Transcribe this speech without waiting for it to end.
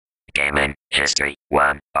Gaming History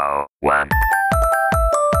 101.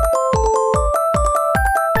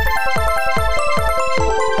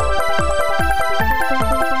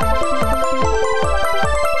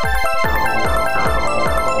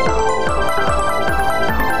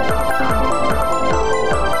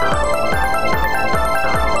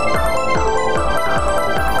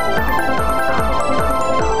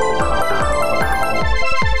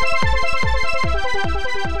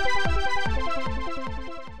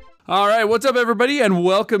 All right, what's up, everybody, and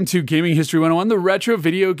welcome to Gaming History 101, the Retro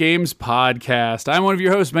Video Games Podcast. I'm one of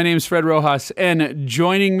your hosts. My name is Fred Rojas, and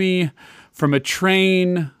joining me from a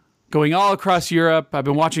train going all across Europe, I've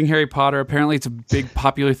been watching Harry Potter. Apparently, it's a big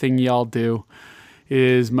popular thing y'all do,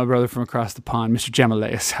 is my brother from across the pond, Mr.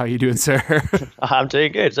 Jamalaeus. How you doing, sir? I'm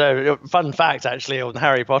doing good. So, fun fact, actually, on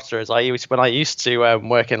Harry Potter is when I used to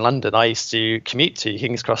work in London, I used to commute to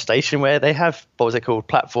King's Cross Station, where they have, what was it called,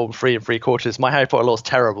 platform 3 3/4. My Harry Potter law's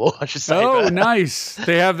terrible, I should say. Oh, nice.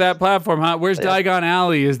 They have that platform, huh? Where's Diagon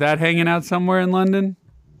Alley? Is that hanging out somewhere in London?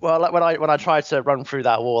 Well, like when I tried to run through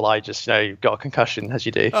that wall, I just got a concussion, as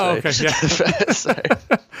you do. Oh, okay.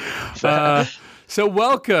 Yeah. So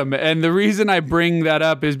welcome, and the reason I bring that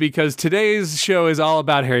up is because today's show is all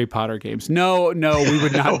about Harry Potter games. No, we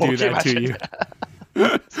would not do that to you.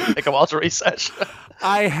 Take a while to research.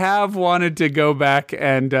 I have wanted to go back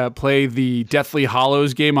and play the Deathly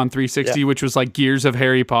Hallows game on 360, which was like Gears of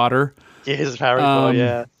Harry Potter. Gears of Harry Potter,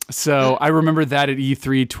 yeah. So I remember that at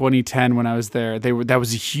E3 2010 when I was there. That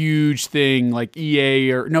was a huge thing, like EA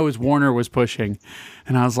it was Warner was pushing,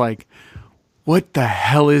 and I was like, what the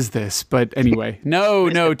hell is this? But anyway,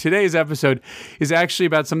 no, today's episode is actually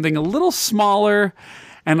about something a little smaller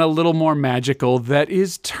and a little more magical that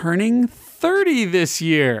is turning 30 this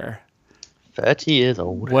year. 30 years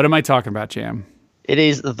old. What am I talking about, Jam? It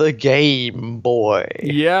is the Game Boy.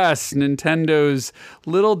 Yes, Nintendo's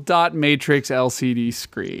little dot matrix LCD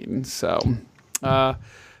screen. So,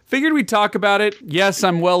 figured we'd talk about it. Yes,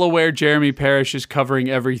 I'm well aware Jeremy Parrish is covering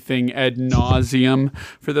everything ad nauseum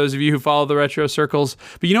for those of you who follow the retro circles.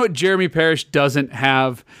 But you know what Jeremy Parrish doesn't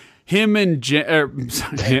have? He doesn't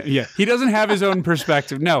have his own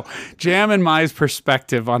perspective. No, Jam and Mai's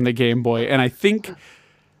perspective on the Game Boy. And I think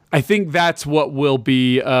that's what will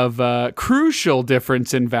be of crucial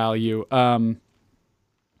difference in value.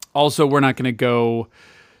 Also, we're not going to go,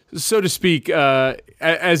 so to speak,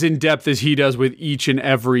 as in depth as he does with each and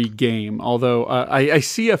every game. Although I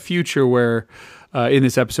see a future where in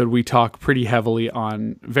this episode we talk pretty heavily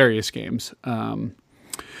on various games.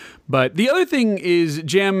 But the other thing is,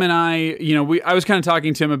 Jam and I was kind of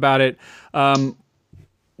talking to him about it.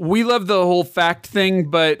 We love the whole fact thing,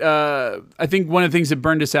 but I think one of the things that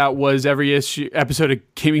burned us out was every episode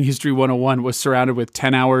of Gaming History 101 was surrounded with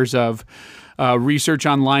 10 hours of research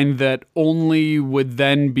online that only would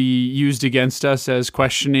then be used against us as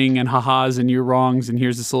questioning and ha-has and you're wrongs and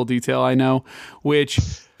here's this little detail I know, which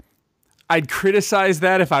I'd criticize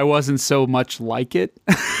that if I wasn't so much like it.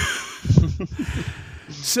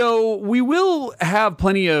 So we will have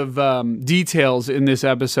plenty of details in this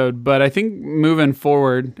episode, but I think moving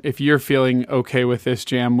forward, if you're feeling okay with this,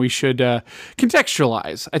 Jam, we should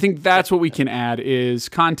contextualize. I think that's what we can add is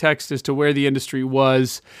context as to where the industry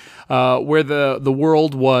was, where the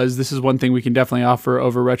world was. This is one thing we can definitely offer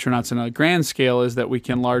over Retronauts on a grand scale is that we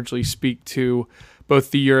can largely speak to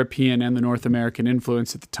both the European and the North American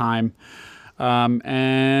influence at the time,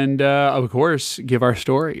 and of course, give our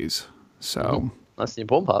stories. So... That's the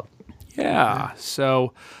important part. Yeah.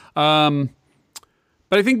 So, but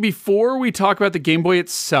I think before we talk about the Game Boy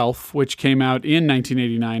itself, which came out in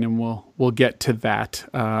 1989, and we'll get to that,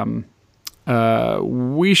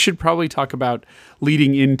 we should probably talk about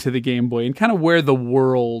leading into the Game Boy and kind of where the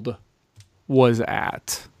world was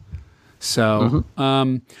at. So,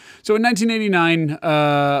 so in 1989,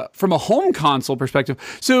 from a home console perspective,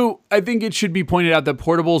 so I think it should be pointed out that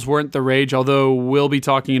portables weren't the rage, although we'll be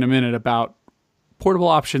talking in a minute about portable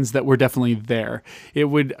options that were definitely there.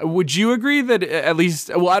 Would you agree that at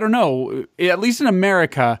least, well, I don't know, at least in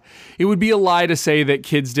America, it would be a lie to say that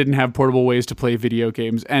kids didn't have portable ways to play video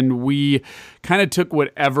games, and we kind of took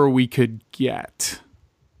whatever we could get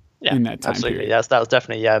in that time period. Yes, that was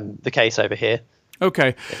definitely the case over here.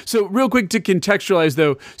 Okay, so real quick to contextualize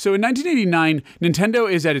though, so in 1989, Nintendo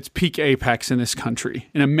is at its peak apex in this country.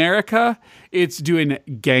 In America, it's doing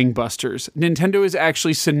gangbusters. Nintendo is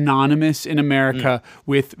actually synonymous in America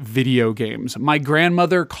with video games. My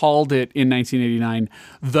grandmother called it in 1989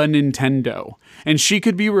 the Nintendo, and she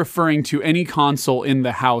could be referring to any console in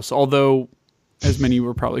the house, although, as many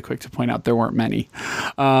were probably quick to point out, there weren't many.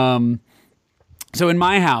 So in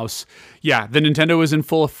my house, yeah, the Nintendo was in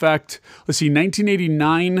full effect. Let's see,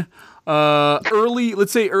 1989,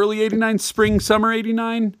 early 89, spring, summer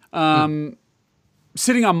 89,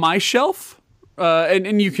 sitting on my shelf.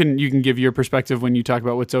 And you can give your perspective when you talk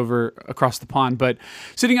about what's over across the pond, but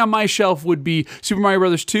sitting on my shelf would be Super Mario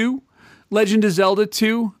Brothers 2, Legend of Zelda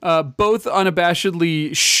 2, both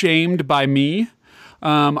unabashedly shamed by me.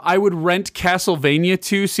 I would rent Castlevania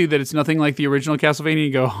 2, see that it's nothing like the original Castlevania,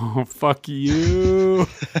 and go, oh, fuck you,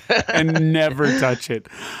 and never touch it.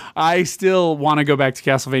 I still want to go back to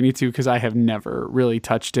Castlevania 2 because I have never really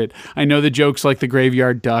touched it. I know the jokes like the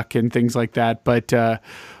graveyard duck and things like that, but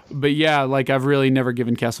yeah, like I've really never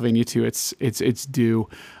given Castlevania 2 its due.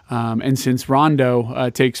 And since Rondo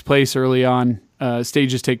takes place early on,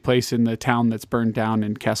 stages take place in the town that's burned down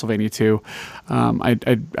in Castlevania 2.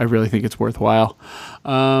 I really think it's worthwhile.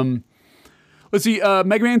 Let's see,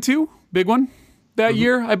 Mega Man 2, big one that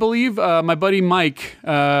year, I believe. My buddy Mike,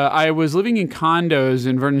 I was living in condos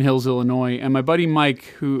in Vernon Hills, Illinois, and my buddy Mike,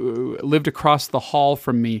 who lived across the hall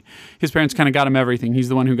from me, his parents kind of got him everything. He's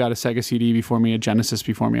the one who got a Sega CD before me, a Genesis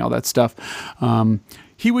before me, all that stuff.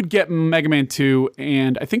 He would get Mega Man 2,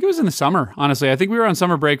 and I think it was in the summer, honestly. I think we were on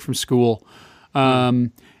summer break from school.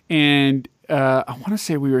 And I want to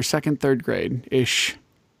say we were second, third grade-ish.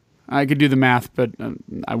 I could do the math, but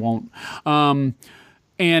I won't.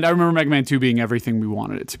 And I remember Mega Man 2 being everything we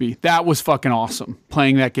wanted it to be. That was fucking awesome,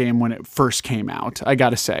 playing that game when it first came out, I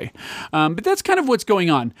gotta say. But that's kind of what's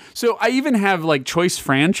going on. So I even have like choice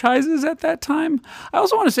franchises at that time. I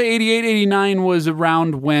also want to say 88, 89 was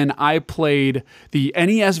around when I played the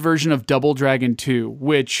NES version of Double Dragon 2,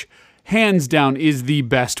 which hands down is the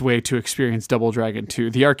best way to experience Double Dragon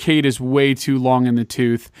 2. The arcade is way too long in the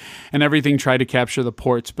tooth, and everything tried to capture the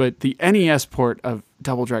ports, but the NES port of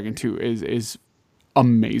Double Dragon 2 is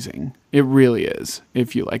amazing. It really is,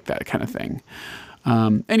 if you like that kind of thing.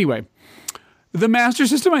 Anyway, the Master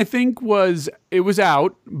System, I think, was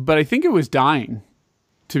out, but I think it was dying,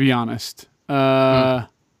 to be honest.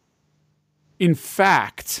 In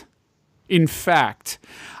fact,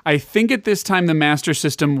 I think at this time the Master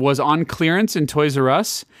System was on clearance in Toys R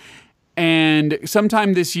Us, and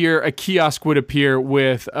sometime this year a kiosk would appear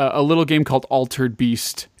with a little game called Altered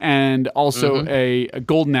Beast, and also a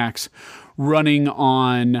Golden Axe running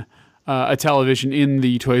on a television in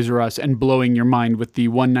the Toys R Us and blowing your mind with the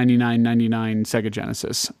 $199.99 Sega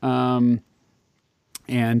Genesis.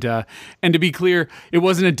 And to be clear, it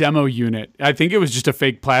wasn't a demo unit. I think it was just a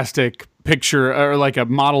fake plastic picture or like a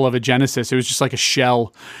model of a Genesis. It was just like a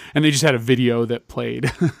shell, and they just had a video that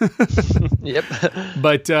played. Yep.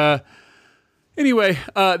 But anyway,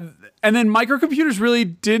 and then microcomputers really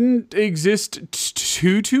didn't exist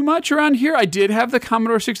too much around here. I did have the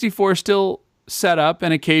Commodore 64 still set up,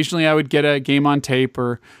 and occasionally I would get a game on tape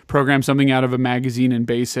or program something out of a magazine in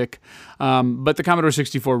BASIC. But the Commodore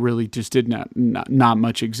 64 really just did not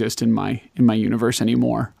much exist in my universe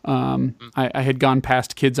anymore. I had gone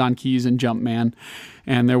past Kids on Keys and Jumpman,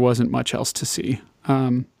 and there wasn't much else to see,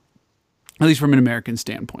 at least from an American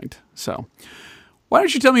standpoint. So why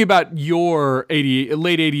don't you tell me about your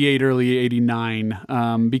late 88, early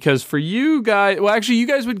 89? Because for you guys, well, actually, you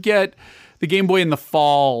guys would get the Game Boy in the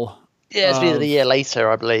fall. Yeah, it's been a year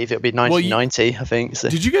later, I believe. It'll be 1990, I think. So.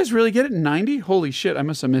 Did you guys really get it in 90? Holy shit, I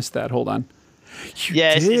must have missed that. Hold on. You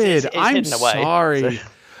did. It's I'm hidden away, sorry. So.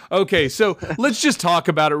 Okay, so let's just talk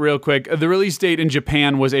about it real quick. The release date in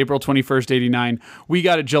Japan was April 21st, 89. We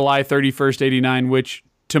got it July 31st, 89, which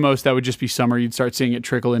to most that would just be summer. You'd start seeing it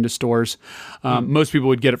trickle into stores. Most people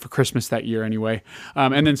would get it for Christmas that year anyway.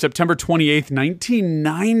 And then September 28th,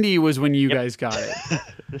 1990 was when you guys got it.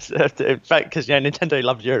 In fact, because Nintendo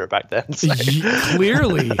loved Europe back then. So.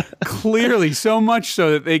 Clearly, so much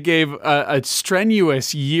so that they gave a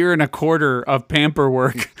strenuous year and a quarter of pamper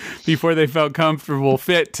work before they felt comfortable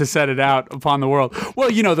fit to set it out upon the world. Well,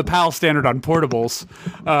 the PAL standard on portables.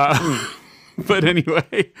 But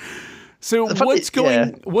anyway. So what's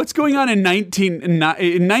going on in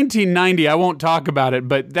 1990? I won't talk about it,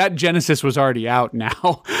 but that Genesis was already out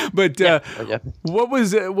now. But what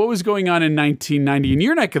was going on in 1990 in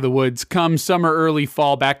your neck of the woods? Come summer, early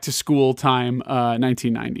fall, back to school time,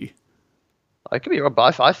 1990. I could be wrong,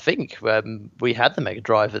 but I think we had the Mega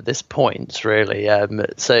Drive at this point, really.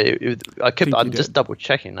 So I'm just double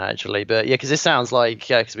checking that actually, but yeah, because it sounds like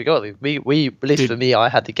because we at least for me, I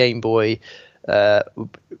had the Game Boy.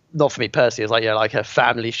 Not for me personally, it was like a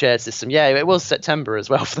family shared system. Yeah, it was September as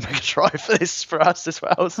well for the Mega Drive for us as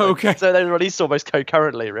well. So, okay. So they were released almost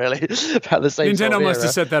concurrently, really, about the same. Nintendo must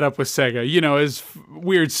have set that up with Sega, as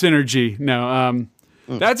weird synergy. No,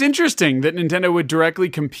 that's interesting that Nintendo would directly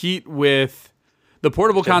compete with The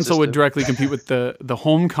portable Gen console would system. directly compete with the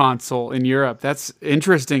home console in Europe. That's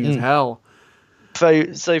interesting as hell.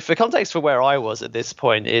 So for context for where I was at this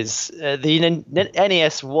point is the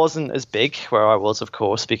NES wasn't as big where I was, of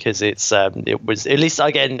course, because it was, at least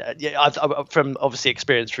again, I've from obviously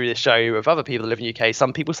experience through this show of other people that live in the UK.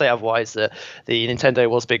 Some people say otherwise, that the Nintendo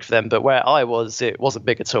was big for them, but where I was, it wasn't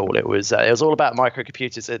big at all. It was all about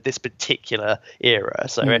microcomputers at this particular era.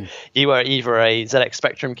 So you were either a ZX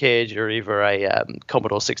Spectrum kid, you're either a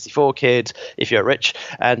Commodore 64 kid if you're rich,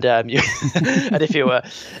 and you and if you were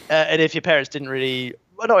and if your parents didn't really.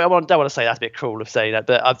 Well, no, I don't want to say that's a bit cruel of saying that,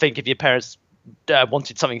 but I think if your parents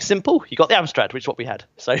wanted something simple, you got the Amstrad, which is what we had.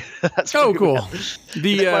 So that's cool. When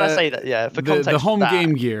I say that, yeah, for context, the home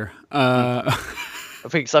Game Gear. I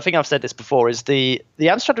think I've said this before, is the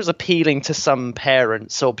Amstrad was appealing to some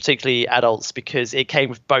parents, or particularly adults, because it came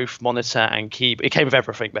with both monitor and keyboard. It came with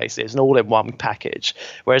everything, basically. It's an all-in-one package.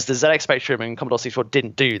 Whereas the ZX Spectrum and Commodore 64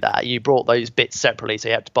 didn't do that. You brought those bits separately, so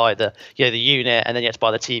you had to buy the unit, and then you had to buy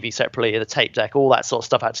the TV separately, and the tape deck, all that sort of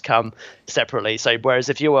stuff had to come separately. So whereas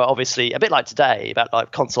if you were obviously a bit like today about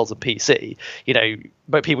like consoles and PC,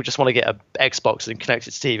 but people just want to get an Xbox and connect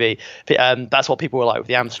it to TV. That's what people were like with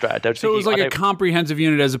the Amstrad. So it was like a comprehensive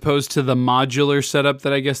unit as opposed to the modular setup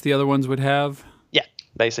that I guess the other ones would have? Yeah,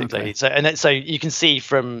 basically. Okay. So you can see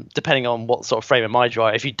from, depending on what sort of frame of mind you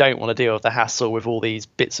are, if you don't want to deal with the hassle with all these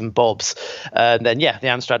bits and bobs, then yeah, the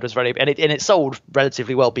Amstrad was very, and it sold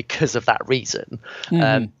relatively well because of that reason.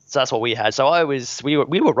 So that's what we had. So we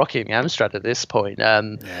were rocking the Amstrad at this point.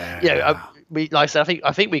 We, like I said,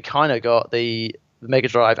 I think we kind of got the Mega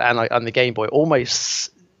Drive and the Game Boy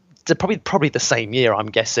almost probably the same year, I'm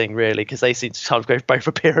guessing, really, because they seem to kind of both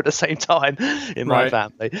appear at the same time in my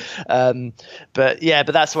family. But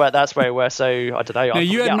that's where we were. So I don't know. Now,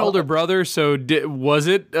 you had an older brother, so was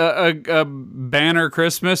it a banner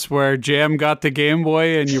Christmas where Jam got the Game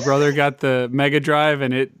Boy and your brother got the Mega Drive,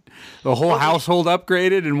 and the whole household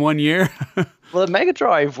upgraded in 1 year? Well, the Mega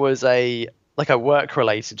Drive was a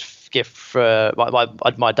work-related gift for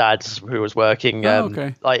my dad, who was working.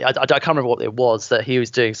 Okay. I can't remember what it was, that he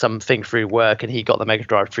was doing something through work, and he got the Mega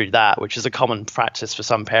Drive through that, which is a common practice for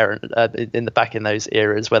some parent back in those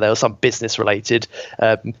eras where there was some business-related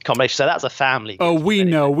combination. So that's a family. Oh, we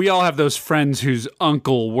know. We all have those friends whose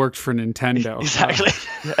uncle worked for Nintendo. Exactly.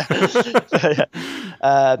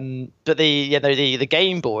 But the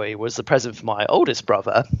Game Boy was the present for my oldest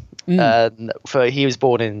brother. He was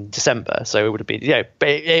born in December, so it would have been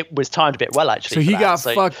it was timed a bit well, actually. So he got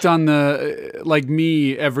fucked on the, like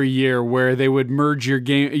me, every year, where they would merge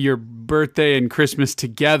your birthday and Christmas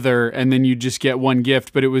together, and then you just get one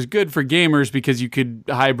gift. But it was good for gamers because you could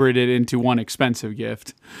hybrid it into one expensive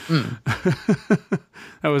gift.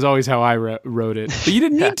 That was always how I wrote it. But you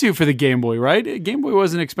didn't need to for the Game Boy, right? Game Boy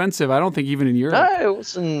wasn't expensive, I don't think, even in Europe. No, it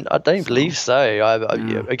wasn't. I don't believe so. I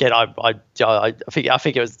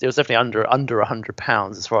think it was definitely under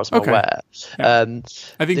 £100 as far as I'm aware. Yeah.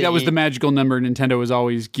 I think that was the magical number Nintendo was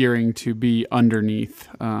always gearing to be underneath.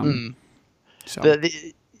 When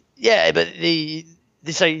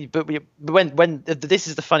this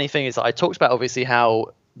is the funny thing, is that I talked about obviously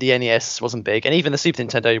how the NES wasn't big, and even the Super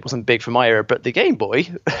Nintendo wasn't big for my era, but the Game Boy,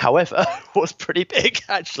 however, was pretty big,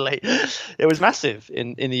 actually. It was massive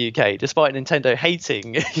in the UK, despite Nintendo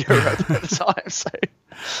hating Europe at the time. So,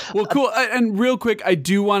 well, cool. And real quick, I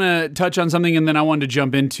do want to touch on something, and then I wanted to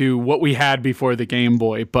jump into what we had before the Game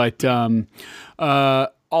Boy. But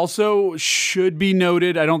also should be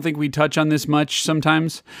noted, I don't think we touch on this much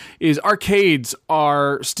sometimes, is arcades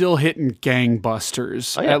are still hitting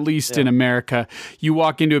gangbusters, at least in America. You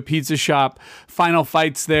walk into a pizza shop, Final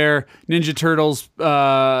Fight's there, Ninja Turtles,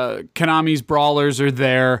 Konami's Brawlers are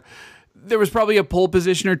there. There was probably a pole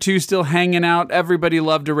position or two still hanging out. Everybody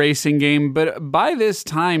loved a racing game, but by this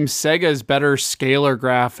time, Sega's better scalar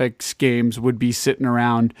graphics games would be sitting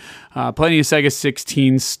around. Plenty of Sega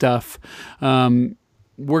 16 stuff.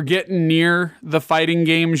 We're getting near the fighting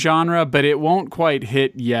game genre, but it won't quite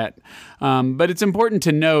hit yet. But it's important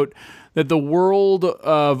to note that the world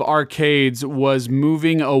of arcades was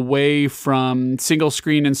moving away from single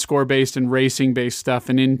screen and score-based and racing-based stuff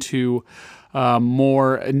and into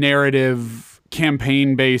more narrative,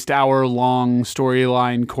 campaign-based, hour-long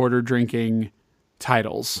storyline, quarter-drinking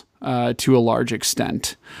titles to a large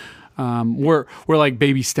extent. We're like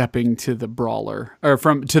baby stepping to the brawler, or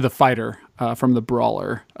to the fighter from the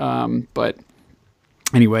brawler. But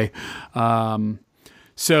anyway,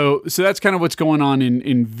 so that's kind of what's going on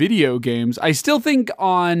in video games. I still think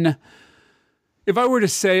if I were to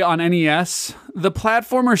say on NES, the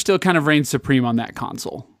platformer still kind of reigns supreme on that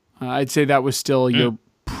console. I'd say that was still your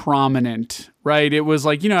prominent, right? It was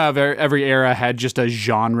like, how every era had just a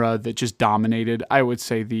genre that just dominated. I would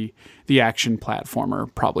say the action platformer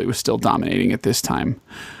probably was still dominating at this time.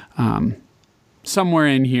 Somewhere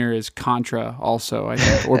in here is Contra also, I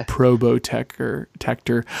think, or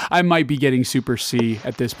Probotector. I might be getting Super C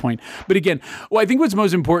at this point. But again, I think what's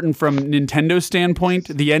most important from Nintendo's standpoint,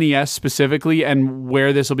 the NES specifically, and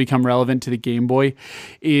where this will become relevant to the Game Boy,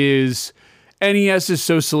 is NES is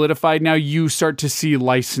so solidified now, you start to see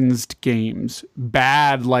licensed games,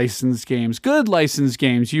 bad licensed games, good licensed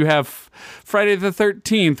games. You have Friday the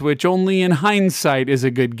 13th, which only in hindsight is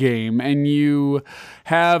a good game. And you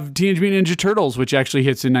have Teenage Mutant Ninja Turtles, which actually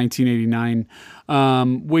hits in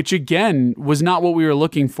 1989, which again was not what we were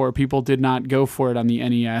looking for. People did not go for it on the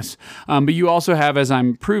NES. But you also have, as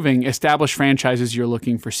I'm proving, established franchises you're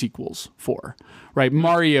looking for sequels for, right?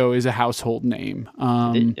 Mario is a household name.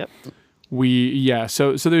 Yep.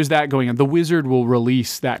 So there's that going on. The Wizard will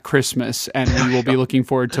release that Christmas, and we will be looking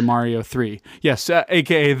forward to Mario 3. Yes,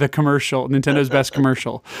 aka the commercial, Nintendo's best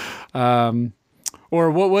commercial. Or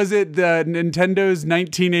what was it? Nintendo's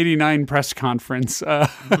 1989 press conference.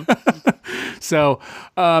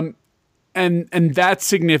 And that's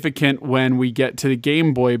significant when we get to the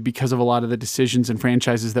Game Boy because of a lot of the decisions and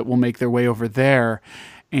franchises that will make their way over there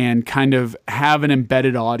and kind of have an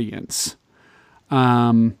embedded audience.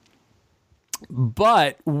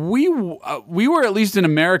 But we were, at least in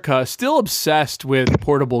America, still obsessed with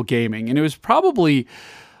portable gaming. And it was probably,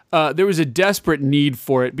 there was a desperate need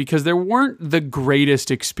for it because there weren't the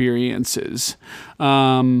greatest experiences.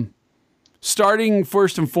 Starting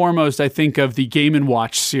first and foremost, I think of the Game &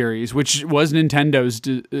 Watch series, which was Nintendo's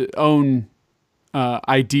own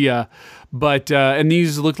idea. But and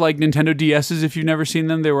these looked like Nintendo DSs if you've never seen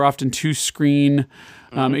them. They were often two-screen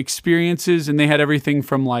experiences, and they had everything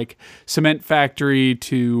from like Cement Factory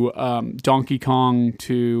to Donkey Kong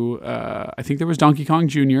to I think there was Donkey Kong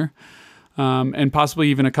Jr. And possibly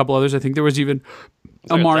even a couple others. I think there was even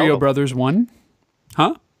a Mario Brothers one.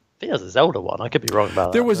 Huh? I think it was a Zelda one. I could be wrong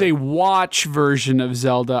about that. There was a watch version of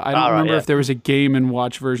Zelda. I don't remember if there was a Game &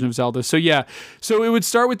 Watch version of Zelda. So yeah, so it would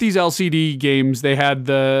start with these LCD games. They had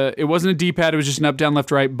it wasn't a D-pad, it was just an up, down,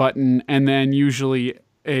 left, right button, and then usually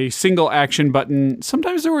a single action button.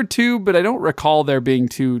 Sometimes there were two, but I don't recall there being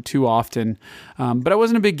two often. But I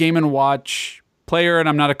wasn't a big Game & Watch player, and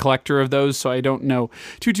I'm not a collector of those, so I don't know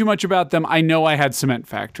too much about them. I know I had Cement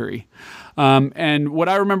Factory. And what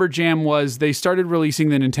I remember, Jam, was they started releasing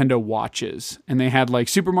the Nintendo watches, and they had like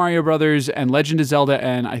Super Mario Brothers and Legend of Zelda,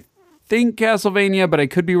 and I think Castlevania, but I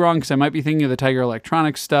could be wrong because I might be thinking of the Tiger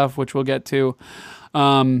Electronics stuff, which we'll get to.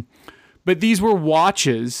 But these were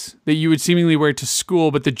watches that you would seemingly wear to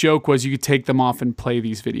school, but the joke was you could take them off and play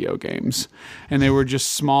these video games. And they were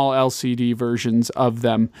just small LCD versions of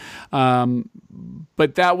them.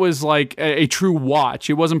 But that was like a true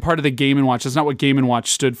watch. It wasn't part of the Game & Watch. That's not what Game &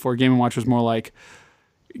 Watch stood for. Game & Watch was more like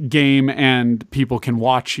game and people can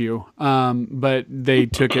watch you. But they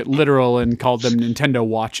took it literal and called them Nintendo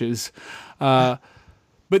watches.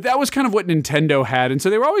 But that was kind of what Nintendo had. And so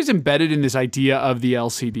they were always embedded in this idea of the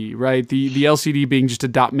LCD, right? The LCD being just a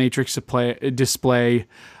dot matrix display,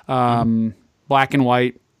 black and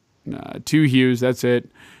white, two hues, that's it,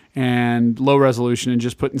 and low resolution, and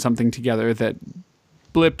just putting something together that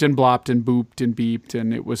blipped and blopped and booped and beeped,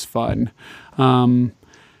 and it was fun.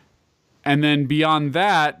 And then beyond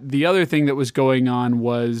that, the other thing that was going on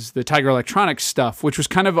was the Tiger Electronics stuff, which was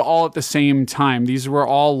kind of all at the same time. These were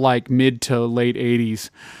all like mid to late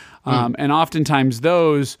 80s. And oftentimes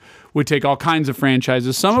those would take all kinds of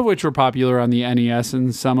franchises, some of which were popular on the NES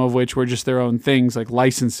and some of which were just their own things, like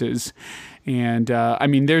licenses. And I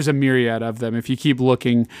mean, there's a myriad of them if you keep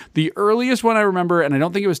looking. The earliest one I remember, and I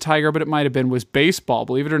don't think it was Tiger, but it might have been, was baseball.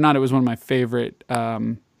 Believe it or not, it was one of my favorite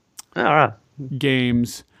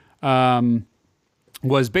games.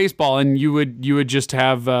 Was baseball, and you would just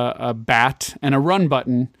have a bat and a run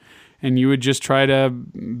button, and you would just try to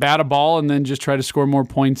bat a ball and then just try to score more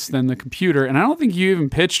points than the computer. And I don't think you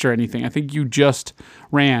even pitched or anything. I think you just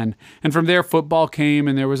ran. And from there, football came,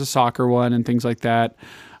 and there was a soccer one and things like that.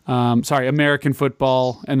 American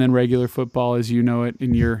football, and then regular football as you know it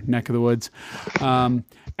in your neck of the woods.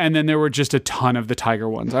 And then there were just a ton of the Tiger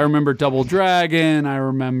ones. I remember Double Dragon. I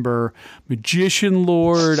remember Magician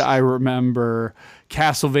Lord. I remember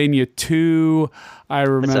Castlevania 2. I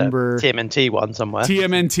remember TMNT one somewhere.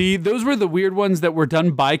 TMNT. Those were the weird ones that were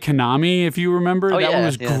done by Konami, if you remember. That one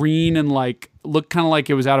was green and like looked kind of like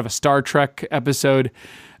it was out of a Star Trek episode.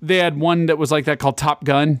 They had one that was like that called Top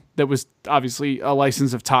Gun. That was obviously a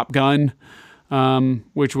license of Top Gun,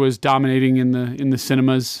 which was dominating in the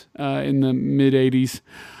cinemas in the mid 80s.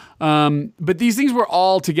 But these things were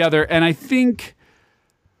all together, and I think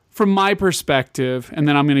from my perspective, and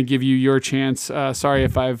then I'm going to give you your chance. Sorry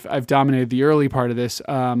if I've dominated the early part of this.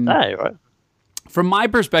 No, right. From my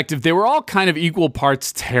perspective, they were all kind of equal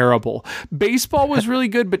parts terrible. Baseball was really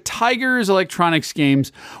good, but Tiger's Electronics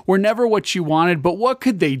games were never what you wanted. But what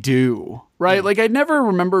could they do? Right? Like I never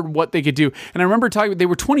remembered what they could do. And I remember talking, they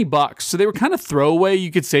were $20. So they were kind of throwaway. You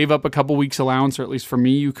could save up a couple weeks allowance, or at least for me,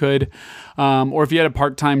 you could. Or if you had a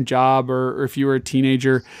part-time job or if you were a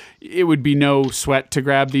teenager, it would be no sweat to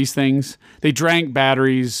grab these things. They drank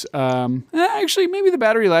batteries. Actually, maybe the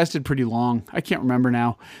battery lasted pretty long. I can't remember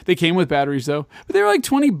now. They came with batteries though. But they were like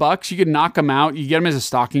 $20. You could knock them out. You get them as a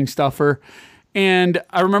stocking stuffer. And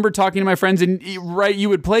I remember talking to my friends, and you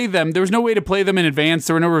would play them. There was no way to play them in advance.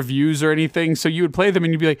 There were no reviews or anything. So you would play them,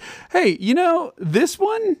 and you'd be like, "Hey,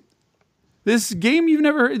 this game you've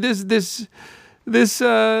never heard, this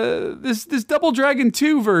Double Dragon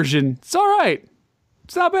 2 version. It's all right.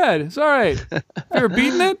 It's not bad. It's all right. Ever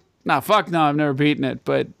beaten it? Nah, fuck no. I've never beaten it.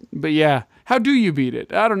 But yeah, how do you beat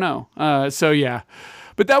it? I don't know. So yeah."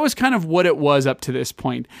 But that was kind of what it was up to this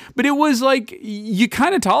point. But it was like, you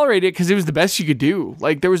kind of tolerate it because it was the best you could do.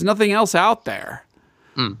 Like, there was nothing else out there.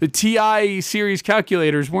 The TI series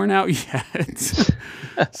calculators weren't out yet.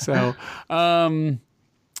 So,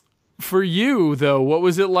 for you, though, what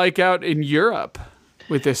was it like out in Europe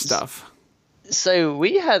with this stuff? So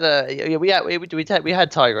we had we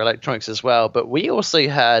had Tiger Electronics as well, but we also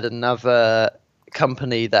had another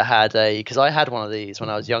company that had because I had one of these when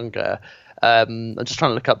I was younger. I'm just trying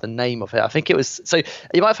to look up the name of it. I think it was, so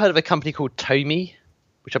you might have heard of a company called Tomy,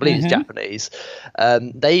 which I believe is Japanese.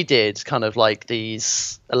 They did kind of like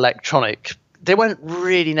these electronic, they weren't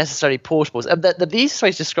really necessarily portables. The easiest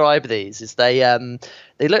way to describe these is they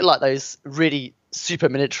look like those really super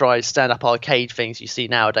miniaturized stand-up arcade things you see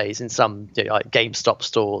nowadays in some like GameStop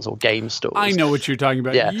stores or game stores. I know what you're talking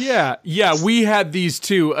about. Yeah, we had these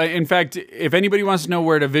too. In fact, if anybody wants to know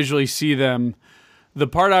where to visually see them, the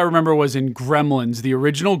part I remember was in Gremlins, the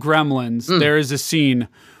original Gremlins. There is a scene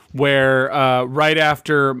where right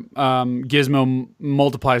after Gizmo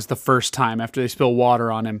multiplies the first time, after they spill water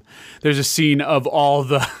on him, there's a scene of all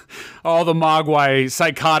the Mogwai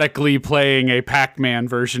psychotically playing a Pac-Man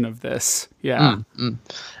version of this. Yeah. And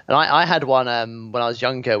I had one when I was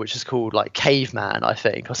younger, which is called like Caveman, I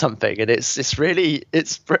think, or something. And it's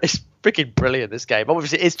freaking brilliant, this game.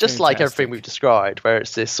 Obviously, it's just Fantastic. like everything we've described, where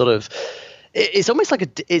it's this sort of, it's almost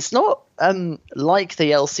like it's not like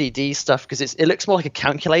the LCD stuff, because it looks more like a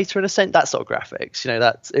calculator in a sense, that sort of graphics.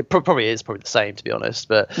 It probably is the same, to be honest.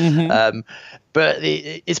 But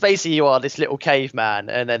it's basically, you are this little caveman,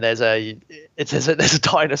 and then there's a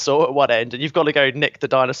dinosaur at one end, and you've got to go nick the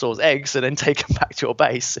dinosaur's eggs and then take them back to your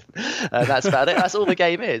base. That's about it. That's all the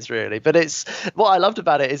game is, really. But it's, what I loved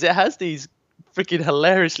about it is it has these freaking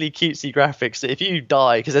hilariously cutesy graphics that if you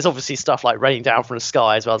die, because there's obviously stuff like raining down from the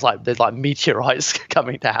sky as well as like there's like meteorites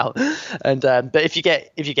coming down, and but if you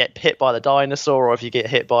get hit by the dinosaur, or if you get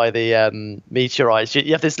hit by the meteorites,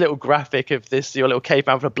 you have this little graphic of your little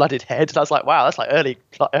caveman with a blooded head, and I was like, wow, that's like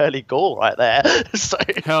early gore right there. So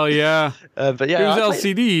hell yeah. But yeah, it was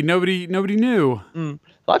LCD. Nobody knew.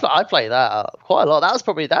 I played that quite a lot.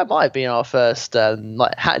 That might have been our first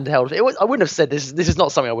like handheld. I wouldn't have said this is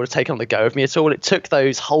not something I would have taken on the go with me at all. It took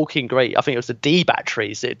those hulking great, I think it was the D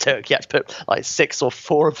batteries it took. You had to put like 6 or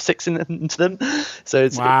 4 of 6 into them. So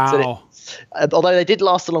it's wow. Although they did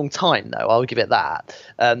last a long time, though, I'll give it that.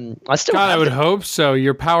 I would hope so.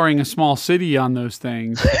 You're powering a small city on those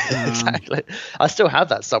things. Exactly. I still have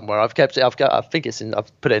that somewhere. I've kept it. I've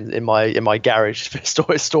put it in my garage.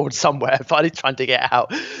 It's stored somewhere. But I need to try and dig it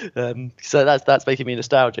out. So that's making me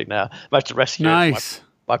nostalgic now. I have to rescue it from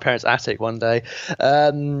my parents' attic one day.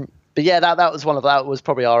 But yeah, that was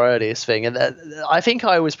probably our earliest thing, and I think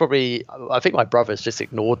my brothers just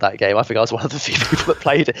ignored that game. I think I was one of the few people that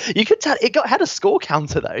played it. You could tell had a score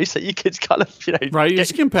counter though, so you could kind of right.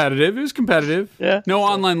 It's competitive. It was competitive. Yeah. No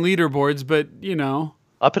online leaderboards, but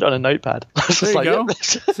I put it on a notepad. There you go.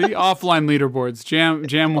 See, offline leaderboards.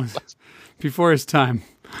 Jam was before his time.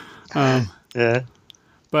 Yeah.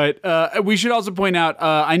 But we should also point out,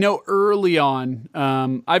 I know early on,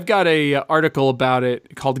 I've got a article about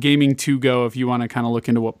it called Gaming to Go, if you want to kind of look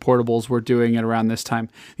into what portables were doing at around this time.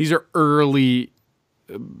 These are early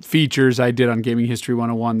features I did on Gaming History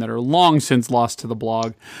 101 that are long since lost to the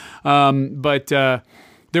blog. But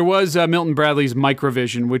there was Milton Bradley's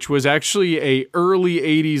Microvision, which was actually a early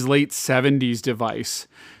 80s, late 70s device.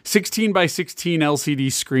 16 by 16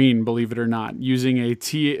 LCD screen, believe it or not, using a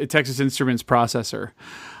Texas Instruments processor.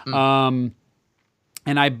 And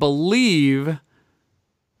I believe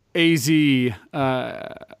AZ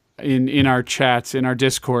in our chats, in our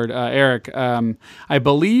Discord, Eric. I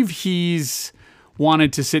believe he's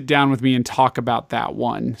wanted to sit down with me and talk about that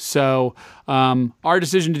one. So our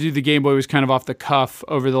decision to do the Game Boy was kind of off the cuff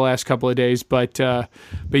over the last couple of days, but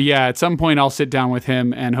yeah, at some point I'll sit down with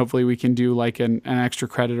him and hopefully we can do like an extra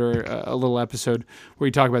credit or a little episode where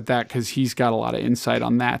we talk about that because he's got a lot of insight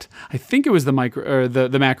on that. I think it was the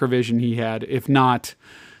Macrovision he had. If not,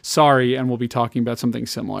 sorry, and we'll be talking about something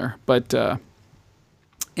similar. But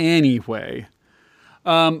anyway,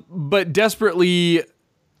 but desperately,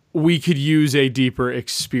 we could use a deeper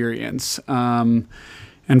experience. And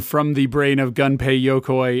from the brain of Gunpei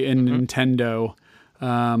Yokoi in Nintendo,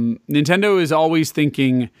 Nintendo is always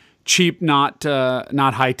thinking cheap, not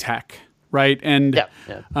high tech, right? And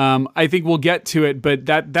I think we'll get to it, but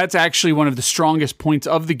that's actually one of the strongest points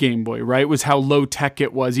of the Game Boy, right? Was how low tech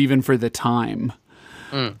it was, even for the time.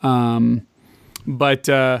 But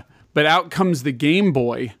out comes the Game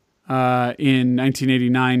Boy. In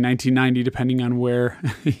 1989, 1990, depending on where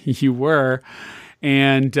you were.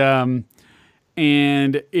 And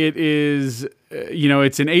it is,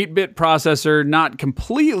 it's an 8-bit processor, not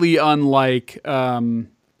completely unlike the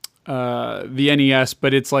NES,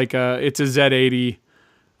 but it's like it's a Z80.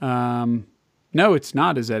 No, it's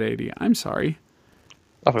not a Z80. I'm sorry.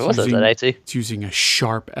 Oh, it was a Z80. It's using a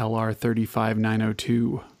Sharp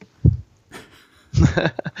LR35902.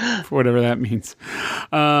 For whatever that means.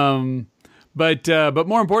 But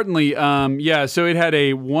more importantly, so it had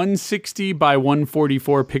a 160 by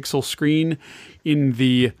 144 pixel screen in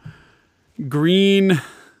the green,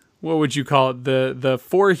 what would you call it? The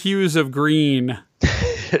 4 hues of green.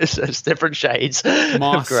 It's different shades.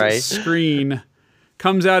 Moss gray. Screen.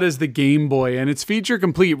 Comes out as the Game Boy, and it's feature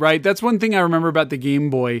complete, right? That's one thing I remember about the Game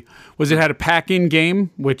Boy, was it had a pack-in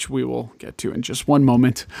game, which we will get to in just one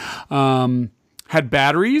moment. Had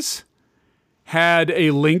batteries, had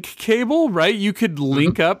a link cable, right? You could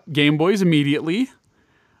link up Game Boys immediately.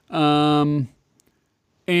 And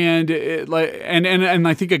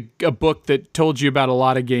I think a book that told you about a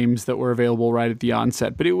lot of games that were available right at the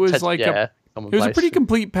onset. But it was it was a pretty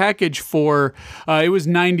complete package for it was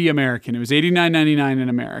 $90 American. It was $89.99 in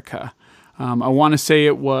America. I want to say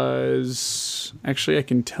it was, actually I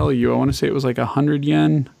can tell you, I want to say it was like 100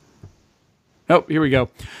 yen. Oh, here we go.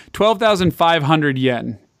 12,500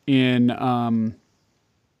 yen in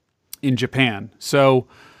Japan. So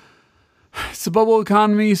it's a bubble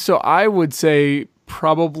economy. So I would say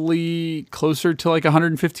probably closer to like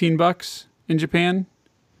 $115 in Japan.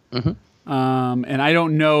 And I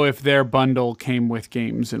don't know if their bundle came with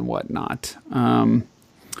games and whatnot.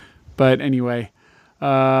 But anyway,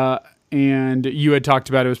 and you had talked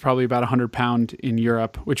about it was probably about £100 in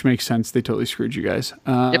Europe, which makes sense. They totally screwed you guys.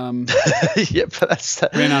 Yep, that's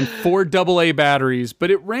that. Ran on 4 AA batteries,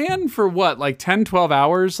 but it ran for what, like 10, 12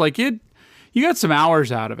 hours? Like you got some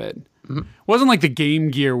hours out of it. It wasn't like the Game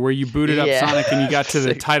Gear where you booted up Sonic and you got to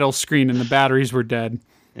the title screen and the batteries were dead.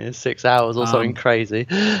 Yeah, 6 hours or something crazy.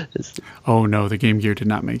 Oh no, the Game Gear did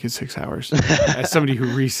not make it 6 hours. As somebody who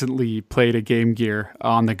recently played a Game Gear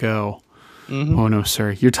on the go, oh no,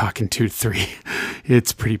 sir, you're talking 2 to 3.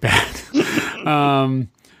 It's pretty bad. On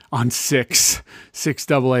six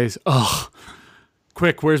AA's. Ugh.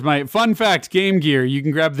 Quick, where's my fun fact? Game Gear. You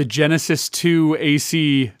can grab the Genesis 2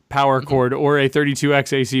 AC power cord or a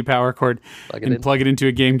 32X AC power cord and plug it into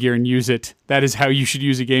a Game Gear and use it. That is how you should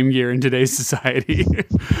use a Game Gear in today's society.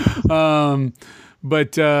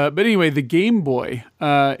 But anyway, the Game Boy,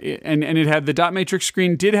 and it had the dot matrix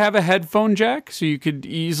screen, did have a headphone jack, so you could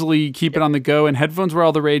easily keep it on the go. And headphones were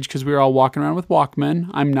all the rage because we were all walking around with Walkman.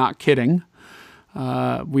 I'm not kidding.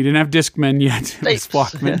 We didn't have Discmen yet. It was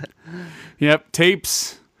Walkman. Yep,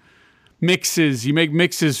 tapes, mixes. You make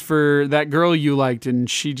mixes for that girl you liked, and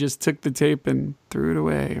she just took the tape and threw it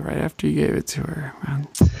away right after you gave it to her.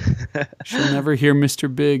 Well, she'll never hear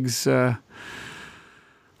Mr. Biggs. I'm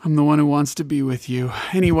the one who wants to be with you.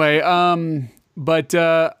 Anyway, but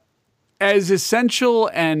as essential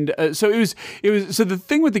and so it was. So the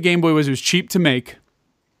thing with the Game Boy was it was cheap to make.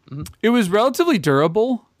 It was relatively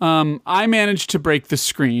durable. I managed to break the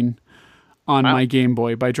screen on my Game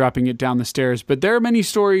Boy by dropping it down the stairs. But there are many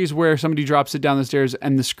stories where somebody drops it down the stairs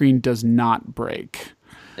and the screen does not break.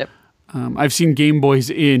 Yep. I've seen Game Boys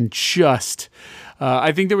in just...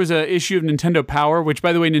 I think there was an issue of Nintendo Power, which,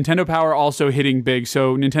 by the way, Nintendo Power also hitting big.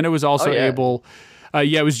 So Nintendo was also able...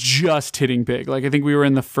 it was just hitting big. Like, I think we were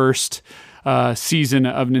in the first... season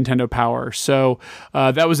of Nintendo Power. So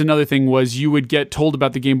that was another thing, was you would get told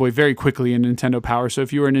about the Game Boy very quickly in Nintendo Power. So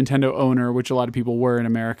if you were a Nintendo owner, which a lot of people were in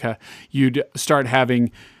America, you'd start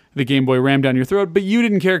having the Game Boy rammed down your throat, but you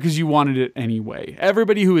didn't care because you wanted it anyway.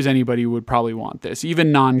 Everybody who is anybody would probably want this,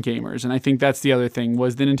 even non-gamers. And I think that's the other thing,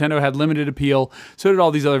 was the Nintendo had limited appeal. So did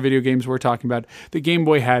all these other video games we're talking about. The Game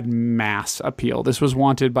Boy had mass appeal. This was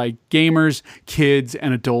wanted by gamers, kids,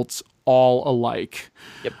 and adults all alike.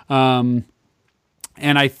 Yep.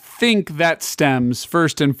 And I think that stems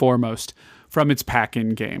first and foremost from its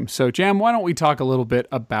pack-in game. So Jam, why don't we talk a little bit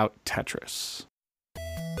about Tetris?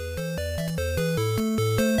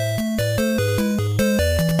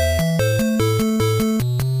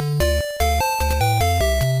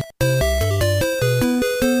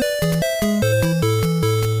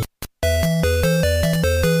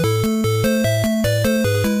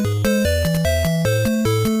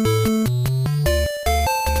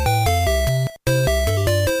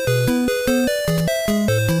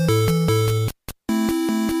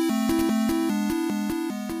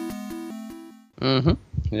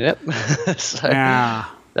 Yep. So Yeah.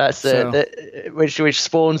 that's which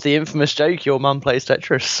spawns the infamous joke, your mum plays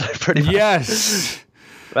Tetris. So pretty much. Yes.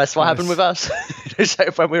 That's what happened with us. So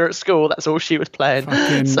when we were at school, that's all she was playing.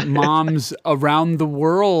 Fucking So- moms around the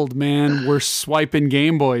world, man, were swiping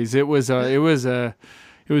Game Boys. It was a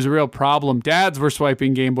real problem. Dads were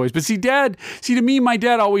swiping Game Boys. But see, to me, my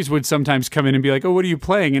dad always would sometimes come in and be like, "Oh, what are you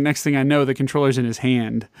playing?" And next thing I know, the controller's in his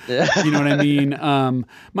hand. Yeah. You know what I mean?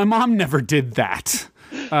 My mom never did that.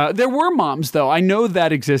 There were moms, though. I know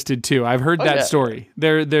that existed too. I've heard that yeah. story.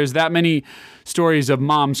 There's that many stories of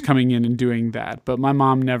moms coming in and doing that, but my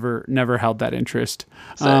mom never held that interest.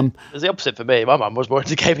 So it was the opposite for me. My mum was more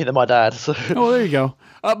into gaming than my dad. So. Oh, well, there you go.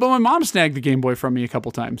 But my mom snagged the Game Boy from me a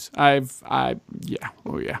couple times. Yeah.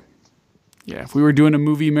 If we were doing a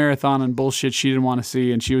movie marathon and bullshit she didn't want to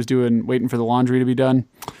see, and she was waiting for the laundry to be done,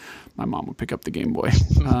 my mom would pick up the Game Boy.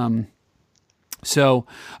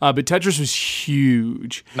 But Tetris was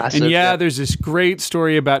huge. Massive, and yeah. there's this great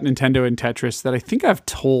story about Nintendo and Tetris that I think I've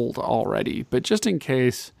told already, but just in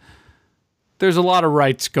case, there's a lot of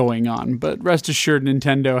rights going on. But rest assured,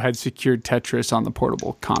 Nintendo had secured Tetris on the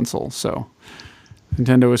portable console, so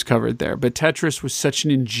Nintendo was covered there. But Tetris was such an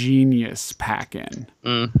ingenious pack-in.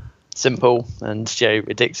 Simple and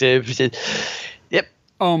addictive. Yep.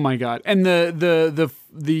 Oh my god! And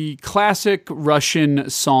the classic Russian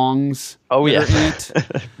songs that are in it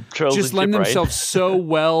just lend themselves so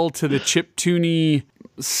well to the chiptune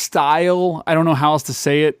style. I don't know how else to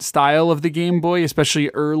say it. Style of the Game Boy, especially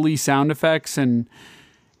early sound effects and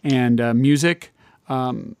music,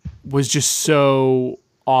 was just so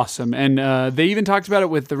awesome. And they even talked about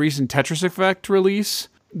it with the recent Tetris Effect release.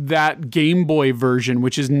 That Game Boy version,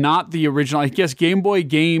 which is not the original. I guess Game Boy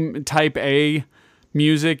game Type A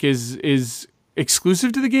music is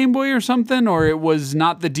exclusive to the Game Boy or something, or it was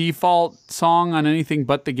not the default song on anything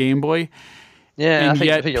but the Game Boy. Yeah, and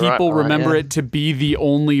yet people remember it to be the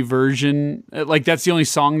only version. Like, that's the only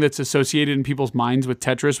song that's associated in people's minds with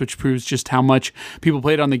Tetris, which proves just how much people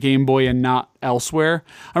played on the Game Boy and not elsewhere.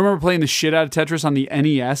 I remember playing the shit out of Tetris on the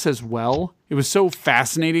NES as well. It was so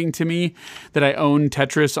fascinating to me that I owned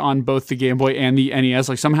Tetris on both the Game Boy and the NES.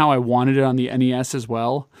 Like, somehow I wanted it on the NES as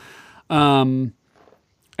well. And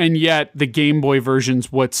yet the Game Boy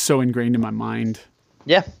version's what's so ingrained in my mind.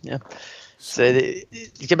 Yeah. So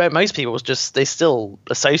most people they still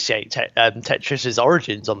associate Tetris's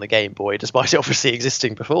origins on the Game Boy, despite it obviously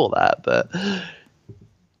existing before that. But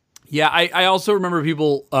yeah, I also remember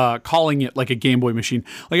people calling it like a Game Boy machine.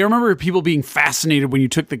 Like, I remember people being fascinated when you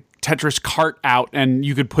took the Tetris cart out and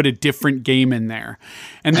you could put a different game in there.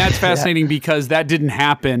 And that's fascinating because that didn't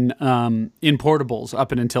happen in portables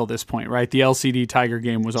up until this point, right? The LCD Tiger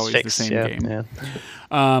game was always the same game.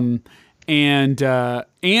 Yeah.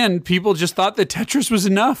 And people just thought that Tetris was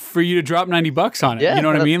enough for you to drop $90 on it. Yeah, you know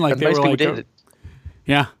what I mean? Like, they were like, did.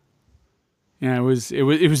 Yeah, it was the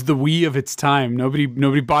Wii of its time. Nobody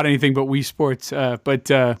bought anything but Wii Sports.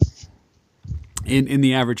 In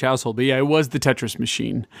the average household. But yeah, it was the Tetris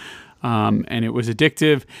machine. And it was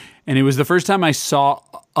addictive. And it was the first time I saw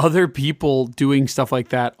other people doing stuff like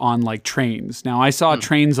that on, like, trains. Now, I saw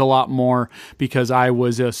trains a lot more because I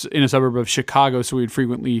was in a suburb of Chicago, so we'd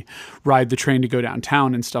frequently ride the train to go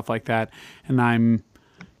downtown and stuff like that. And I'm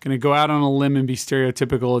going to go out on a limb and be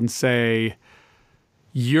stereotypical and say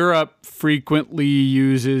Europe frequently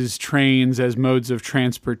uses trains as modes of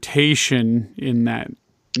transportation in that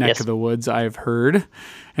neck of the woods, I've heard.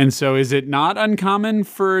 And so is it not uncommon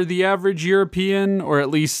for the average European, or at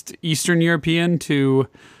least Eastern European, to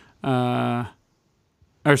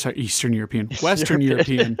Eastern European, Western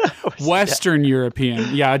European, Western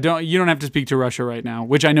European. Yeah, you don't have to speak to Russia right now,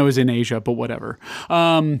 which I know is in Asia, but whatever.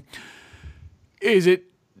 Is it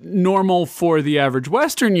normal for the average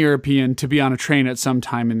Western European to be on a train at some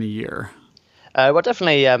time in the year? Well,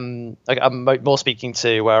 definitely. I'm more speaking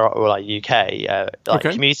to where like UK.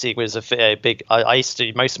 Commuting was a big. I used to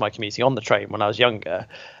do most of my commuting on the train when I was younger.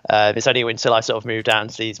 It's only until I sort of moved down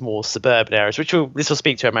to these more suburban areas, this will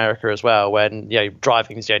speak to America as well, when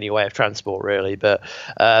driving is the only way of transport really. But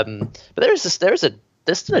there's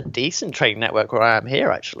still a decent train network where I am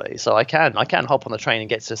here actually, so I can hop on the train and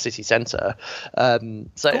get to the city centre.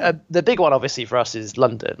 The big one obviously for us is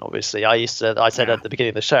London. Obviously, I said at the beginning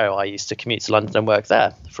of the show I used to commute to London and work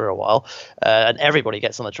there for a while, and everybody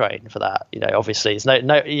gets on the train for that. Obviously, it's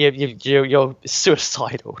you're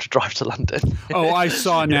suicidal to drive to London. Oh, I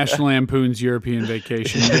saw National Lampoon's European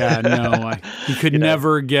Vacation. Yeah, no, you could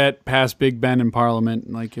never get past Big Ben in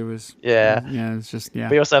Parliament. Like it was. Yeah, it's just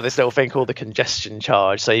We also have this little thing called the congestion charge.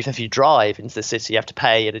 So even if you drive into the city, you have to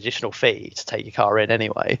pay an additional fee to take your car in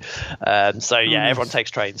anyway. Everyone takes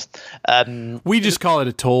trains. We just call it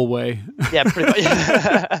a tollway. Yeah, pretty much.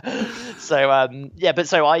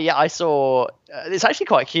 I saw. It's actually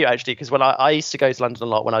quite cute actually, because when I used to go to London a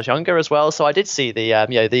lot when I was younger as well, so I did see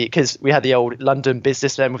because we had the old London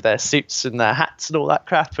businessmen with their suits and their hats and all that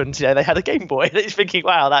crap, and they had a Game Boy. And it's thinking,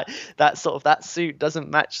 wow, that suit doesn't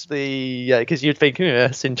match the because you'd think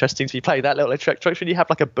it's interesting to be playing that little electronics when you have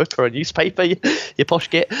like a book or a newspaper, your posh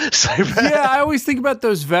git. So yeah, I always think about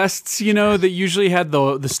those vests, that usually had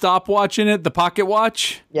the stopwatch in it, the pocket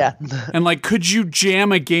watch. Yeah, and like, could you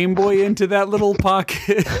jam a Game Boy into that little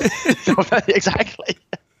pocket? Exactly.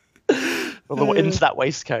 Into that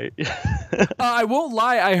waistcoat. I won't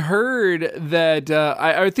lie. I heard that.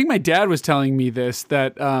 I think my dad was telling me this,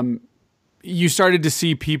 that you started to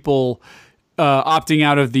see people opting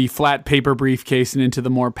out of the flat paper briefcase and into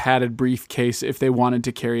the more padded briefcase if they wanted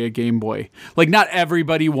to carry a Game Boy. Like, not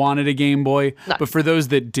everybody wanted a Game Boy, but for those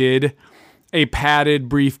that did, a padded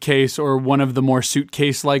briefcase or one of the more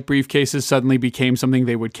suitcase-like briefcases suddenly became something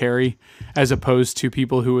they would carry, as opposed to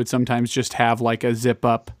people who would sometimes just have like a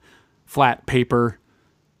zip-up flat paper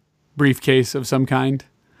briefcase of some kind.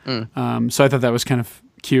 So I thought that was kind of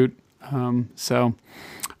cute. But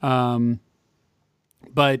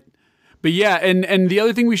yeah, and the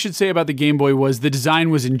other thing we should say about the Game Boy was the design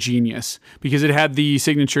was ingenious, because it had the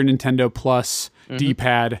signature Nintendo Plus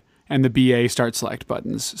D-pad and the BA start select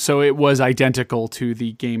buttons. So it was identical to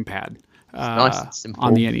the gamepad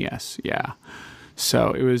on the NES. Yeah.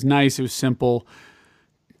 So it was nice. It was simple.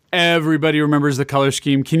 Everybody remembers the color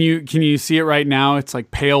scheme. Can you see it right now? It's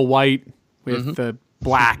like pale white with the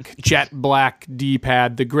black, jet black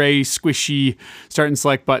D-pad, the gray squishy start and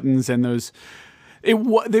select buttons, and those. They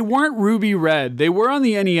weren't ruby red. They were on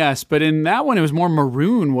the NES, but in that one it was more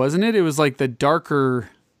maroon, wasn't it? It was like the darker.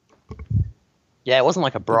 Yeah, it wasn't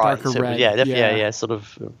like a bright. Red. Sort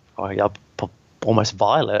of almost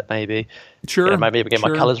violet, maybe. Sure. Maybe I'm getting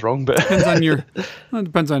my colors wrong, but depends on your. It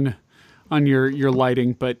depends on your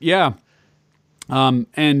lighting, but yeah. And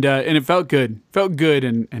it felt good.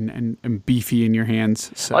 And beefy in your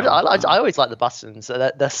hands. So I always like the buttons.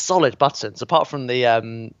 They're solid buttons. Apart from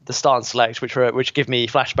the start and select, which give me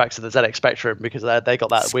flashbacks to the ZX Spectrum, because they got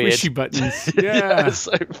that squishy weird buttons. Yeah,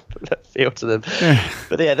 so feel to them.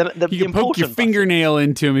 But yeah, you can poke your fingernail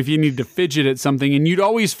into them if you need to fidget at something, and you'd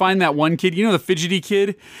always find that one kid. The fidgety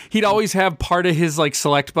kid. He'd always have part of his like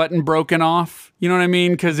select button broken off. You know what I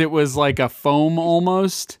mean? Because it was like a foam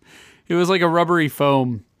almost. It was like a rubbery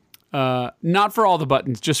foam. Not for all the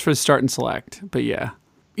buttons, just for start and select. But yeah.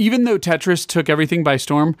 Even though Tetris took everything by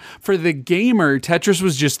storm, for the gamer, Tetris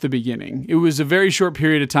was just the beginning. It was a very short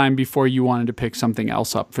period of time before you wanted to pick something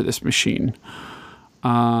else up for this machine.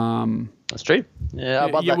 That's true. Yeah,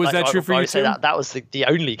 was that true for you too? That was the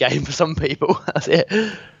only game for some people. That's it.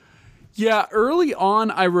 Yeah, early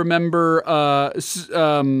on, I remember...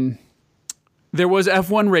 there was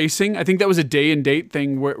F1 Racing. I think that was a day and date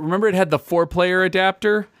thing. Remember, it had the 4-player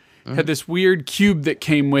adapter? It had this weird cube that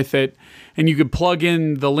came with it, and you could plug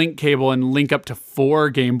in the link cable and link up to 4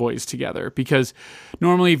 Game Boys together. Because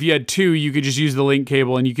normally, if you had 2, you could just use the link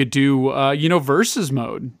cable, and you could do, versus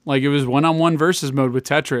mode. Like, it was one-on-one versus mode with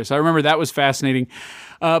Tetris. I remember that was fascinating,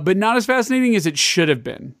 but not as fascinating as it should have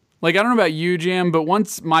been. Like, I don't know about you, Jam, but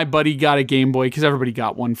once my buddy got a Game Boy, because everybody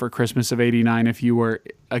got one for Christmas of '89 if you were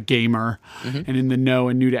a gamer and in the know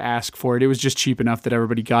and knew to ask for it. It was just cheap enough that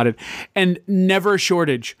everybody got it. And never a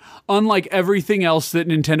shortage. Unlike everything else that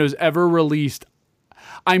Nintendo's ever released,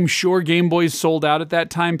 I'm sure Game Boys sold out at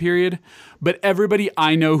that time period, but everybody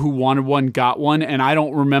I know who wanted one got one, and I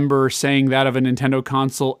don't remember saying that of a Nintendo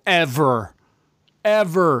console ever,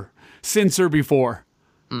 since or before.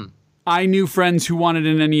 I knew friends who wanted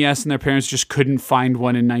an NES and their parents just couldn't find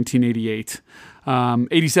one in 1988.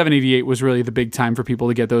 87, 88 was really the big time for people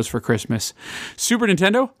to get those for Christmas. Super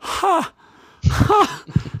Nintendo? Ha! Ha!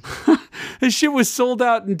 This shit was sold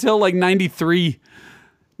out until like 93.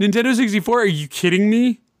 Nintendo 64? Are you kidding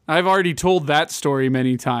me? I've already told that story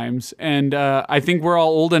many times, and I think we're all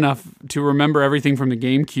old enough to remember everything from the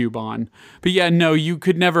GameCube on. But yeah, no, you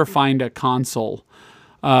could never find a console.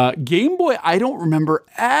 Game Boy, I don't remember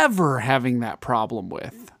ever having that problem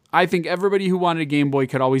with. I think everybody who wanted a Game Boy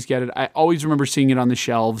could always get it. I always remember seeing it on the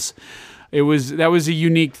shelves. That was a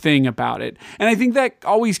unique thing about it. And I think that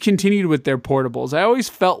always continued with their portables. I always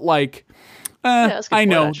felt like, I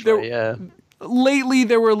know, actually, lately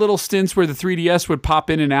there were little stints where the 3DS would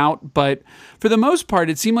pop in and out, but for the most part,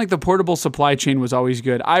 it seemed like the portable supply chain was always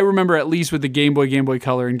good. I remember at least with the Game Boy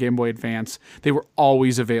Color, and Game Boy Advance, they were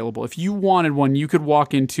always available. If you wanted one, you could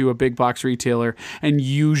walk into a big box retailer and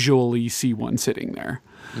usually see one sitting there.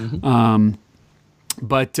 Mm-hmm.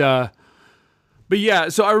 But yeah,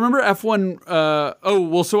 so I remember F1.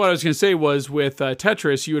 So what I was going to say was with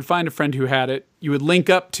Tetris, you would find a friend who had it. You would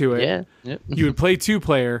link up to it. Yeah. Yep. You would play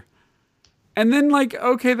 2-player. And then, like,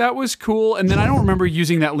 okay, that was cool. And then I don't remember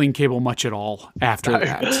using that link cable much at all after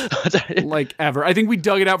that. Like, ever. I think we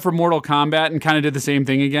dug it out for Mortal Kombat and kind of did the same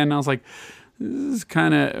thing again. And I was like, this is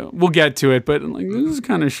kind of, we'll get to it, but like, this is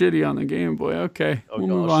kind of shitty on the Game Boy. Okay, we'll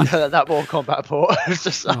move on. That Mortal Kombat port was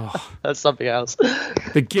just, that's something else.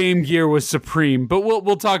 The Game Gear was supreme, but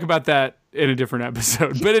we'll talk about that in a different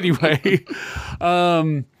episode. But anyway,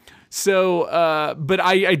 but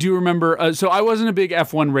I do remember, so I wasn't a big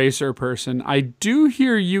F1 racer person. I do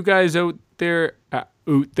hear you guys out there,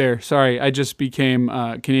 sorry, I just became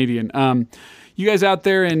Canadian. You guys out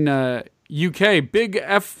there in UK, big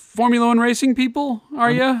Formula 1 racing people, are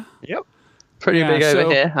you? Yep. Pretty big over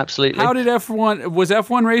here, absolutely. How did was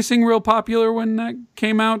F1 racing real popular when that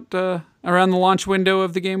came out around the launch window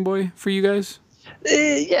of the Game Boy for you guys?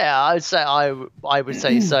 Yeah, I would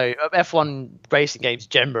say so. F1 racing games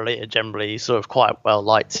are generally sort of quite well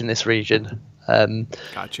liked in this region.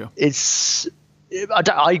 Gotcha.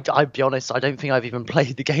 I'll be honest, I don't think I've even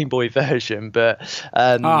played the Game Boy version, but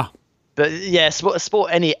yeah, sport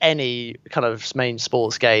any kind of main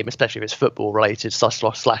sports game, especially if it's football related slash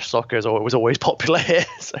soccer, was always popular here.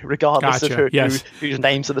 So regardless of whose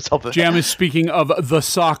names at the top of it. Jam is speaking of the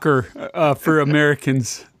soccer for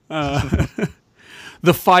Americans.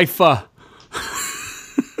 The FIFA.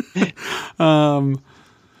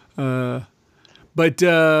 But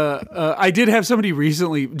I did have somebody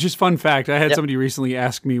recently, just fun fact, I had somebody recently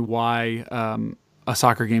ask me why a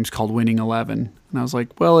soccer game's called Winning 11. And I was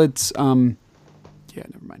like, well, it's, never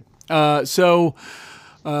mind.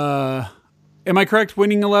 Am I correct?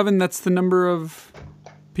 Winning 11, that's the number of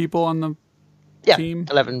people on the team?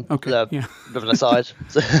 11. Okay, With an aside.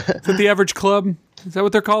 Is that the average club? Is that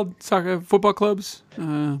what they're called? Soccer football clubs?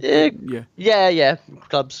 Yeah.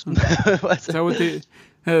 Clubs. Is that what they?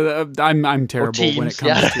 I'm terrible when it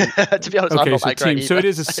comes to. To be honest, I'm not that great. So it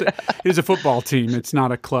is a football team. It's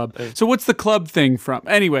not a club. So what's the club thing from?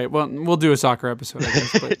 Anyway, well, we'll do a soccer episode, I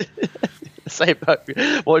guess. But. Same.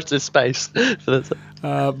 Watch this space.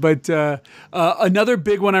 But another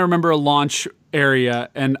big one I remember, a launch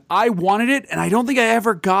area, and I wanted it, and I don't think I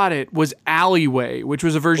ever got it, was Alleyway, which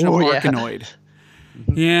was a version of Arkanoid.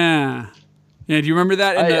 Yeah. Yeah, do you remember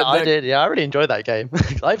that? I did. Yeah, I really enjoyed that game.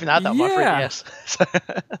 I even had that on my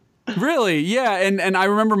 3DS. Really? Yeah. And I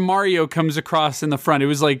remember Mario comes across in the front. It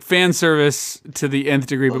was like fan service to the nth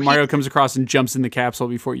degree, but Mario comes across and jumps in the capsule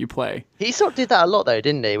before you play. He sort of did that a lot, though,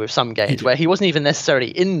 didn't he? With some games where he wasn't even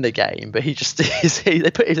necessarily in the game, but he just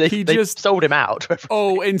they sold him out.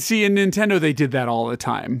 And see, in Nintendo, they did that all the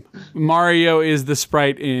time. Mario is the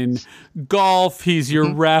sprite in golf. He's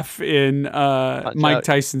your ref in Mike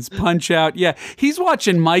Tyson's Punch-Out. Yeah, he's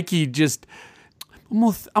watching Mikey just.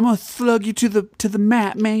 I'm gonna slug you to the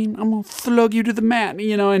mat, man. I'm gonna slug you to the mat,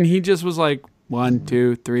 and he just was like 1,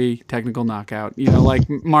 2, 3, technical knockout. Like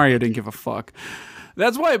Mario didn't give a fuck.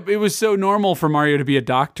 That's why it was so normal for Mario to be a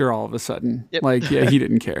doctor all of a sudden. Yep. Like, yeah, he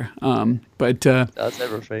didn't care. That's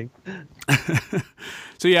everything.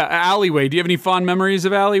 So yeah, Alleyway. Do you have any fond memories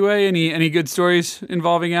of Alleyway? Any good stories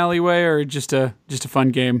involving Alleyway, or just a fun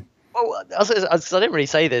game? Well, I didn't really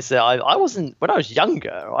say this. I wasn't when I was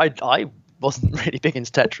younger. I wasn't really big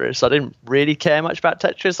into Tetris. I didn't really care much about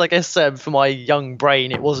Tetris. I guess for my young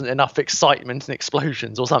brain, it wasn't enough excitement and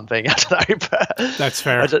explosions or something. I don't know. But That's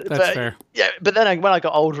fair. That's fair. Yeah, but then when I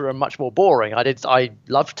got older and much more boring, I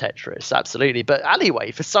loved Tetris, absolutely. But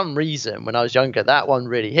Alleyway, for some reason, when I was younger, that one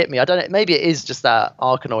really hit me. I don't know. Maybe it is just that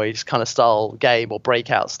Arkanoid kind of style game or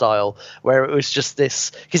Breakout style, where it was just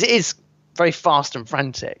this, because it is very fast and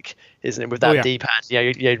frantic, isn't it? With that D-pad,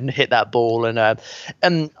 you hit that ball, and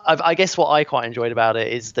I guess what I quite enjoyed about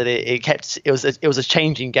it is that it was a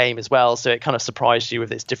changing game as well, so it kind of surprised you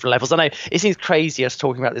with its different levels. I know it seems crazy us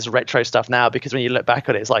talking about this retro stuff now, because when you look back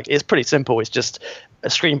at it, it's pretty simple. It's just a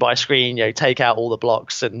screen by screen, take out all the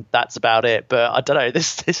blocks, and that's about it. But I don't know,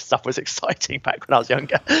 this stuff was exciting back when I was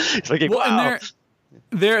younger. It's like, wow.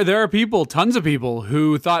 There are people, tons of people,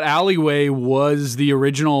 who thought Alleyway was the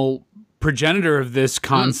original progenitor of this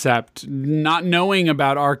concept, not knowing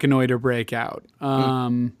about Arkanoid or Breakout,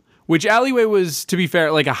 which Alleyway was, to be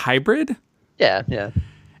fair, like a hybrid. Yeah.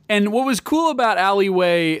 And what was cool about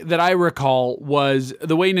Alleyway that I recall was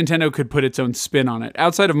the way Nintendo could put its own spin on it.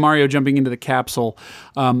 Outside of Mario jumping into the capsule,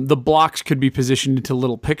 the blocks could be positioned into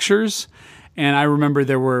little pictures. And I remember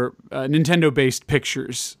there were Nintendo-based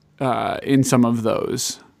pictures in some of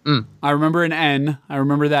those. I remember an N. I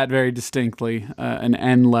remember that very distinctly, an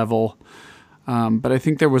N level. But I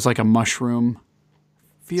think there was like a mushroom.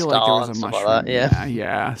 Like there was a mushroom. Like that,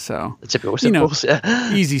 yeah. So the typical symbols,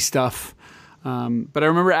 easy stuff. But I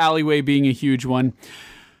remember Alleyway being a huge one.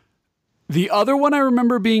 The other one I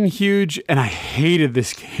remember being huge, and I hated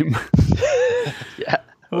this game,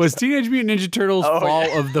 was Teenage Mutant Ninja Turtles: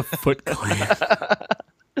 Fall of the Foot Clan.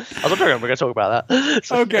 I was wondering if we're going to talk about that.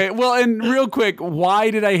 Okay, well, and real quick, why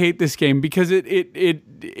did I hate this game? Because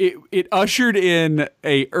it ushered in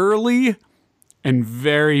a early and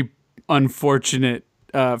very unfortunate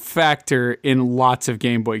factor in lots of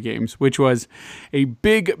Game Boy games, which was a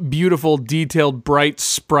big, beautiful, detailed, bright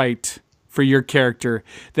sprite for your character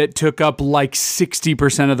that took up like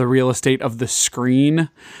 60% of the real estate of the screen.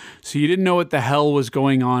 So you didn't know what the hell was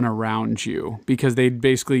going on around you, because they'd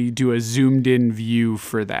basically do a zoomed in view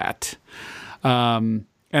for that. And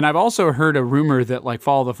I've also heard a rumor that like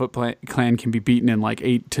Fall of the Foot Clan can be beaten in like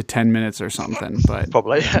 8 to 10 minutes or something, but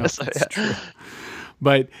probably that's true.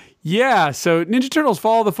 But yeah, so Ninja Turtles: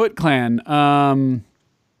 Fall of the Foot Clan.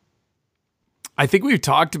 I think we've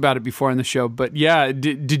talked about it before on the show, but yeah,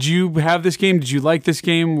 did you have this game? Did you like this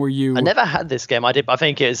game? Were you? I never had this game. I did. I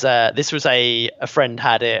think it was this was a friend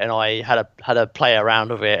had it, and I had a play around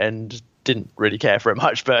with it and didn't really care for it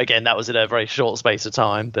much. But again, that was in a very short space of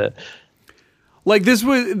time. But like this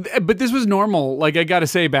was normal. Like I gotta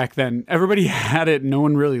say, back then everybody had it. No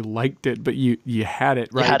one really liked it, but you had it,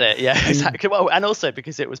 right? You had it, yeah, exactly. Well, and also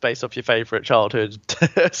because it was based off your favorite childhood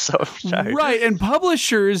sort of show, right? And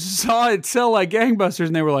publishers saw it sell like gangbusters,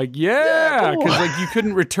 and they were like, "Yeah," because like you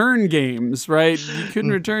couldn't return games, right? You couldn't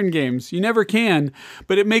return games. You never can,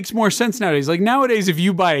 but it makes more sense nowadays. Like nowadays, if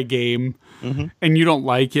you buy a game and you don't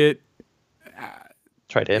like it,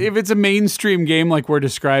 if it's a mainstream game like we're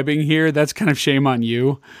describing here, that's kind of shame on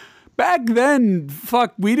you. Back then,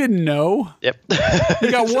 we didn't know. Yep.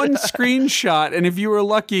 You got one screenshot, and if you were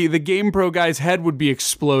lucky, the GamePro guy's head would be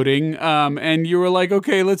exploding, and you were like,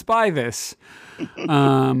 okay, let's buy this.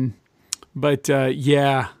 But I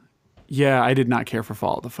did not care for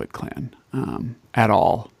Fall of the Foot Clan at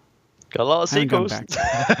all. Got a lot of sequels.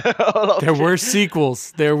 There were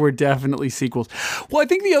sequels. There were definitely sequels. Well, I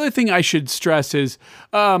think the other thing I should stress is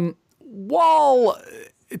while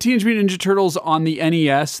Teenage Mutant Ninja Turtles on the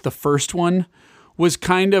NES, the first one, was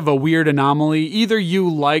kind of a weird anomaly. Either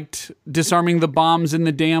you liked disarming the bombs in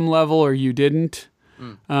the dam level or you didn't.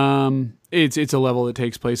 It's a level that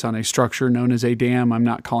takes place on a structure known as a dam. I'm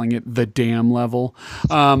not calling it the dam level.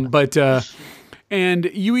 And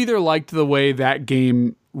you either liked the way that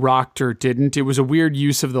game rocked or didn't. It was a weird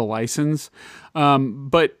use of the license.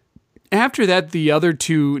 But after that, the other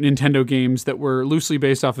two Nintendo games that were loosely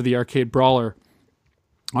based off of the arcade brawler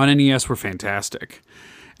on NES were fantastic.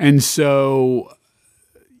 And so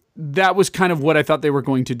that was kind of what I thought they were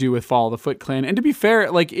going to do with Fall of the Foot Clan. And to be fair,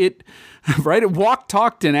 like it walked,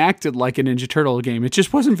 talked, and acted like a Ninja Turtle game. It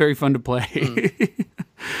just wasn't very fun to play.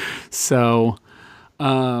 So,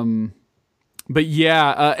 but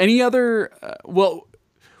yeah, any other,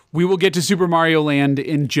 we will get to Super Mario Land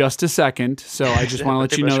in just a second, so I just want to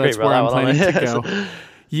let you know that's where I'm planning to go.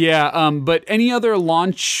 Yeah, but any other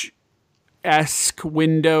launch-esque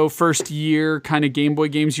window, first year kind of Game Boy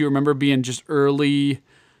games you remember being just early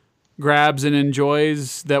grabs and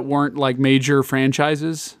enjoys that weren't like major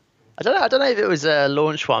franchises? I don't know if it was a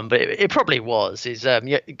launch one, but it probably was. Is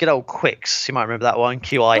good old Quicks. You might remember that one,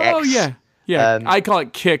 QIX. Oh yeah. Yeah, I call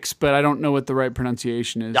it Kix, but I don't know what the right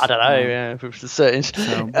pronunciation is. I don't know. Yeah, for certain.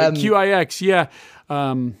 QIX, yeah.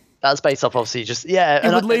 That's based off obviously just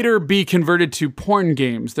It would later be converted to porn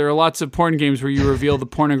games. There are lots of porn games where you reveal the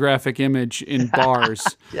pornographic image in bars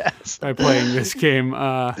by playing this game.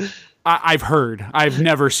 I've heard. I've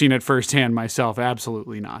never seen it firsthand myself.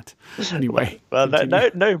 Absolutely not. Anyway. Well,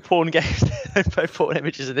 no porn games, no porn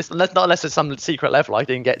images in this. Not unless there's some secret level I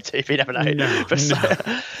didn't get to. If you never know. No,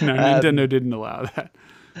 Nintendo didn't allow that.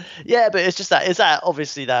 Yeah, but it's just that. Is that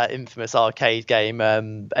obviously that infamous arcade game?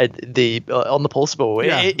 On the portable.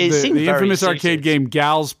 Yeah, it seemed the very infamous suited. arcade game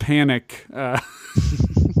Gal's Panic.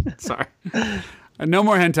 Sorry. No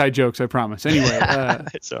more hentai jokes, I promise. Anyway,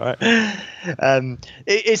 it's all right.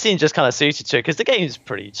 It seems just kind of suited to it because the game's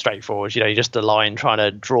pretty straightforward. You're just a line trying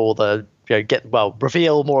to draw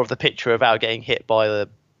reveal more of the picture without getting hit by the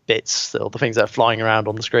bits or the things that are flying around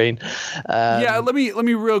on the screen. Let me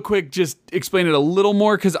real quick just explain it a little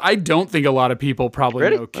more because I don't think a lot of people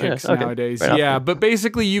probably know Kix nowadays. But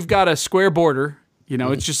basically you've got a square border.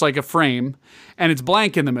 It's just like a frame, and it's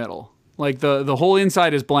blank in the middle. Like the whole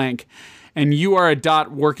inside is blank. And you are a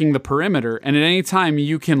dot working the perimeter. And at any time,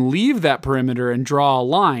 you can leave that perimeter and draw a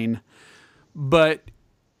line. But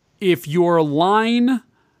if your line...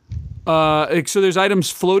 so there's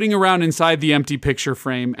items floating around inside the empty picture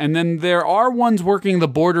frame. And then there are ones working the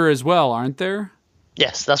border as well, aren't there?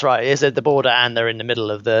 Yes, that's right. It's at the border and they're in the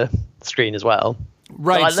middle of the screen as well.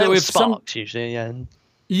 Right. So if sparks, usually,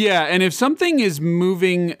 Yeah, and if something is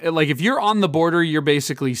moving... Like if you're on the border, you're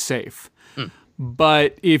basically safe.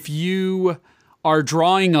 But if you are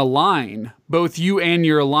drawing a line, both you and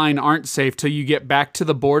your line aren't safe till you get back to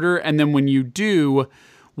the border. And then when you do,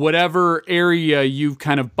 whatever area you've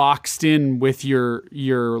kind of boxed in with your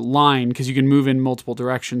line, because you can move in multiple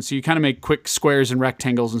directions. So you kind of make quick squares and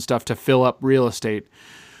rectangles and stuff to fill up real estate.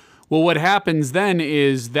 Well, what happens then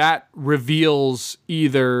is that reveals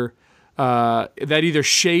either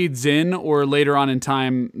shades in, or later on in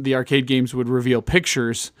time, the arcade games would reveal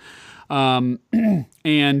pictures. And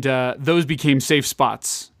those became safe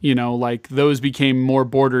spots, like those became more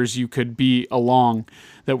borders you could be along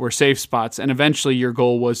that were safe spots. And eventually your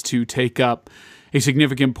goal was to take up a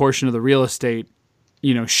significant portion of the real estate,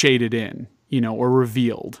 shaded in, or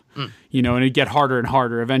revealed, and it'd get harder and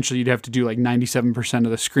harder. Eventually you'd have to do like 97%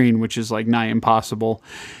 of the screen, which is like nigh impossible.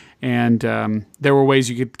 And there were ways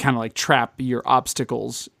you could kind of like trap your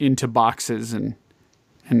obstacles into boxes and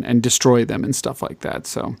destroy them and stuff like that.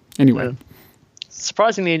 So anyway,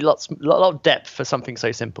 surprisingly, a lot of depth for something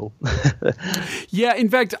so simple. Yeah, in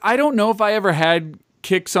fact, I don't know if I ever had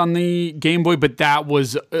Kix on the Game Boy, but that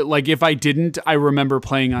was like, if I didn't, I remember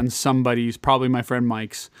playing on somebody's, probably my friend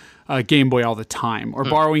Mike's, Game Boy all the time, or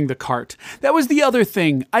borrowing the cart. That was the other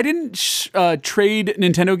thing. I didn't trade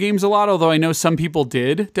Nintendo games a lot, although I know some people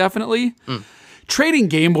did, definitely. Trading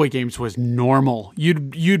Game Boy games was normal.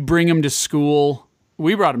 You'd bring them to school.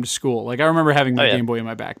 We brought them to school. Like I remember having my Game Boy in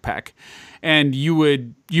my backpack, and you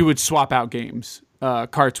would swap out games,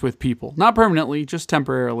 carts with people, not permanently, just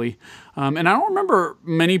temporarily. And I don't remember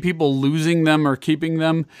many people losing them or keeping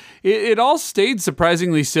them. It all stayed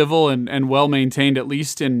surprisingly civil and well maintained, at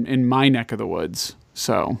least in my neck of the woods.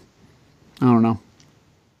 So I don't know.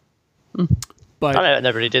 But I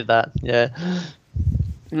never really did that. Yeah.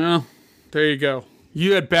 Well, there you go.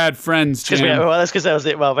 You had bad friends, Jim. That's because there was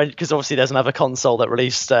it. Well, because obviously there's another console that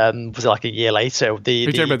released. Was it like a year later? Are you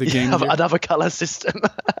talking about the game? Another color system.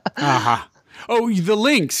 Oh, the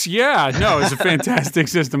Lynx. Yeah, no, it's a fantastic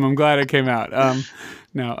system. I'm glad it came out.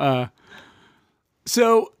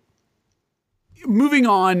 So moving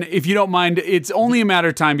on, if you don't mind, it's only a matter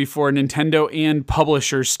of time before Nintendo and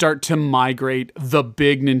publishers start to migrate the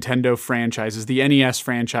big Nintendo franchises, the NES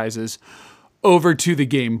franchises, over to the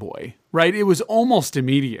Game Boy. Right? It was almost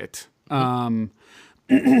immediate. And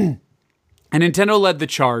Nintendo led the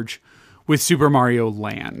charge with Super Mario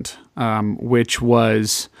Land, which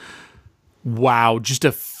was, wow, just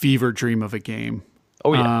a fever dream of a game.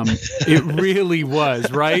 Oh, yeah. It really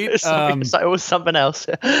was, right? It was something else.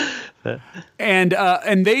 And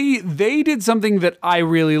they did something that I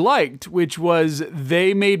really liked, which was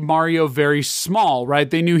they made Mario very small, right?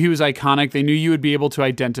 They knew he was iconic. They knew you would be able to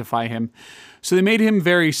identify him. So they made him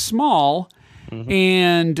very small,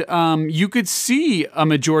 and you could see a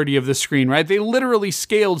majority of the screen, right? They literally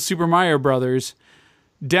scaled Super Mario Brothers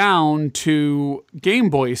down to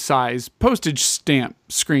Game Boy size postage stamp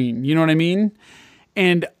screen. You know what I mean?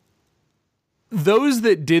 And those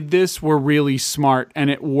that did this were really smart,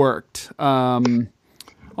 and it worked.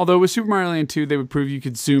 Although with Super Mario Land 2, they would prove you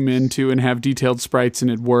could zoom into and have detailed sprites and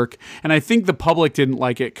it'd work. And I think the public didn't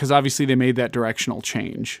like it because obviously they made that directional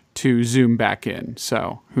change to zoom back in.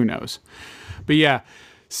 So who knows? But yeah,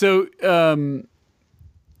 so Super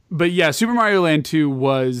Mario Land 2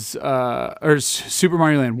 was, or Super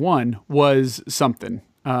Mario Land 1 was something.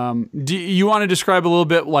 Do you want to describe a little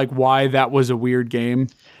bit like why that was a weird game?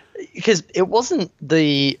 Because it wasn't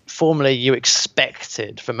the formula you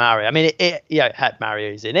expected for Mario. I mean, it had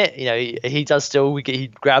Mario's in it. He does still.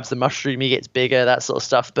 He grabs the mushroom, he gets bigger, that sort of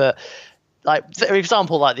stuff. But like, for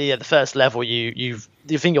example, like the first level, the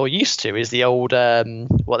thing you're used to is the old not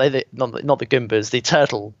the Goombas, the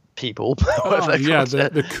turtle people. The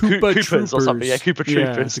Koopa Troopers or something. Yeah, Koopa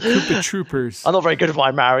Troopers. The Koopa Troopers. I'm not very good at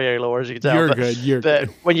my Mario lore, as you can tell. You're good. But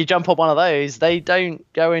when you jump on one of those, they don't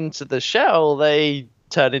go into the shell. They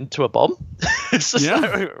turn into a bomb.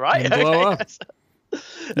 Right? Blow up.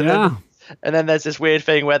 And then there's this weird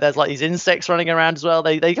thing where there's like these insects running around as well.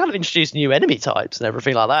 They kind of introduce new enemy types and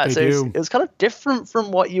everything like that. It was kind of different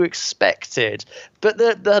from what you expected. But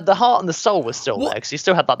the heart and the soul was still there, because you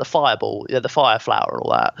still had like the fireball, the fire flower and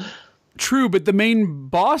all that. True, but the main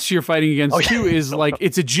boss you're fighting against too is like,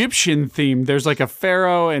 it's Egyptian themed. There's like a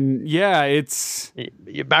pharaoh, and it's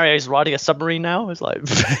Mario's riding a submarine now. It's like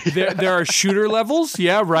there are shooter levels.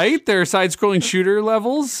 Yeah, right. There are side-scrolling shooter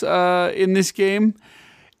levels in this game.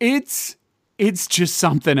 It's just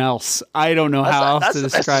something else. I don't know how else to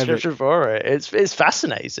describe it. For it. It's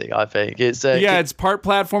fascinating. I think it's it's part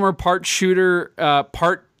platformer, part shooter,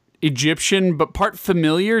 part Egyptian, but part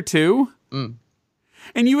familiar too. Mm.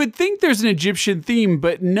 And you would think there's an Egyptian theme,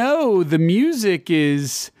 but no, the music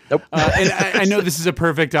is. Nope. And I know this is a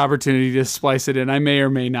perfect opportunity to splice it in. I may or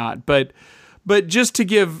may not, but just to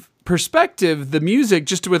give perspective, the music,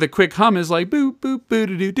 just with a quick hum, is like boop boop boo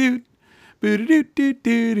doo doo doo, boo doo doo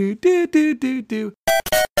doo doo doo doo doo doo.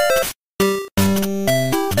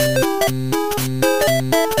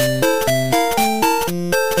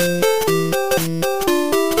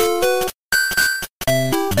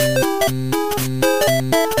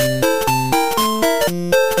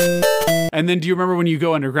 And then do you remember when you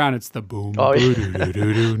go underground, it's the boom, boom,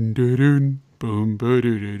 boom,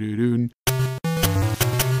 boom.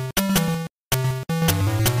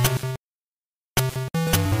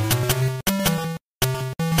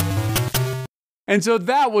 And so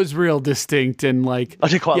that was real distinct and like, I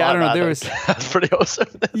did quite like I don't know, that. there was That's pretty awesome.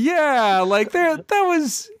 Yeah, like that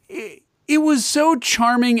was it was so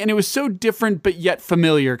charming and it was so different but yet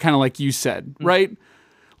familiar, kind of like you said, right?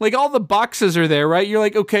 Like all the boxes are there, right? You're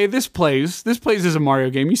like, okay, this plays as a Mario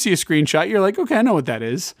game. You see a screenshot, you're like, okay, I know what that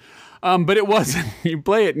is. But it wasn't. You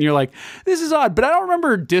play it and you're like, this is odd. But I don't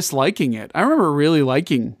remember disliking it. I remember really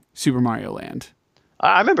liking Super Mario Land.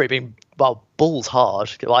 I remember it being, balls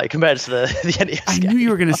hard, like compared to the NES I game. knew you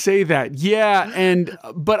were going to say that. Yeah,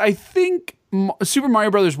 but I think Super Mario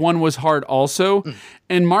Brothers 1 was hard also,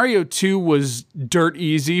 and Mario 2 was dirt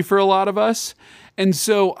easy for a lot of us. And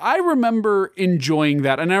so I remember enjoying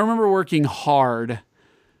that, and I remember working hard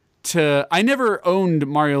I never owned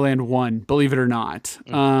Mario Land 1, believe it or not.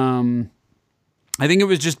 I think it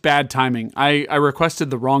was just bad timing. I requested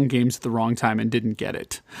the wrong games at the wrong time and didn't get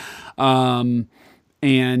it.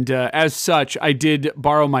 And as such, I did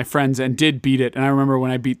borrow my friends and did beat it. And I remember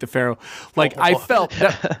when I beat the Pharaoh, I felt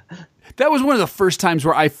that was one of the first times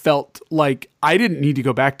where I felt like I didn't need to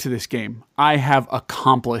go back to this game. I have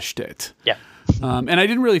accomplished it. Yeah. And I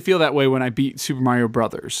didn't really feel that way when I beat Super Mario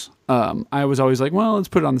Brothers. I was always like, well, let's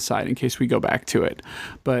put it on the side in case we go back to it.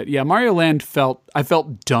 But yeah, Mario Land I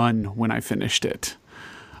felt done when I finished it.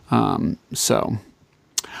 So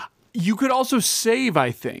you could also save, I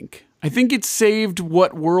think. I think it saved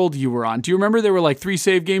what world you were on. Do you remember there were like 3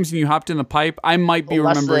 save games and you hopped in the pipe? I might be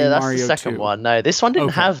remembering that's Mario 2. That's the second one. No, this one didn't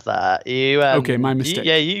have that. You okay, my mistake.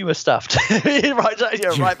 You were stuffed.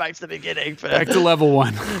 right back to the beginning. Back to level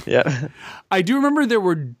 1. Yeah. I do remember there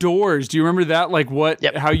were doors. Do you remember that? Like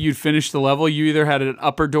how you'd finish the level? You either had an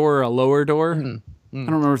upper door or a lower door. I don't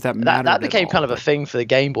remember if that mattered. That became kind of a thing for the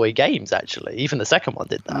Game Boy games, actually. Even the second one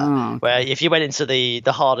did that. Oh, okay. Where if you went into the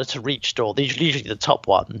harder to reach door, usually the top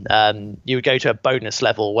one, you would go to a bonus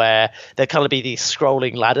level where there'd kind of be these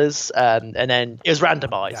scrolling ladders, and then it was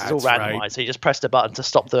randomized. It's all randomized. Right. So you just pressed a button to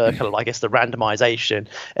stop the kind of, I guess, the randomization.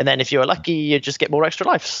 And then if you were lucky, you'd just get more extra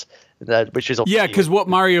lives. Which is because what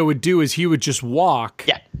Mario would do is he would just walk.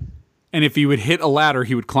 Yeah. And if he would hit a ladder,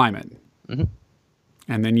 he would climb it. Mm-hmm.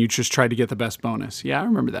 And then you just try to get the best bonus. Yeah, I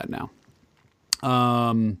remember that now.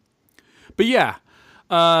 But yeah.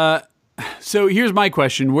 So here's my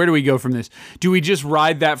question. Where do we go from this? Do we just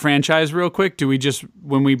ride that franchise real quick? Do we just,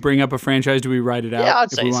 when we bring up a franchise, do we ride it out? Yeah,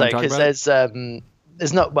 I'd say so. Because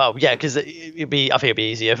There's not, well, yeah, because I think it'd be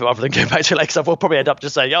easier rather than going back to it, because we'll probably end up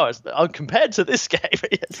just saying, it's compared to this game.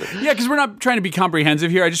 Yeah, because we're not trying to be comprehensive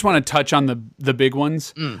here. I just want to touch on the big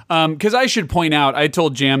ones. Because I should point out, I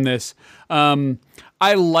told Jam this,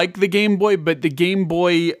 I like the Game Boy, but the Game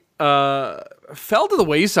Boy fell to the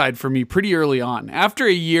wayside for me pretty early on. After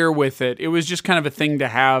a year with it, it was just kind of a thing to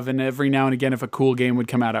have, and every now and again, if a cool game would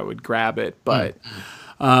come out, I would grab it. But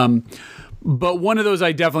one of those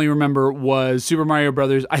I definitely remember was Super Mario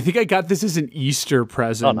Brothers. I think I got this as an Easter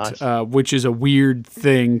present, which is a weird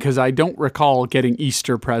thing because I don't recall getting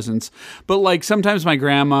Easter presents. But like sometimes my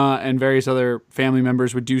grandma and various other family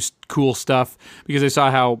members would do cool stuff because they saw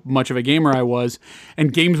how much of a gamer I was,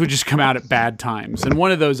 and games would just come out at bad times. And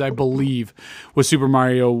one of those, I believe, was Super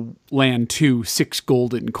Mario Land 2, 6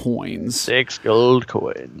 golden coins. 6 gold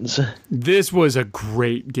coins. This was a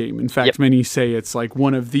great game. In fact, many say it's like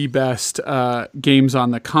one of the best games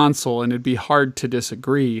on the console, and it'd be hard to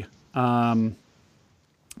disagree. But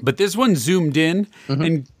this one zoomed in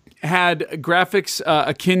and had graphics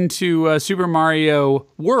akin to Super Mario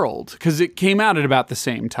World because it came out at about the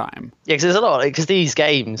same time. Yeah, because there's a lot, because these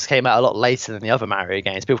games came out a lot later than the other Mario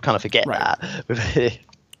games. People kind of forget that.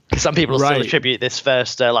 Some people still attribute this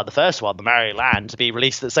first, like the first one, the Mario Land, to be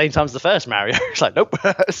released at the same time as the first Mario. It's like, nope.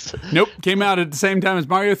 Nope, came out at the same time as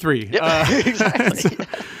Mario 3. Yep, exactly.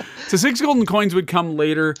 So 6 golden coins would come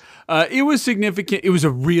later. It was significant. It was a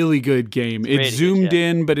really good game. It really zoomed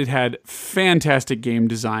in, but it had fantastic game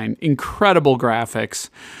design, incredible graphics,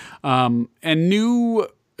 and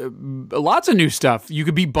lots of new stuff. You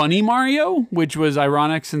could be Bunny Mario, which was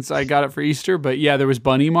ironic since I got it for Easter. But yeah, there was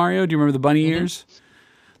Bunny Mario. Do you remember the bunny ears?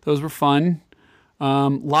 Those were fun.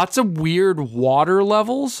 Lots of weird water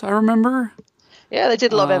levels, I remember. Yeah, they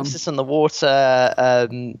did a lot of emphasis on the water.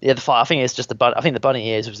 The fire. I think it's just I think the bunny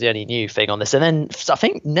ears was the only new thing on this, and then I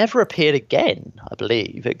think never appeared again. I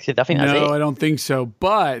believe. I think that's it. No, I don't think so.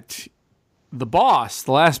 But the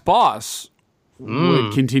last boss,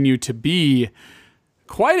 would continue to be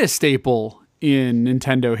quite a staple in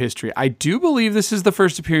Nintendo history. I do believe this is the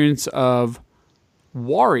first appearance of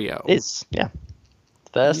Wario. It's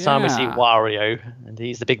First time we see Wario, and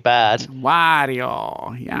he's the big bad.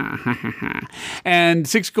 Wario, yeah. And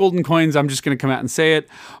 6 golden coins, I'm just going to come out and say it,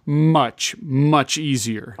 much, much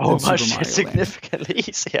easier than Super Mario Land. Significantly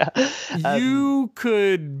easier. You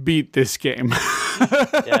could beat this game.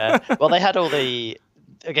 Yeah. Well, they had all the,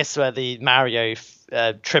 I guess, the Mario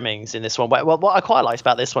trimmings in this one. Well, what I quite liked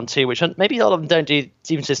about this one too, which maybe a lot of them don't do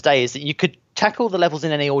even to this day, is that you could tackle the levels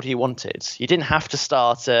in any order you wanted. You didn't have to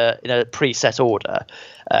start in a preset order.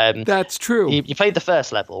 That's true. You played the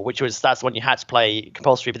first level, that's the one you had to play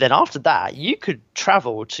compulsory. But then after that, you could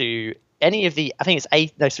travel to any of the, I think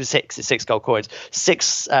it's 6 gold coins,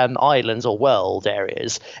 6 islands or world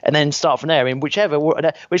areas, and then start from there in whichever,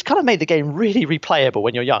 which kind of made the game really replayable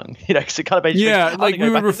when you're young, because it kind of made like we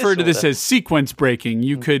would refer to this as sequence breaking.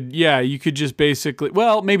 You could just basically,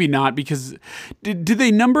 well, maybe not, because did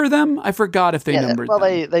they number them? I forgot if they numbered them.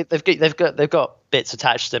 Well, they've got bits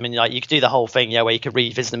attached to them, and like you could do the whole thing, where you could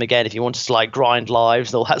revisit them again if you wanted to like grind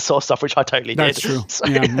lives and all that sort of stuff, which I totally did. That's true. So,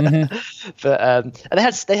 but and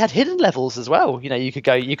they had hidden levels as well. You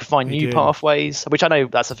could find new pathways, which I know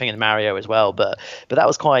that's a thing in Mario as well. But that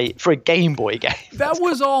was quite, for a Game Boy game. That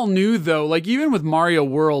was all new though. Like even with Mario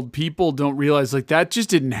World, people don't realize like that just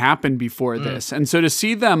didn't happen before this, and so to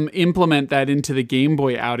see them implement that into the Game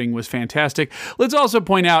Boy outing was fantastic. Let's also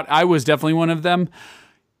point out, I was definitely one of them.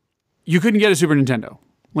 You couldn't get a Super Nintendo.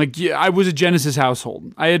 Like, I was a Genesis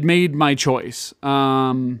household. I had made my choice.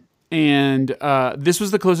 And this was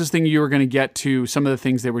the closest thing you were going to get to some of the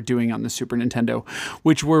things they were doing on the Super Nintendo,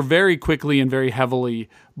 which were very quickly and very heavily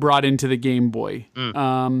brought into the Game Boy.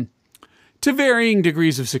 To varying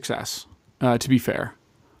degrees of success, to be fair.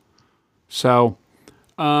 So,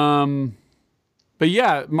 but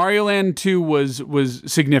yeah, Mario Land 2 was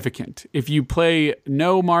significant. If you play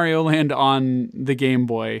no Mario Land on the Game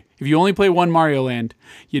Boy, if you only play one Mario Land,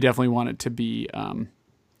 you definitely want it to be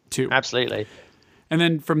 2. Absolutely. And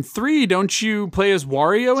then from 3, don't you play as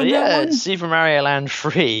Wario in that one? Super Mario Land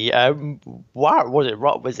 3.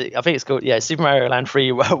 Was it? I think it's called Super Mario Land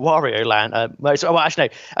 3 Wario Land. Actually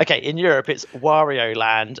no. Okay, in Europe it's Wario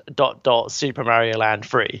Land ... Super Mario Land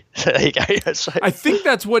 3. So there you go. So, I think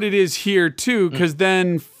that's what it is here too, because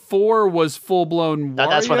then 4 was full blown Wario.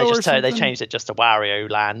 That's when they changed it just to Wario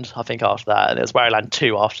Land. I think after that, and it was Wario Land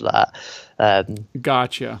 2 after that.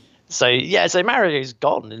 Gotcha. So Mario's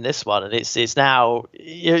gone in this one, and it's now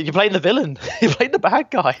you're playing the villain, you're playing the bad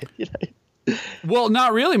guy. Well,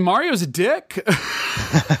 not really. Mario's a dick,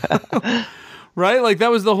 right? Like that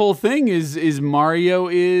was the whole thing. Is Mario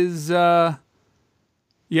is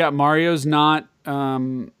Yeah, Mario's not.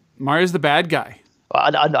 Mario's the bad guy.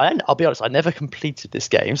 I'll be honest. I never completed this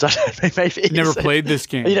game, so I don't know, maybe Never played this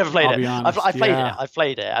game. You never played I'll it. Be honest. I've played it. I've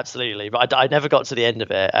played it absolutely, but I never got to the end of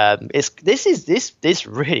it. This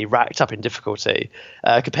really racked up in difficulty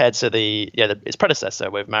compared to its predecessor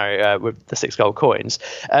with Mario with the 6 gold coins.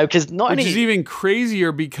 Because Which is even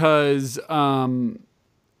crazier because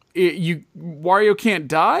Wario can't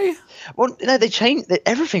die. Well, no, they changed.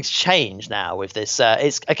 Everything's changed now with this.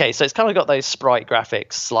 It's okay, so it's kind of got those sprite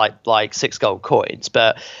graphics like 6 gold coins,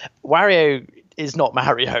 but Wario is not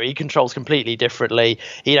Mario. He controls completely differently.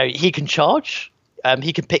 He can charge.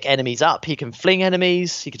 He can pick enemies up. He can fling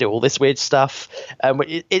enemies. He can do all this weird stuff.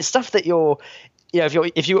 It's stuff that you're.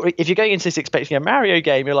 If you're going into this expecting a Mario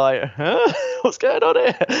game, you're like, huh? What's going on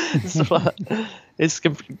here?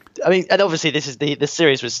 And obviously the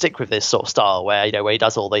series would stick with this sort of style where he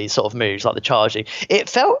does all these sort of moves like the charging. It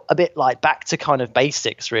felt a bit like back to kind of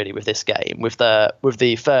basics really with this game, with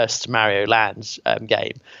the first Mario Land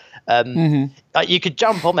game. You could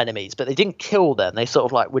jump on enemies, but they didn't kill them. They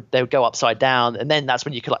sort of they would go upside down, and then that's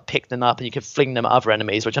when you could pick them up and you could fling them at other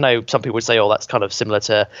enemies. Which I know some people would say, that's kind of similar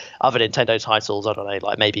to other Nintendo titles. I don't know,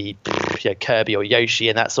 like maybe Kirby or Yoshi,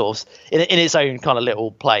 and that sort of in its own kind of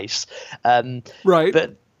little place. Right.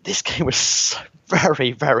 But this game was so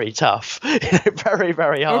very, very tough. Very,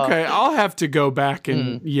 very hard. Okay, I'll have to go back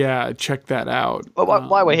and check that out. But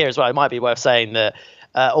while we're here as well, it might be worth saying that.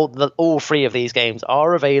 All 3 of these games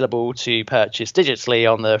are available to purchase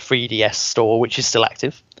digitally on the 3DS store, which is still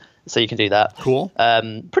active, so you can do that. Cool.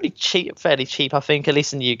 Pretty cheap, fairly cheap, I think. At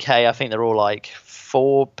least in the UK, I think they're all like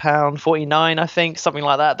 £4.49, I think, something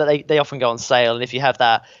like that. But they often go on sale, and if you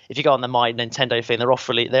go on the My Nintendo thing,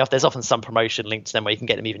 there's often some promotion linked to them where you can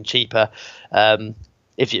get them even cheaper.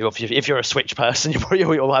 If you're a Switch person,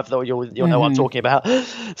 you'll know what I'm talking about.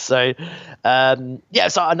 So, so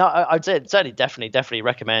I'd say certainly definitely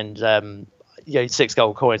recommend 6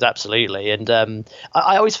 gold coins, absolutely. And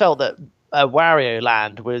I always felt that Wario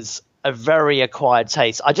Land was a very acquired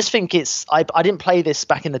taste. I just think I didn't play this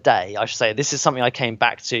back in the day. I should say this is something I came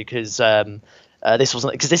back to because this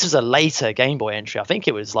was a later Game Boy entry. I think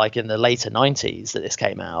it was like in the later 90s that this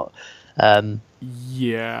came out. Later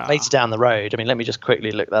down the road. I mean, let me just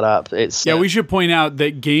quickly look that up. We should point out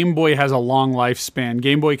that Game Boy has a long lifespan.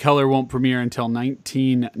 Game Boy Color won't premiere until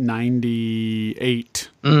 1998.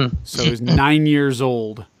 So it was 9 years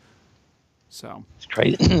old. So it's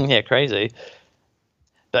crazy. Crazy.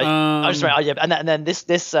 But and then this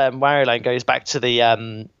Wario Land goes back to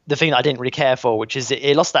the thing that I didn't really care for, which is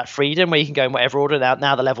it lost that freedom where you can go in whatever order.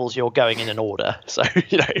 Now the levels you're going in an order, so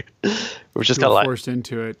which is kind of forced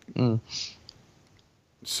into it.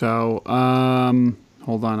 So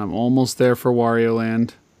hold on, I'm almost there for Wario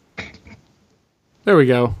Land. There we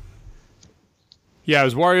go. Yeah, it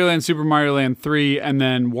was Wario Land, Super Mario Land 3, and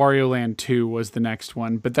then Wario Land 2 was the next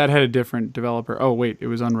one, but that had a different developer. Oh wait, it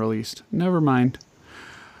was unreleased. Never mind.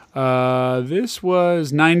 This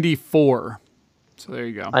was 94. So there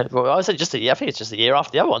you go. I said I think it's just a year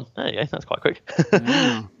after the other one. There you go. That's quite quick.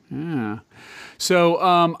 Yeah. So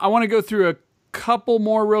I want to go through a couple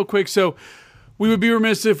more real quick. So we would be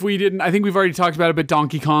remiss if we didn't. I think we've already talked about it, but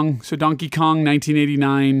Donkey Kong. So Donkey Kong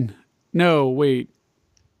 1989. No, wait.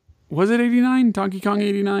 Was it 89? Donkey Kong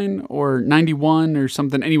 89 or 91 or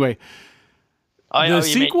something? Anyway. The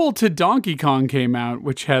sequel to Donkey Kong came out,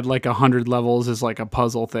 which had like 100 levels as like a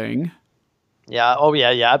puzzle thing. Yeah. Oh,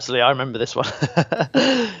 yeah, absolutely. I remember this one.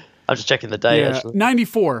 I'm just checking the date. Yeah,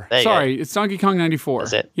 94. Sorry, it's Donkey Kong 94.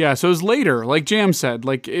 That's it. Yeah, so it was later, like Jam said.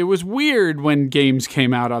 Like, it was weird when games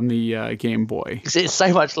came out on the Game Boy. It's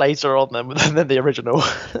so much later on than the original.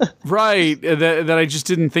 Right, that I just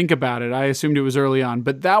didn't think about it. I assumed it was early on.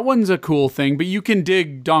 But that one's a cool thing. But you can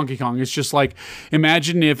dig Donkey Kong. It's just like,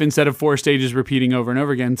 imagine if instead of 4 stages repeating over and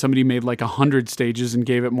over again, somebody made like 100 stages and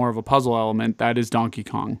gave it more of a puzzle element. That is Donkey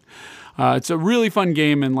Kong. It's a really fun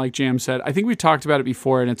game, and like Jam said, I think we talked about it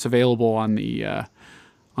before, and it's available on the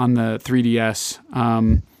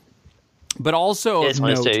 3DS. But also of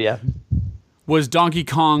note was Donkey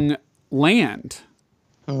Kong Land.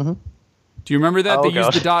 Mm-hmm. Do you remember that? They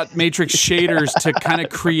used the dot matrix shaders to kind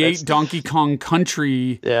of create Donkey Kong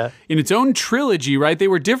Country in its own trilogy, right? They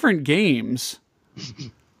were different games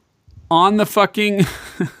on the fucking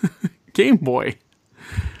Game Boy,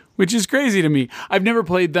 which is crazy to me. I've never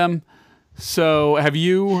played them. So have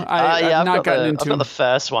you? I've not gotten into. I've got the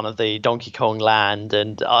first one of the Donkey Kong Land,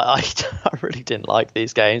 and I really didn't like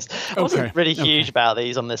these games. I wasn't really huge about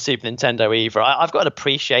these on the Super Nintendo either. I've got an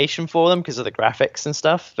appreciation for them because of the graphics and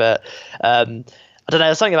stuff, but I don't know,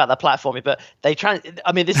 there's something about the platforming, but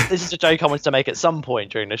I mean, this is a joke I wanted to make at some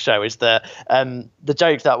point during the show, is that the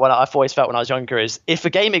joke that I've always felt when I was younger is, if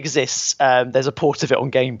a game exists, there's a port of it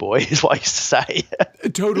on Game Boy, is what I used to say.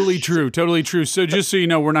 Totally true. So just so you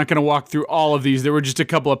know, we're not going to walk through all of these. There were just a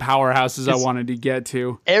couple of powerhouses I wanted to get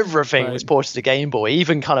to. Everything was ported to Game Boy,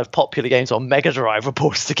 even kind of popular games on Mega Drive were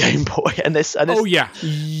ported to Game Boy. And this oh yeah,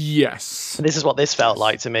 yes. And this is what this felt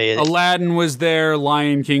like to me. Aladdin was there,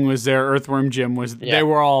 Lion King was there, Earthworm Jim was. Yeah, they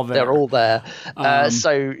were all there. They're all there.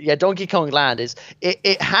 So yeah, Donkey Kong Land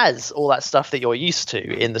it has all that stuff that you're used to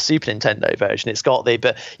in the Super Nintendo version. It's got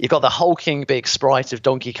but you've got the hulking big sprite of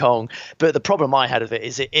Donkey Kong. But the problem I had with it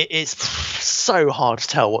is it's so hard to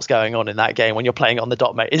tell what's going on in that game when you're playing on the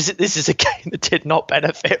dot mate. This is a game that did not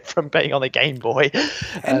benefit from being on the Game Boy.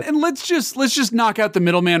 And let's just knock out the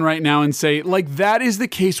middleman right now and say, like, that is the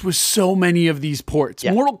case with so many of these ports.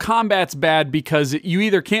 Yeah. Mortal Kombat's bad because you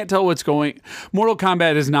either can't tell what's going. Mortal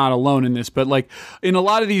Kombat is not alone in this, but like in a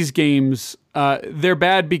lot of these games, they're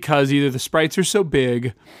bad because either the sprites are so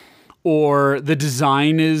big, or the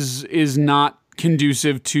design is not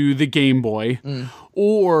conducive to the Game Boy,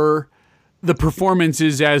 or the performance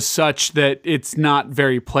is as such that it's not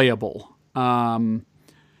very playable. So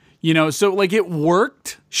like it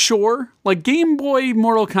worked, sure. Like Game Boy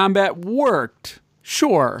Mortal Kombat worked,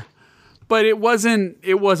 sure, but it wasn't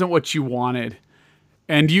what you wanted.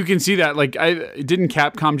 And you can see that, like, didn't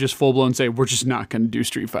Capcom just full blown say, we're just not going to do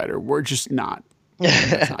Street Fighter. We're just not.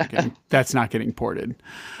 That's not getting ported.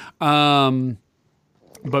 But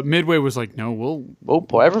Midway was like, no, we'll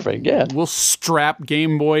put everything. Yeah, we'll strap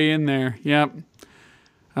Game Boy in there. Yep.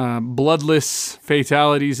 Bloodless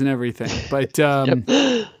fatalities and everything. But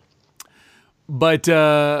But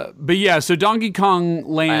yeah, so Donkey Kong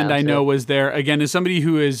Land, I know, was there. Again, as somebody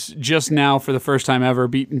who has just now, for the first time ever,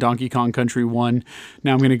 beaten Donkey Kong Country 1,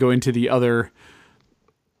 now I'm going to go into the other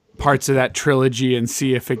parts of that trilogy and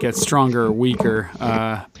see if it gets stronger or weaker.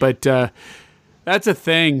 But that's a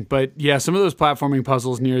thing. But yeah, some of those platforming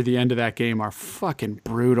puzzles near the end of that game are fucking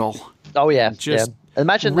brutal. Oh, yeah. Just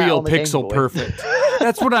imagine real pixel perfect.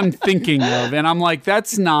 That's what I'm thinking of. And I'm like,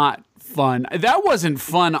 that's not fun. That wasn't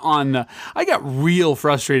fun I got real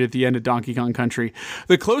frustrated at the end of Donkey Kong Country.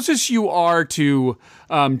 The closest you are to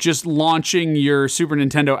just launching your Super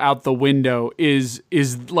Nintendo out the window is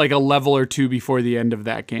like a level or two before the end of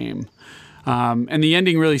that game. And the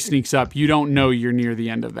ending really sneaks up. You don't know you're near the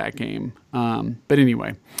end of that game. But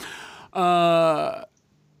anyway.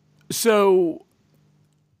 So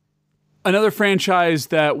another franchise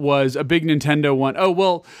that was a big Nintendo one. Oh,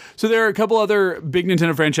 well, so there are a couple other big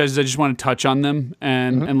Nintendo franchises. I just want to touch on them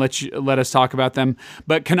and let us talk about them.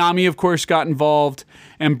 But Konami, of course, got involved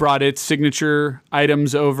and brought its signature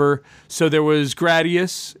items over. So there was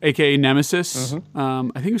Gradius, aka Nemesis.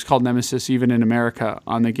 I think it was called Nemesis even in America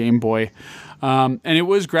on the Game Boy. And it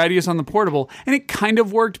was Gradius on the portable. And it kind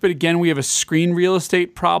of worked, but again, we have a screen real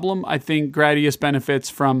estate problem. I think Gradius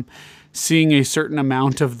benefits from seeing a certain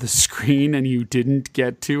amount of the screen and you didn't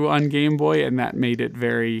get to on Game Boy, and that made it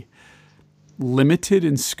very limited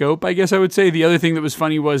in scope, I guess I would say. The other thing that was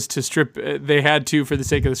funny was to strip, they had to, for the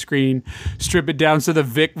sake of the screen, strip it down so the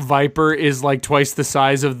Vic Viper is like twice the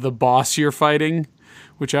size of the boss you're fighting,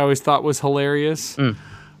 which I always thought was hilarious.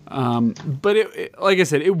 But it, like I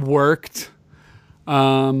said, it worked.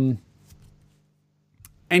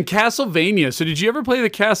 And Castlevania. So did you ever play the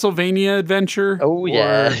Castlevania Adventure? Oh,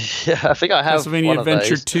 yeah. Yeah, I think I have Castlevania one of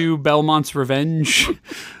Adventure those. 2, Belmont's Revenge.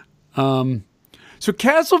 So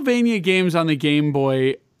Castlevania games on the Game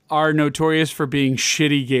Boy are notorious for being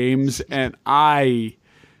shitty games, and I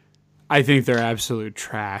think they're absolute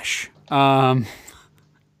trash. Thoughts?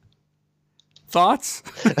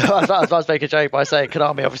 I was about to make a joke by saying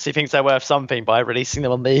Konami obviously thinks they're worth something by releasing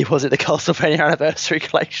them on the Castlevania Anniversary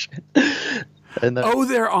Collection.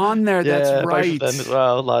 They're on there. That's right. Both of them as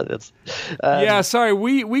well. Like it's, yeah, sorry.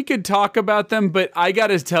 We could talk about them, but I got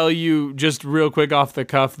to tell you just real quick off the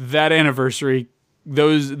cuff, that anniversary,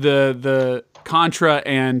 the Contra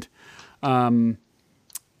and Castlevania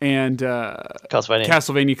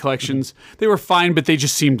collections, they were fine, but they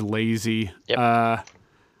just seemed lazy. Yep.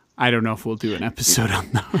 I don't know if we'll do an episode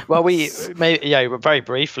on that. Well, very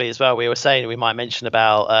briefly as well. We were saying we might mention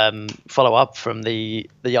about follow up from the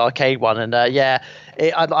arcade one, and I've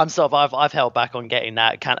held back on getting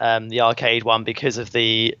that the arcade one because of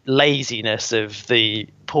the laziness of the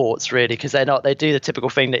ports, really, because they do the typical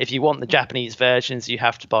thing that if you want the Japanese versions, you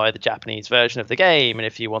have to buy the Japanese version of the game, and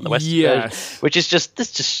if you want the Western version, which is just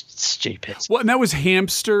stupid. Well, and that was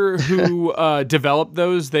Hamster who developed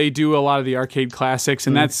those. They do a lot of the arcade classics,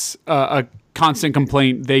 and that's a constant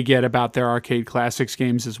complaint they get about their arcade classics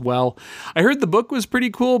games as well. I heard the book was pretty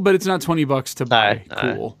cool, but it's not $20 to buy. No.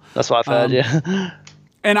 Cool. That's what I've heard. Yeah.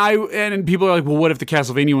 And people are like, well, what if the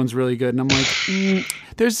Castlevania one's really good? And I'm like,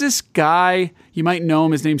 there's this guy, you might know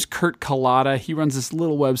him. His name's Kurt Collada. He runs this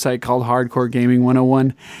little website called Hardcore Gaming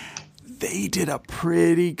 101. They did a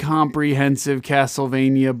pretty comprehensive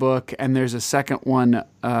Castlevania book, and there's a second one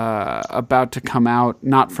about to come out,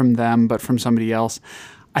 not from them, but from somebody else.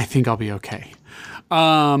 I think I'll be okay.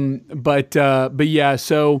 But yeah,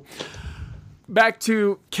 so back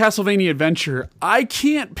to Castlevania Adventure. I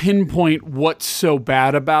can't pinpoint what's so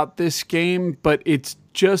bad about this game, but it's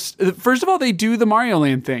just, first of all, they do the Mario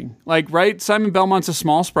Land thing. Like, right? Simon Belmont's a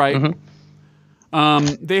small sprite. Mm-hmm.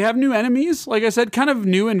 They have new enemies, like I said, kind of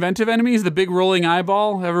new inventive enemies. The big rolling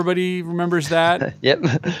eyeball. Everybody remembers that.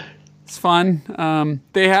 Yep. It's fun.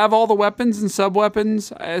 They have all the weapons and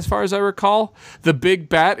sub-weapons, as far as I recall. The big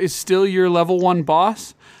bat is still your level 1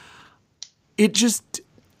 boss.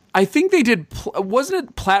 I think they did, wasn't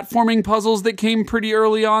it platforming puzzles that came pretty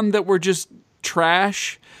early on that were just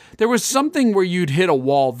trash? There was something where you'd hit a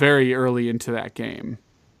wall very early into that game.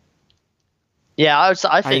 Yeah,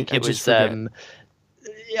 I think it was...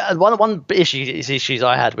 Yeah, one issues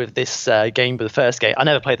I had with this game, but the first game, I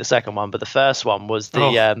never played the second one, but the first one was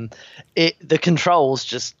the controls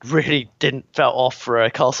just really didn't felt off for a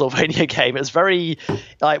Castlevania game. It was very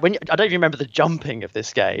like I don't even remember the jumping of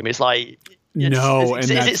this game. It's like is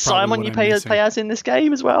it Simon you play as in this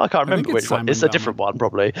game as well? I can't remember which one. It's a different one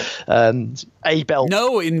probably. Abel.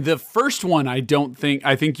 No, in the first one I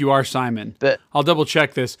think you are Simon. But I'll double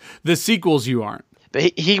check this. The sequels you aren't. But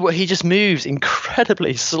he just moves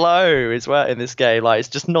incredibly slow as well in this game. Like, it's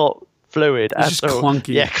just not fluid. It's just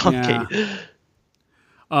clunky. Yeah, clunky.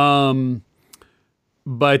 Yeah.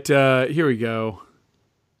 But here we go.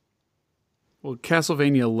 Well,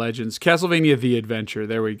 Castlevania Legends. Castlevania The Adventure.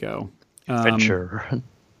 There we go. Adventure.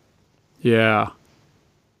 Yeah.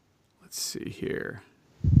 Let's see here.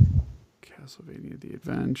 Castlevania The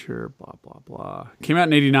Adventure. Blah, blah, blah. Came out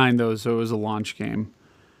in 89, though, so it was a launch game.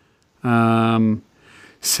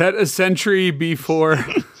 Set a century before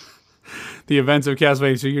the events of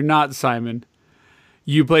Castlevania. So you're not Simon.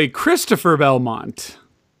 You play Christopher Belmont.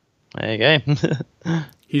 There you go.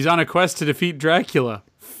 He's on a quest to defeat Dracula.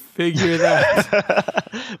 Figure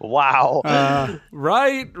that. Wow.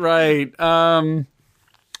 Right.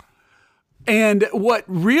 And what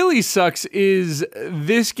really sucks is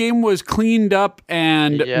this game was cleaned up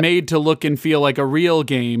and made to look and feel like a real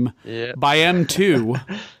game by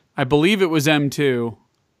M2. I believe it was M2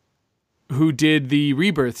 who did the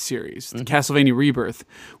Rebirth series, the Castlevania Rebirth,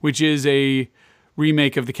 which is a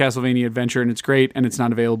remake of the Castlevania Adventure, and it's great, and it's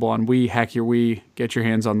not available on Wii. Hack your Wii, get your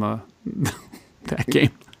hands on that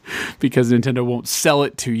game, because Nintendo won't sell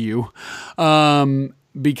it to you,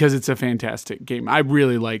 because it's a fantastic game. I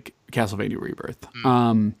really like Castlevania Rebirth.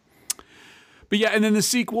 But yeah, and then the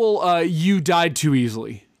sequel, you died too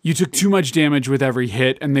easily. You took too much damage with every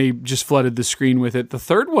hit, and they just flooded the screen with it. The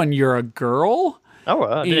third one, you're a girl. Oh,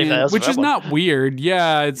 I didn't know that was which is one. not weird.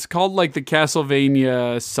 Yeah, it's called like the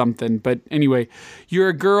Castlevania something. But anyway, you're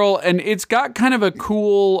a girl, and it's got kind of a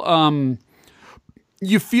cool.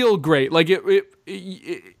 You feel great. Like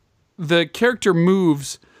the character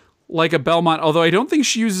moves like a Belmont, although I don't think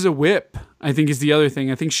she uses a whip. I think is the other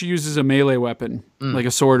thing. I think she uses a melee weapon, like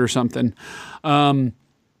a sword or something.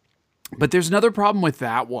 But there's another problem with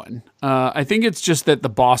that one. I think it's just that the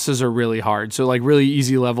bosses are really hard. So like really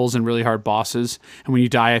easy levels and really hard bosses. And when you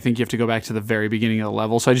die, I think you have to go back to the very beginning of the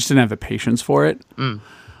level. So I just didn't have the patience for it.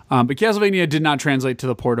 But Castlevania did not translate to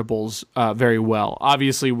the portables very well.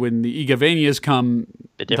 Obviously, when the Igavanias come,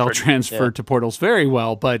 they'll transfer to portals very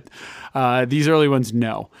well. But these early ones,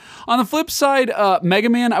 no. On the flip side, Mega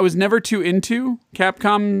Man, I was never too into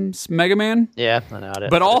Capcom's Mega Man. Yeah, I know it.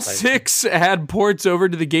 But all 6 had ports over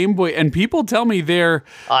to the Game Boy. And people tell me they're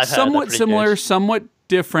somewhat similar, good. Somewhat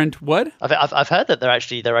different. What? I've heard that they're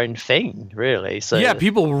actually their own thing, really. So yeah,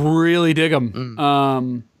 people really dig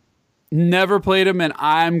them. Never played them, and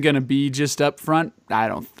I'm gonna be just up front.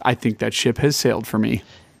 I think that ship has sailed for me.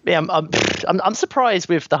 Yeah, I'm surprised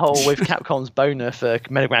with Capcom's boner for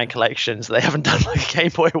Mega Man collections. They haven't done like a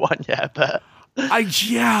Game Boy one yet, but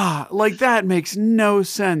like that makes no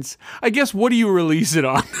sense. I guess what do you release it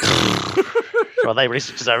on? Well, they release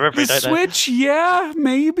it because they're every, don't Switch, yeah,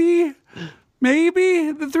 maybe.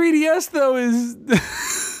 The 3DS though is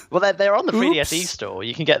Well, they're on the 3DS Oops. eStore.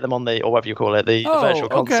 You can get them on or whatever you call it, the Oh, virtual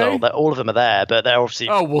console. okay. All of them are there, but they're obviously.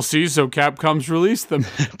 Oh, we'll see. So Capcom's released them.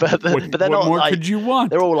 but they're what not more like, could you want?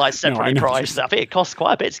 They're all like I separately know. priced. I think it costs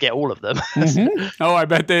quite a bit to get all of them. Oh, I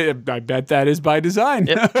bet that is by design.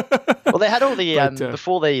 Yep. Well, they had all the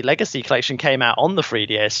before the Legacy Collection came out on the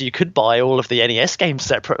 3DS. You could buy all of the NES games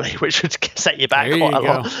separately, which would set you back quite a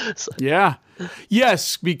lot. So. Yeah.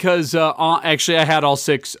 Yes, because actually I had all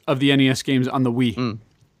 6 of the NES games on the Wii.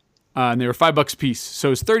 And they were $5 a piece.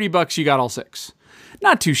 So it's $30, you got all 6.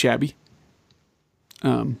 Not too shabby.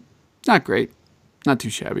 Not great. Not too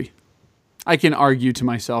shabby. I can argue to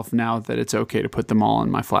myself now that it's okay to put them all in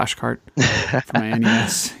my flash cart for my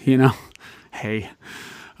NES, you know. Hey.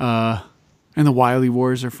 And the Wily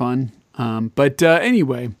Wars are fun. But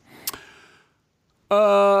anyway.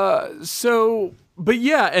 But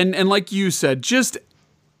yeah, and like you said, just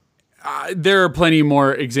there are plenty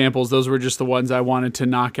more examples. Those were just the ones I wanted to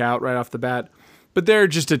knock out right off the bat. But there are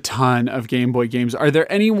just a ton of Game Boy games. Are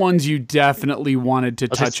there any ones you definitely wanted to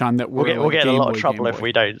touch on that were we'll get in a lot of trouble if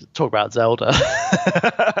we don't talk about Zelda.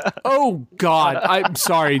 Oh God, I'm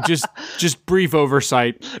sorry. Just brief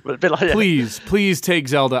oversight. Please take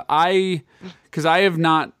Zelda. Because I have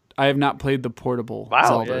not played the portable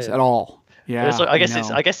Zeldas at all. Yeah, I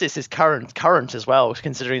guess this is current as well,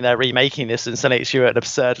 considering they're remaking this and selling it to you at an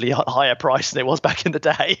absurdly higher price than it was back in the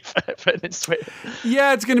day.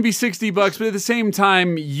 Yeah, it's going to be $60, but at the same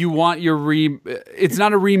time, you want it's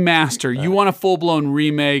not a remaster. You want a full-blown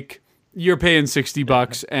remake. You're paying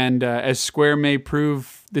 $60, and as Square may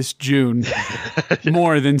prove this June,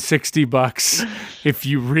 more than $60 if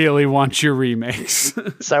you really want your remakes.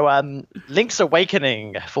 So, Link's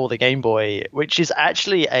Awakening for the Game Boy, which is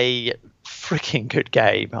actually a freaking good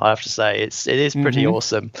game, I have to say. It is pretty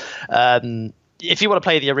awesome. If you want to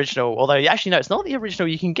play the original, although actually no, it's not the original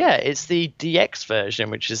you can get. It's the DX version,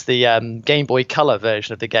 which is the Game Boy Color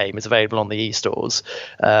version of the game. It's available on the e-stores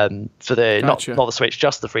for the not the Switch,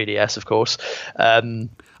 just the 3DS, of course.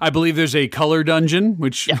 I believe there's a color dungeon,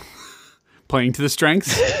 which playing to the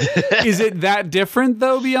strengths. Is it that different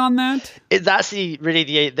though? Beyond that, that's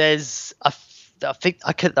there's I think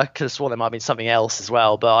I could have sworn there might have been something else as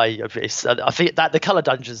well, but I think that the color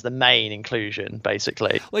dungeon is the main inclusion,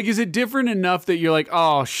 basically. Like, is it different enough that you're like,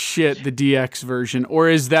 oh shit, the DX version, or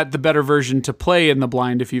is that the better version to play in the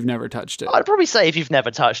blind if you've never touched it? I'd probably say if you've never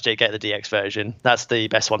touched it, get the DX version. That's the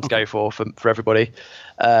best one to go for everybody.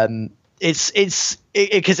 It's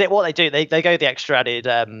because what they do, they go the extra added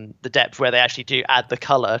the depth where they actually do add the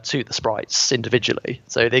color to the sprites individually,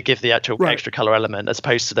 so they give the actual extra color element as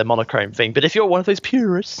opposed to the monochrome thing. But if you're one of those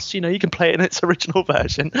purists, you can play it in its original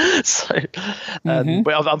version. So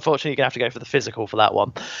but unfortunately you're gonna have to go for the physical for that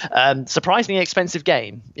one. Surprisingly expensive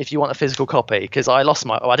game if you want a physical copy, because I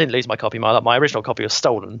didn't lose my copy. My original copy was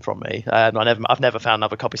stolen from me. I've never found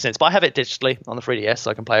another copy since, but I have it digitally on the 3DS,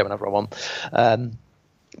 so I can play it whenever I want.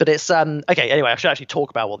 But it's okay. Anyway, I should actually talk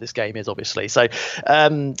about what this game is, obviously. So,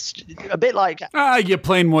 a bit like you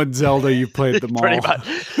playing one Zelda, you've played them all. Pretty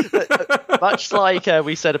much like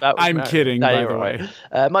we said about. I'm kidding, by the way.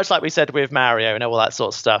 Much like we said with Mario and all that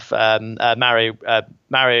sort of stuff. Mario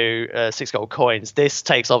 6 Gold Coins. This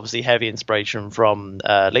takes obviously heavy inspiration from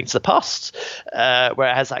Link to the Past, where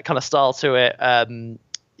it has that kind of style to it.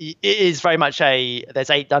 It is very much there's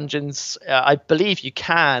 8 dungeons. I believe you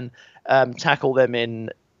can tackle them in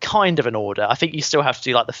kind of an order. I think you still have to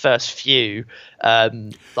do like the first few. So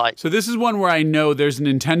this is one where I know there's an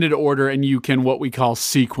intended order, and you can what we call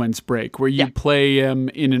sequence break, where you play in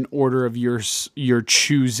an order of your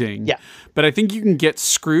choosing. Yeah. But I think you can get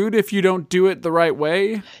screwed if you don't do it the right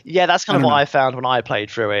way. Yeah, that's kind of what I found when I played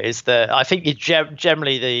through it. Is that I think you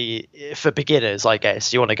generally for beginners, I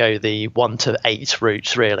guess you want to go the 1 to 8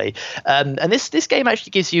 routes really. And this game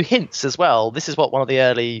actually gives you hints as well. This is what one of the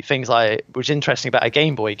early things was interesting about a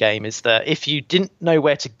Game Boy game is that if you didn't know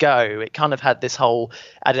where to go, it kind of had this whole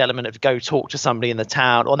added element of go talk to somebody in the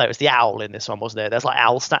town. Oh no, it was the owl in this one, wasn't it? There's like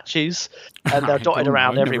owl statues, and they're dotted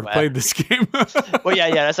around everywhere. Never played this game. Well,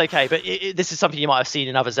 yeah, that's okay. But this is something you might have seen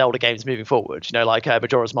in other Zelda games moving forward. Like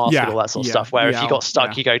Majora's Mask and all that sort of stuff. Where if you got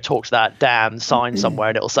stuck, you go talk to that damn sign somewhere,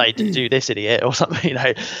 and it'll say "Do this, idiot" or something.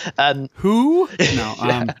 Who?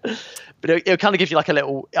 No. But it'll kind of give you like a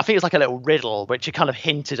little, I think it's like a little riddle, which it kind of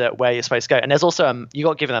hinted at where you're supposed to go. And there's also, you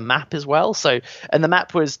got given a map as well. So, and the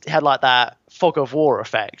map had like that fog of war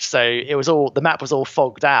effect. So the map was all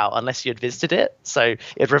fogged out unless you had visited it. So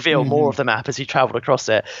it'd reveal more of the map as you traveled across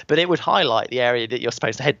it, but it would highlight the area that you're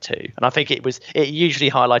supposed to head to. And I think it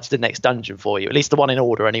usually highlighted the next dungeon for you, at least the one in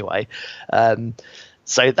order anyway.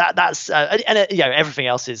 So that's you know, everything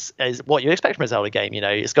else is what you expect from a Zelda game. You know,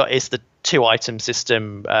 it's the 2-item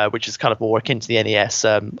system, which is kind of more akin to the NES.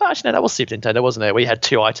 Actually, no, that was Super Nintendo, wasn't it? We had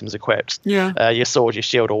 2 items equipped. Yeah. Your sword, your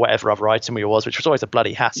shield, or whatever other item it was, which was always a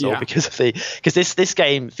bloody hassle because this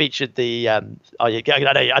game featured the I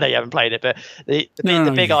know you haven't played it, but the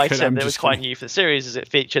big item that was quite new for the series is it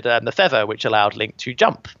featured the feather, which allowed Link to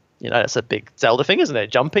jump. You know, that's a big Zelda thing, isn't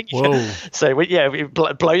it? Jumping. Whoa. So, we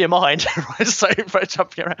blow your mind. Right? So, for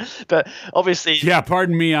jumping around. But obviously... Yeah,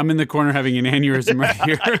 pardon me. I'm in the corner having an aneurysm right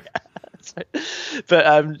here.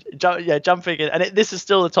 Jumping. And this is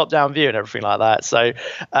still the top-down view and everything like that. So,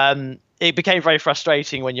 it became very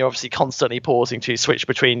frustrating when you're obviously constantly pausing to switch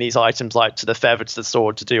between these items, like to the feather, to the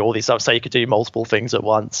sword, to do all these stuff, so you could do multiple things at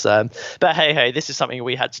once. But hey, this is something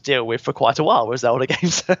we had to deal with for quite a while with Zelda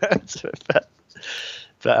games.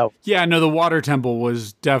 Yeah, no, the water temple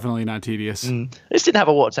was definitely not tedious. This didn't have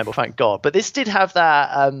a water temple, thank God, but this did have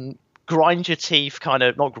that grind your teeth kind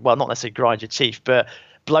of, not necessarily grind your teeth, but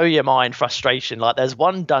blow your mind frustration. Like there's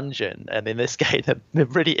one dungeon, and in this game that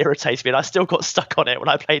really irritates me, and I still got stuck on it when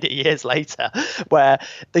I played it years later, where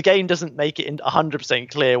the game doesn't make it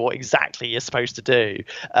 100% clear what exactly you're supposed to do.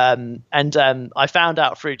 I found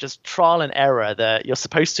out through just trial and error that you're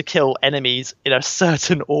supposed to kill enemies in a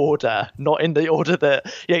certain order, not in the order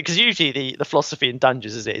that, because usually the philosophy in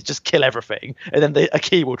dungeons is just kill everything, and then a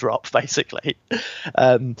key will drop, basically.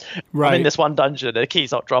 Right. I'm in this one dungeon, and the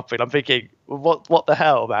key's not dropping. I'm thinking, what the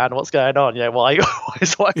hell, man? What's going on? Why is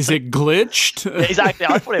it glitched? Exactly.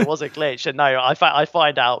 I thought it was a glitch, and no, I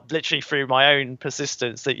find out literally through my own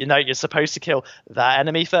persistence that you're supposed to kill that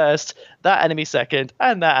enemy first, that enemy second,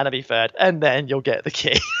 and that enemy third, and then you'll get the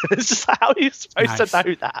key. It's just how you're supposed to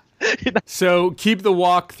know that. So keep the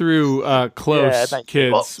walkthrough close,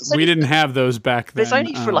 kids. We didn't have those back then. There's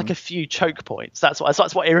only for like a few choke points. That's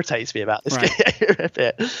what irritates me about this game a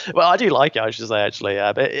bit. Well, I do like it, I should say, actually.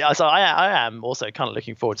 But so I am also kind of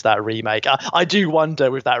looking forward to that remake. I do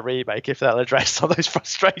wonder with that remake if they'll address some of those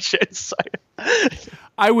frustrations. So.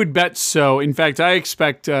 I would bet so. In fact, I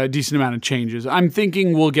expect a decent amount of changes. I'm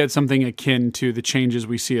thinking we'll get something akin to the changes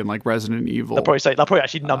we see in like Resident Evil. They'll probably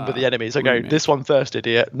actually number the enemies. They'll go, this one first,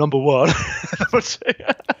 idiot. Number 1.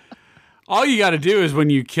 All you got to do is when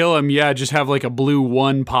you kill him, just have like a blue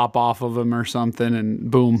 1 pop off of him or something,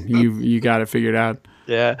 and boom, you got it figured out.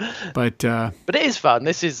 Yeah, but it is fun.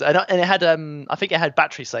 This is, and it had I think it had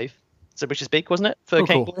battery save, so which is big, wasn't it? For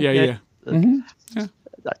cool. Yeah. Mm-hmm.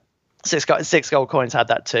 6 gold coins had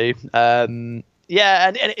that too. And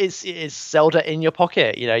it is Zelda in your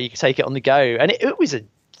pocket. You can take it on the go, and it was a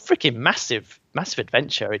freaking massive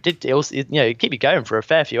adventure. It also keep you going for a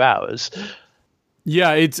fair few hours.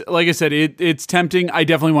 Yeah, it's like I said, it's tempting. I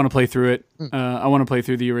definitely want to play through it. I want to play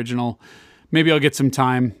through the original. Maybe I'll get some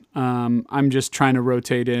time. I'm just trying to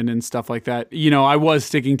rotate in and stuff like that. I was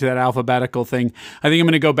sticking to that alphabetical thing. I think I'm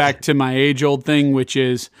going to go back to my age-old thing, which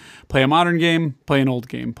is play a modern game, play an old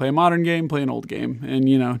game, play a modern game, play an old game,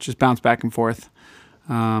 and, just bounce back and forth.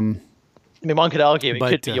 I mean, one could argue it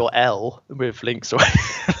could be your L with Link's away.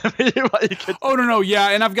 Oh, no. Yeah,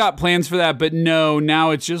 and I've got plans for that. But no, now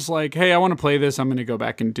it's just like, hey, I want to play this. I'm going to go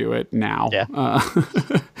back and do it now. Yeah.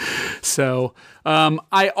 So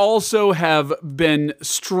I also have been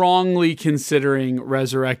strongly considering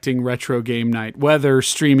resurrecting Retro Game Night. Whether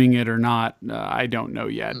streaming it or not, I don't know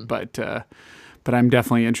yet. But I'm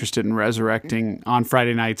definitely interested in resurrecting. On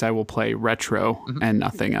Friday nights, I will play Retro and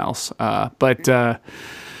nothing else. But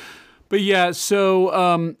yeah, so,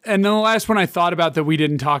 and then the last one I thought about that we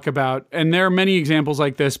didn't talk about, and there are many examples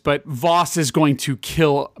like this, but Voss is going to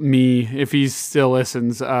kill me if he still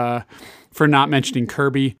listens for not mentioning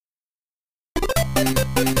Kirby.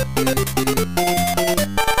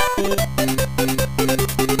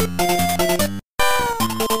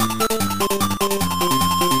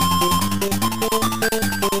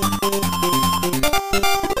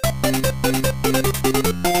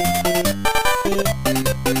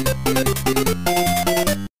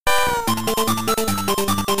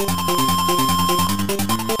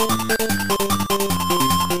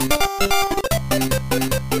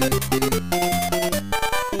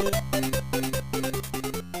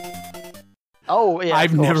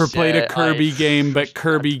 I've never played a Kirby game, but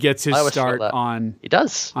Kirby gets his start on. He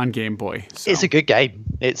does on Game Boy. So. It's a good game.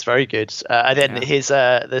 It's very good. And then his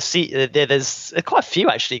there's quite a few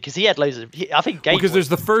actually because he had loads of. I think Game Boy. Because there's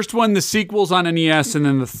the first one, the sequels on NES, and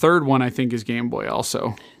then the third one I think is Game Boy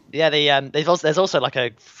also. Yeah, there's also like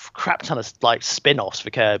a crap ton of like spin-offs for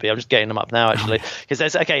Kirby. I'm just getting them up now actually, because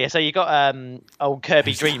there's so you got old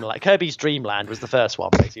Kirby Dreamland. Kirby's Dreamland was the first one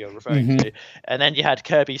basically you're referring to, and then you had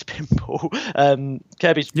Kirby's Pinball,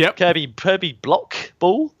 Kirby Block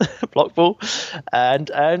Ball, Block Ball,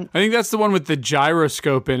 and I think that's the one with the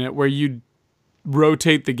gyroscope in it where you'd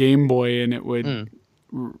rotate the Game Boy and it would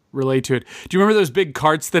relate to it. Do you remember those big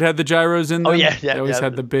carts that had the gyros in them? Oh yeah, They always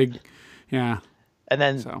had the big, yeah. And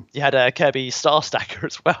then you had a Kirby Star Stacker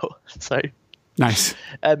as well. So nice.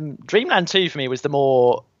 Dreamland 2 for me was the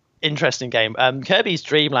more interesting game. Kirby's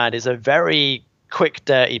Dreamland is a very quick,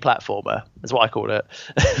 dirty platformer, is what I called it.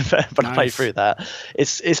 But I played through that.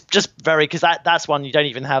 It's just very, because that's one you don't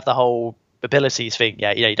even have the whole abilities thing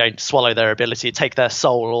yet. You don't swallow their ability, take their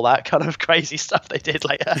soul, all that kind of crazy stuff they did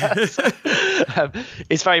later.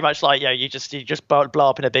 It's very much like you just blow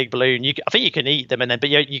up in a big balloon. I think you can eat them, but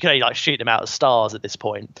you can only like shoot them out of stars at this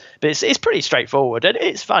point. But it's pretty straightforward and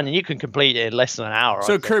it's fun, and you can complete it in less than an hour.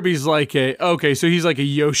 So Kirby's like so he's like a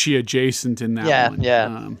Yoshi adjacent in that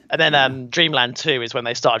one. And then Dreamland 2 is when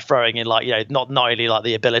they started throwing in like not only like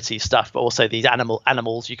the ability stuff, but also these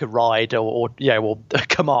animals you could ride or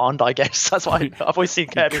command, I guess. That's why I've always seen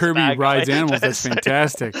Kirby rides animals. That's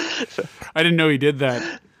fantastic. I didn't know he did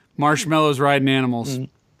that. Marshmallows riding animals.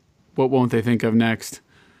 What won't they think of next?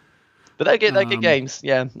 But they're good games.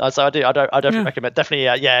 Yeah. So I definitely recommend.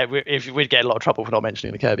 Definitely. If we'd get a lot of trouble for not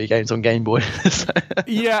mentioning the Kirby games on Game Boy.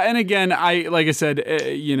 Yeah, and again, like I said,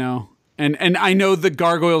 And I know the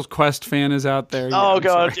Gargoyles Quest fan is out there. Oh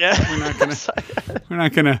God, yeah. We're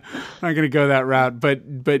not gonna go that route.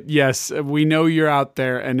 But yes, we know you're out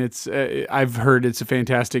there, and it's. I've heard it's a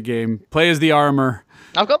fantastic game. Play as the armor.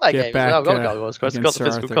 I've got that game. I've got Gargoyles Quest. I've got the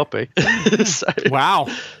physical copy. Wow.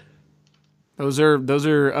 Those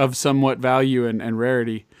are of somewhat value and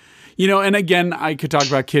rarity. And again, I could talk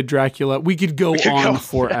about Kid Dracula. We could go on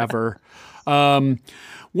forever.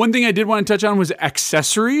 One thing I did want to touch on was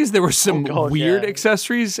accessories. There were some weird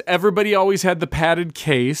accessories. Everybody always had the padded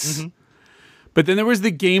case. But then there was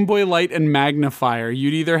the Game Boy light and magnifier.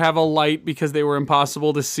 You'd either have a light because they were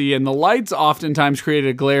impossible to see, and the lights oftentimes created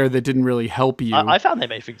a glare that didn't really help you. I found they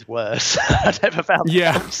made things worse. I never found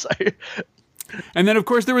them. So. And then, of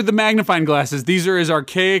course, there were the magnifying glasses. These are as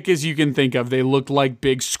archaic as you can think of. They looked like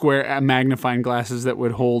big square magnifying glasses that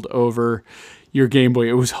would hold over your Game Boy.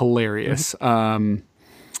 It was hilarious.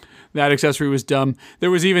 That accessory was dumb. There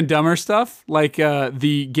was even dumber stuff like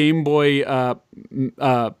the Game Boy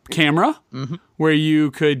camera, where you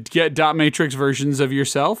could get dot matrix versions of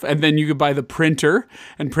yourself, and then you could buy the printer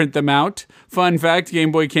and print them out. Fun fact,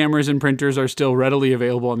 Game Boy cameras and printers are still readily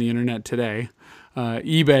available on the internet today.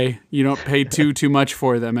 eBay, you don't pay too much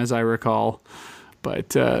for them, as I recall.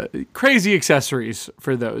 But crazy accessories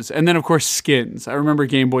for those. And then, of course, skins. I remember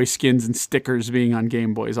Game Boy skins and stickers being on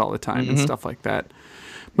Game Boys all the time and stuff like that.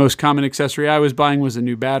 Most common accessory I was buying was a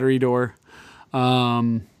new battery door.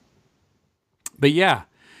 But yeah,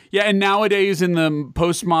 and nowadays in the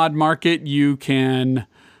post-mod market, you can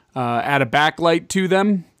add a backlight to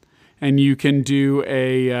them, and you can do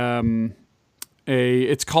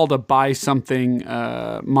it's called a buy something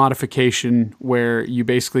modification, where you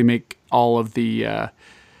basically make all of the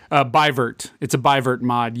bivert. It's a bivert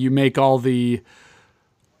mod. You make all the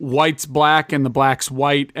white's black and the black's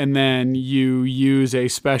white, and then you use a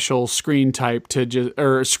special screen type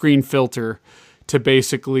or screen filter to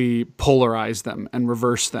basically polarize them and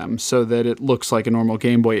reverse them so that it looks like a normal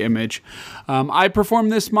Game Boy image. I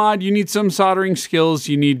performed this mod. You need some soldering skills.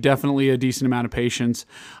 You need definitely a decent amount of patience.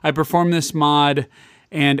 I performed this mod,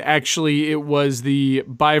 and actually it was the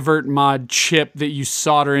bivert mod chip that you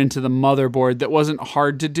solder into the motherboard that wasn't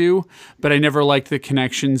hard to do, but I never liked the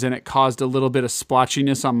connections, and it caused a little bit of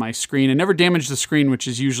splotchiness on my screen. It never damaged the screen, which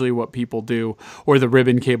is usually what people do, or the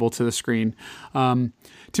ribbon cable to the screen.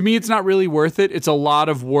 To me, it's not really worth it. It's a lot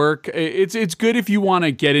of work. It's good if you want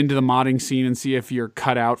to get into the modding scene and see if you're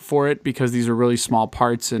cut out for it, because these are really small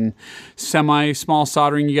parts and semi-small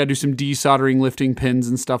soldering. You got to do some desoldering, lifting pins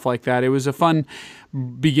and stuff like that. It was a fun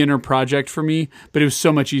beginner project for me, but it was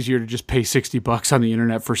so much easier to just pay $60 on the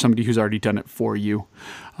internet for somebody who's already done it for you.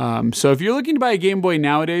 So if you're looking to buy a Game Boy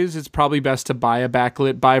nowadays, it's probably best to buy a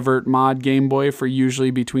backlit bivert mod Game Boy for usually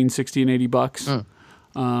between $60 and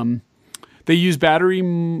 $80. They use battery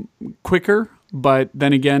quicker, but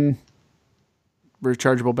then again,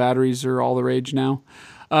 rechargeable batteries are all the rage now.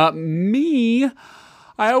 I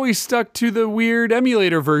always stuck to the weird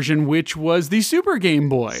emulator version, which was the Super Game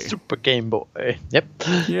Boy. Super Game Boy. Yep.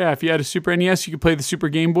 Yeah, if you had a Super NES, you could play the Super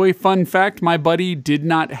Game Boy. Fun fact, my buddy did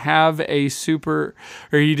not have a Super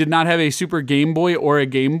Game Boy or a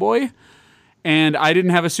Game Boy. And I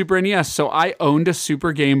didn't have a Super NES, so I owned a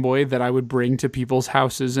Super Game Boy that I would bring to people's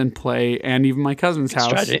houses and play, and even my cousin's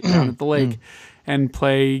house down at the lake, and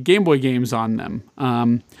play Game Boy games on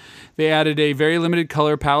them. They added a very limited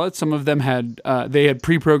color palette. Some of them had they had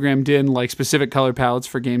pre-programmed in like specific color palettes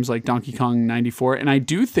for games like Donkey Kong 94. And I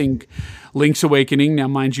do think Link's Awakening, now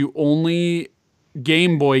mind you, only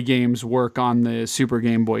Game Boy games work on the Super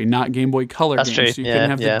Game Boy, not Game Boy Color games. True. So you couldn't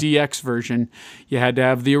have the DX version. You had to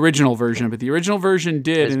have the original version. But the original version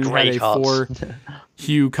did, and it had a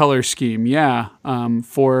 4-hue color scheme. Yeah,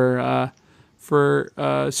 for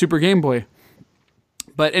Super Game Boy.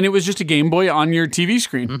 And it was just a Game Boy on your TV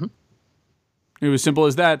screen. Mm-hmm. It was simple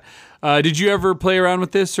as that. Did you ever play around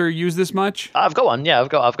with this or use this much? I've got one. Yeah, I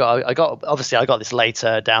got. Obviously, I got this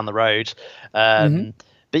later down the road.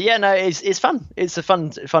 But yeah, no, it's fun. It's a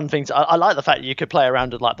fun thing. I like the fact that you could play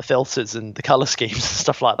around with like the filters and the color schemes and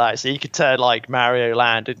stuff like that. So you could turn like Mario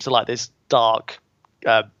Land into like this dark,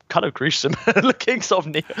 kind of gruesome looking sort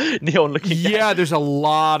of neon looking. Yeah, there's a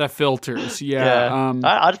lot of filters. Yeah.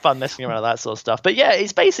 I had fun messing around with that sort of stuff. But yeah,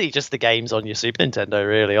 it's basically just the games on your Super Nintendo,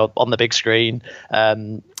 really, on the big screen.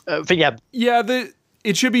 But yeah. Yeah,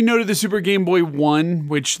 it should be noted the Super Game Boy 1,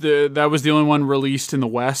 which that was the only one released in the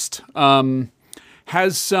West,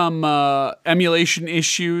 has some emulation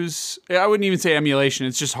issues. I wouldn't even say emulation,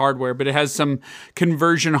 it's just hardware, but it has some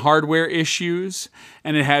conversion hardware issues,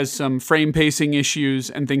 and it has some frame pacing issues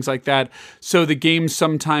and things like that. So the games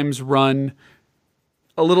sometimes run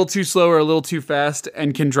a little too slow or a little too fast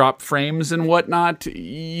and can drop frames and whatnot.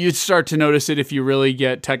 You start to notice it if you really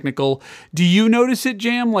get technical. Do you notice it,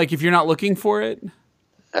 Jam? Like if you're not looking for it?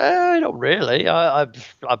 Not really. Okay.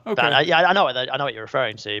 I know what you're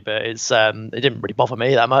referring to, but it didn't really bother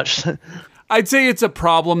me that much. I'd say it's a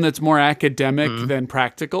problem that's more academic than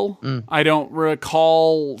practical. I don't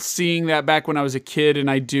recall seeing that back when I was a kid, and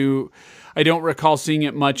I don't recall seeing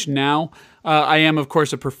it much now. I am, of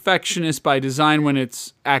course, a perfectionist by design when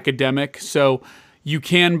it's academic, so you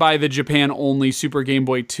can buy the Japan-only Super Game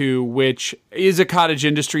Boy 2, which is a cottage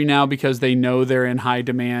industry now because they know they're in high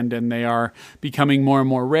demand and they are becoming more and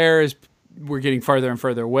more rare as we're getting farther and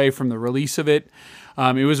further away from the release of it.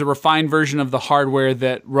 It was a refined version of the hardware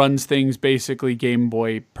that runs things basically Game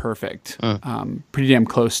Boy perfect, pretty damn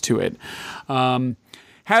close to it.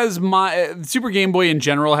 Super Game Boy in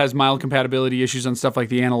general has mild compatibility issues on stuff like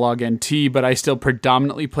the Analog NT, but I still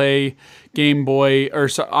predominantly play Game Boy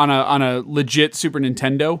on a legit Super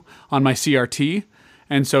Nintendo on my CRT,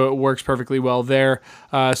 and so it works perfectly well there.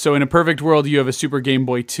 So in a perfect world, you have a Super Game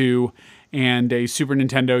Boy 2 and a Super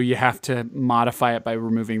Nintendo. You have to modify it by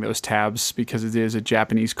removing those tabs because it is a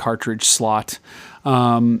Japanese cartridge slot,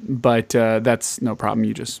 but that's no problem.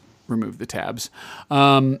 You just remove the tabs.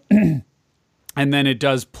 And then it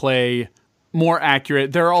does play more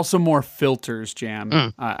accurate. There are also more filters,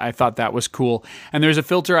 Jam. I thought that was cool. And there's a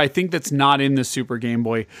filter, I think, that's not in the Super Game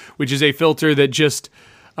Boy, which is a filter that just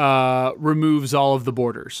removes all of the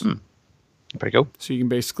borders. Pretty cool. So you can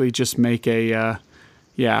basically just make but it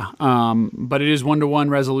is 1-to-1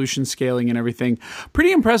 resolution scaling and everything.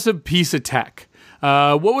 Pretty impressive piece of tech.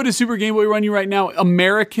 What would a Super Game Boy run you right now?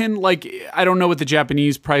 American, I don't know what the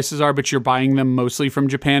Japanese prices are, but you're buying them mostly from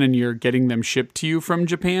Japan and you're getting them shipped to you from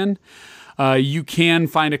Japan. You can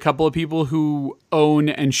find a couple of people who own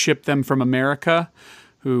and ship them from America,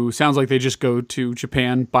 who sounds like they just go to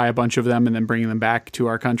Japan, buy a bunch of them, and then bring them back to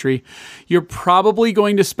our country. You're probably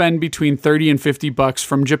going to spend between $30 and $50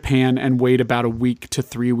 from Japan and wait about a week to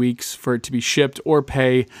 3 weeks for it to be shipped, or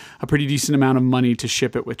pay a pretty decent amount of money to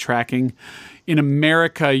ship it with tracking. In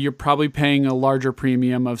America, you're probably paying a larger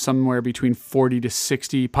premium of somewhere between 40 to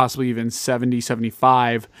 60, possibly even 70,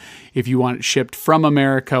 75 if you want it shipped from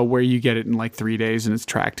America, where you get it in like 3 days and it's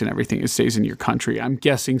tracked and everything. It stays in your country. I'm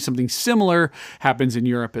guessing something similar happens in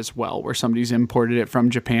Europe as well, where somebody's imported it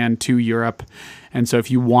from Japan to Europe. And so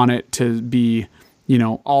if you want it to be,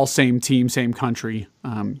 all same team, same country,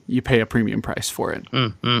 you pay a premium price for it.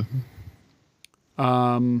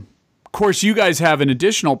 Of course, you guys have an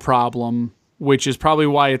additional problem, which is probably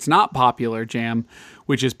why it's not popular, Jam,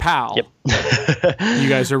 which is PAL. Yep. You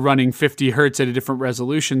guys are running 50 hertz at a different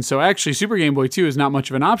resolution. So actually, Super Game Boy 2 is not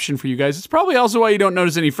much of an option for you guys. It's probably also why you don't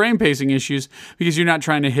notice any frame pacing issues, because you're not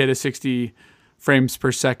trying to hit a 60 frames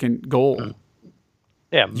per second goal.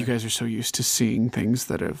 Yeah. You guys are so used to seeing things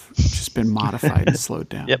that have just been modified and slowed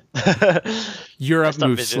down. Yep. Europe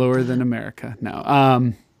moves slower than America.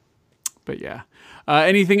 No. But yeah.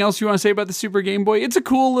 Anything else you want to say about the Super Game Boy? It's a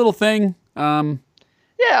cool little thing. Yeah,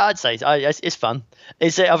 I'd say it's fun.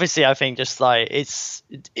 It's obviously, I think, just like I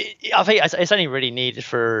think it's only really needed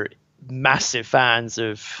for massive fans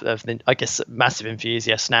I guess massive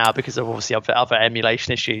enthusiasts now because of obviously other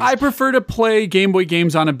emulation issues. I prefer to play Game Boy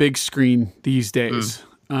games on a big screen these days.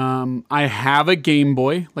 I have a Game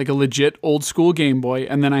Boy, like a legit old school Game Boy,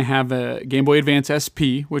 and then I have a Game Boy Advance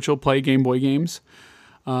SP, which will play Game Boy games.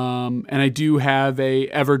 And I do have a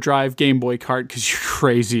EverDrive Game Boy cart, because you're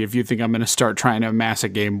crazy if you think I'm going to start trying to amass a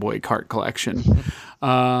Game Boy cart collection.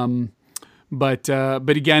 But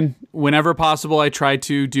again, whenever possible, I try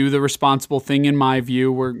to do the responsible thing in my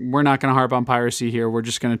view. We're not going to harp on piracy here. We're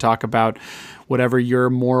just going to talk about whatever your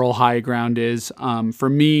moral high ground is. For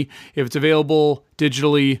me, if it's available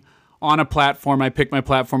digitally on a platform, I pick my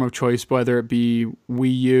platform of choice, whether it be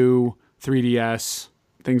Wii U, 3DS,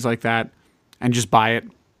 things like that, and just buy it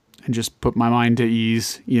and just put my mind to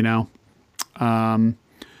ease, you know.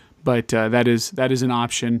 But that is an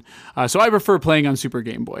option. So I prefer playing on Super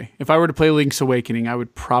Game Boy. If I were to play Link's Awakening, I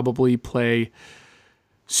would probably play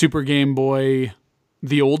Super Game Boy,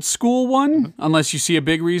 the old school one, unless you see a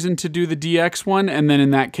big reason to do the DX one. And then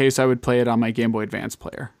in that case, I would play it on my Game Boy Advance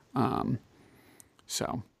player.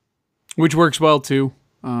 Which works well too.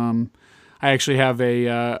 I actually have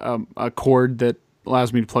a cord that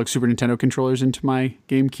allows me to plug Super Nintendo controllers into my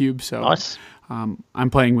GameCube. So nice. I'm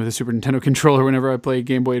playing with a Super Nintendo controller whenever I play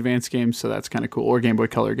Game Boy Advance games, so that's kind of cool, or Game Boy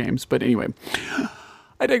Color games. But anyway,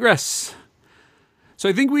 I digress. So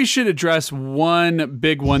I think we should address one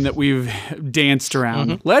big one that we've danced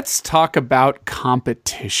around. Let's talk about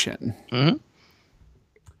competition.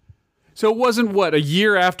 So it wasn't, a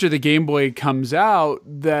year after the Game Boy comes out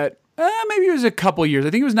that, maybe it was a couple years. I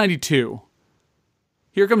think it was 92.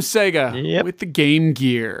 Here comes Sega with the Game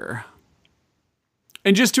Gear.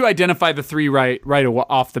 And just to identify the three right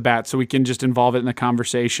off the bat so we can just involve it in the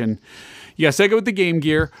conversation. Yeah, Sega with the Game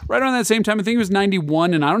Gear. Right around that same time, I think it was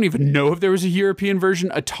 91, and I don't even know if there was a European version.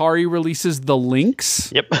 Atari releases the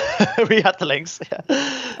Lynx. Yep, we had the Lynx.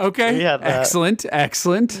 Yeah. Okay, excellent.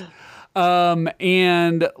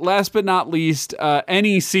 And last but not least,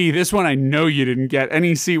 NEC. This one I know you didn't get.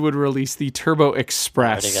 NEC would release the Turbo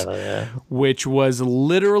Express, which was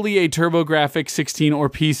literally a TurboGrafx 16 or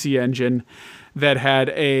PC engine that had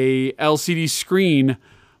a LCD screen,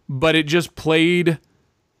 but it just played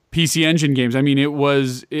PC Engine games. I mean, it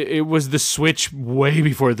was the Switch way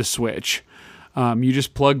before the Switch. You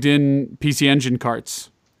just plugged in PC Engine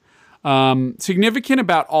carts. Significant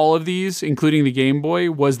about all of these, including the Game Boy,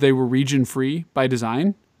 was they were region-free by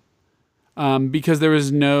design, because there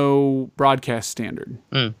was no broadcast standard.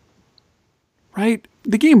 Right?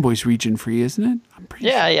 The Game Boy's region-free, isn't it? I'm pretty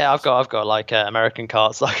sure. Yeah. I've got like American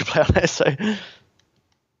carts that I can play on it. So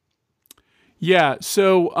yeah,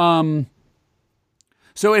 so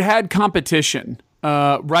it had competition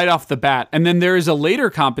right off the bat, and then there is a later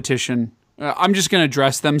competition. I'm just going to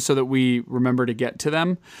address them so that we remember to get to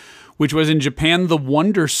them, which was in Japan, the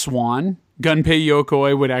Wonder Swan. Gunpei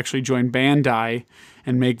Yokoi would actually join Bandai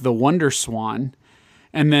and make the Wonder Swan.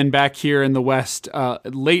 And then back here in the West,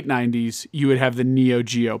 late 90s, you would have the Neo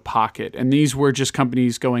Geo Pocket. And these were just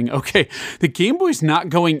companies going, okay, the Game Boy's not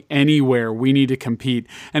going anywhere. We need to compete.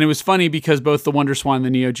 And it was funny because both the Wonder Swan and the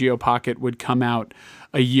Neo Geo Pocket would come out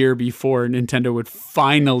a year before Nintendo would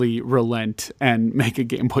finally relent and make a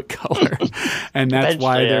Game Boy Color. And that's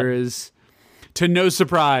why there is, to no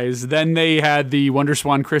surprise, then they had the Wonder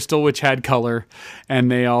Swan Crystal, which had color.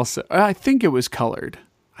 And they also, I think it was colored.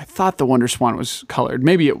 I thought the Wonder Swan was colored.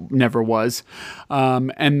 Maybe it never was.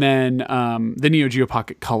 And then the Neo Geo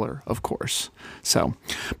Pocket Color, of course. So,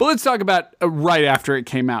 but let's talk about right after it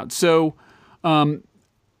came out. So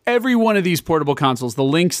every one of these portable consoles, the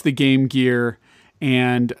Lynx, the Game Gear,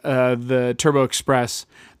 and the Turbo Express,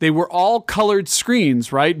 they were all colored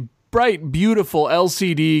screens, right? Bright, beautiful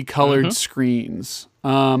LCD colored screens.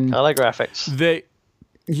 color graphics.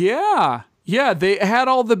 Yeah, they had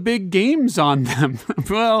all the big games on them.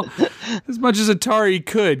 Well, as much as Atari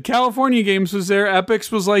could. California Games was there.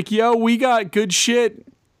 Epix was like, yo, we got good shit.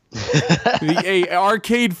 A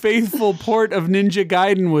arcade faithful port of Ninja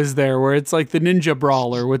Gaiden was there, where it's like the Ninja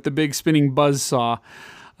Brawler with the big spinning buzzsaw.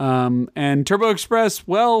 And Turbo Express,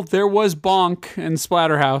 well, there was Bonk and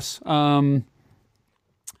Splatterhouse.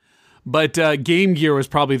 But Game Gear was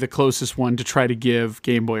probably the closest one to try to give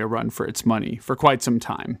Game Boy a run for its money for quite some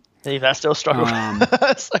time. That still struggled.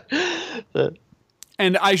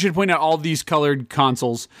 And I should point out, all these colored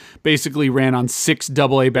consoles basically ran on 6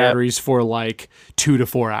 AA batteries for like 2 to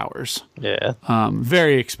 4 hours. Yeah.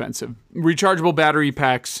 Very expensive. Rechargeable battery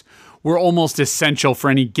packs were almost essential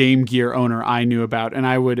for any Game Gear owner I knew about, and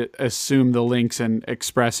I would assume the Lynx and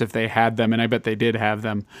Express, if they had them, and I bet they did have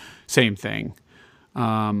them, same thing.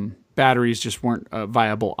 batteries just weren't a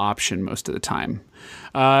viable option most of the time.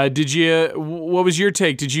 What was your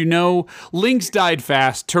take? Did you know Lynx died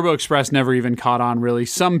fast? Turbo Express never even caught on, really.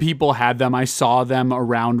 Some people had them. I saw them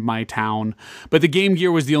around my town. But the Game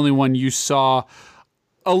Gear was the only one you saw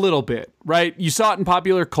a little bit, right? You saw it in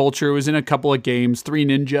popular culture. It was in a couple of games, it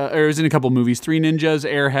was in a couple of movies. Three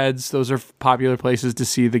Ninjas, Airheads, those are popular places to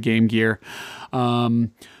see the Game Gear.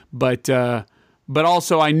 But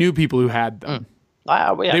also I knew people who had them.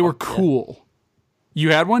 They were cool. Yeah.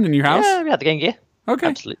 You had one in your house? Yeah, we had the Game Gear. Okay.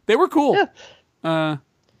 Absolutely. They were cool. Yeah.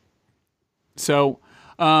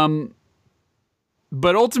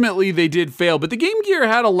 But ultimately they did fail. But the Game Gear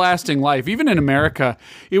had a lasting life. Even in America,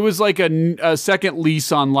 it was like a second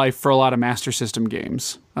lease on life for a lot of Master System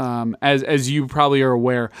games. As you probably are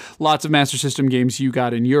aware, lots of Master System games you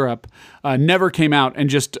got in Europe never came out and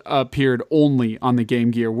just appeared only on the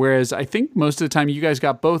Game Gear. Whereas I think most of the time you guys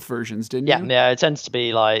got both versions, didn't you? Yeah, it tends to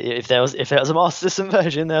be like if there was a Master System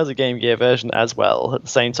version, there was a Game Gear version as well at the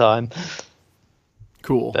same time.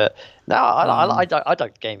 Cool. But no, I like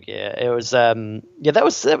the Game Gear. It was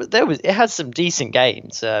it had some decent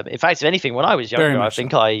games. In fact, if anything, when I was younger, I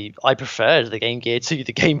think I preferred the Game Gear to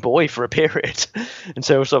the Game Boy for a period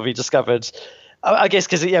until sort of we discovered. I guess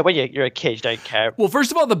because when you're a kid, you don't care. Well, first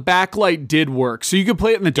of all, the backlight did work, so you could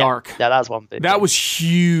play it in the dark. Yeah, that's one thing. That was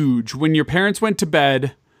huge. When your parents went to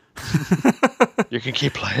bed, you can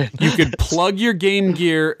keep playing. You could plug your Game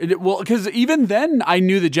Gear. Well, because even then, I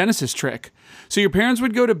knew the Genesis trick. So your parents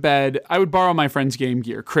would go to bed. I would borrow my friend's Game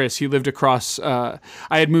Gear. Chris, he lived across. I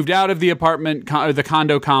had moved out of the apartment, or the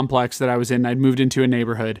condo complex that I was in. I'd moved into a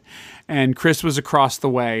neighborhood, and Chris was across the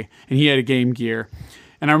way, and he had a Game Gear.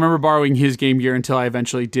 And I remember borrowing his Game Gear until I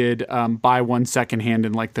eventually did buy one secondhand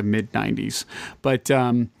in like the mid '90s. But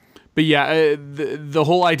yeah, the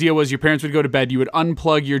whole idea was your parents would go to bed. You would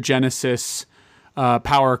unplug your Genesis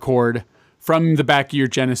power cord from the back of your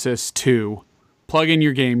Genesis 2, plug in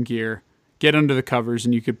your Game Gear, get under the covers,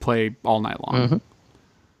 and you could play all night long.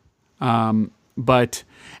 Mm-hmm.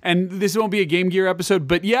 And this won't be a Game Gear episode,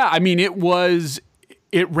 but yeah, I mean,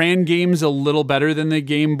 it ran games a little better than the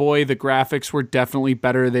Game Boy. The graphics were definitely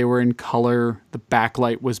better. They were in color. The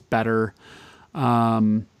backlight was better.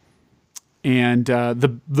 And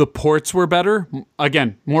the ports were better.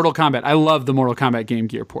 Again, Mortal Kombat. I love the Mortal Kombat Game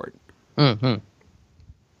Gear port. Mm-hmm.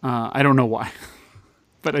 I don't know why,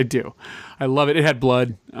 but I do. I love it. It had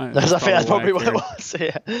blood. That's probably what it was.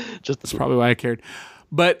 Yeah, that's probably why I cared.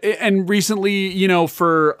 And recently,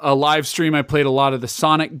 for a live stream, I played a lot of the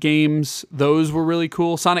Sonic games. Those were really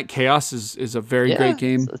cool. Sonic Chaos is a very great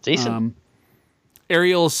game. It's decent.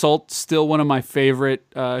 Aerial Assault, still one of my favorite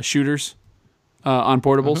shooters on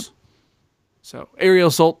portables. Mm-hmm. So Aerial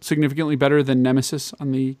Assault, significantly better than Nemesis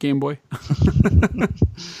on the Game Boy.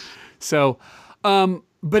 So,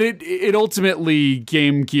 but it ultimately,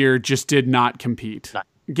 Game Gear just did not compete. No.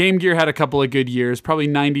 Game Gear had a couple of good years, probably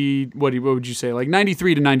 90, what would you say, like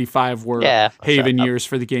 93 to 95 were Haven years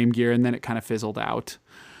for the Game Gear, and then it kind of fizzled out.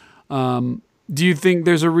 Do you think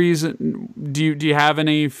there's a reason? Do you have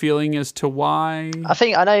any feeling as to why?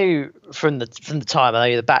 I know from the time,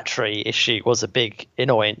 I know the battery issue was a big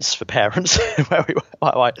annoyance for parents. Where we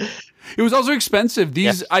were. It was also expensive.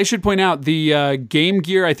 I should point out, the Game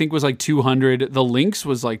Gear I think was like $200. The Lynx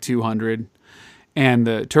was like $200, and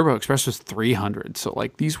the Turbo Express was $300. So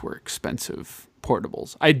like these were expensive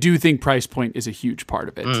portables. I do think price point is a huge part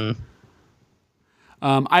of it. Mm.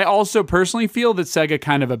 I also personally feel that Sega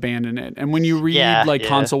kind of abandoned it. And when you read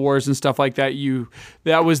Console Wars and stuff like that,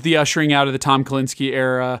 that was the ushering out of the Tom Kalinske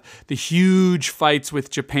era, the huge fights with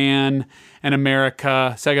Japan and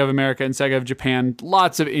America, Sega of America and Sega of Japan,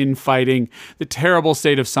 lots of infighting, the terrible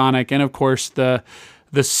state of Sonic, and of course the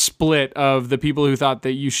split of the people who thought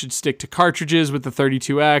that you should stick to cartridges with the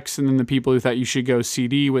 32X, and then the people who thought you should go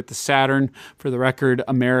CD with the Saturn. For the record,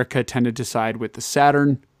 America tended to side with the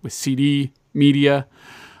Saturn, with CD media.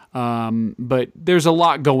 But there's a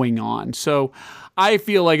lot going on. So I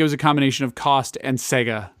feel like it was a combination of cost and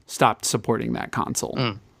Sega stopped supporting that console.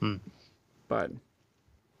 Mm-hmm. But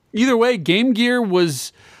either way, Game Gear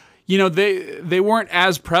was, they weren't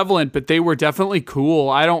as prevalent, but they were definitely cool.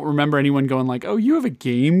 I don't remember anyone going like, "Oh, you have a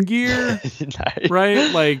Game Gear?" No.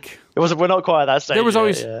 Right? Like we're not quite at that stage. There was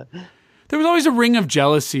always a ring of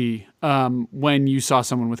jealousy when you saw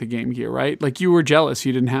someone with a Game Gear, right? Like you were jealous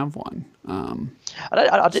you didn't have one.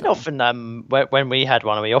 I didn't often when we had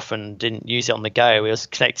one, we often didn't use it on the go. We was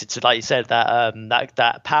connected to, like you said,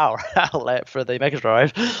 that power outlet for the Mega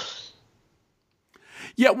Drive.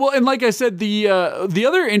 Yeah, well, and like I said, the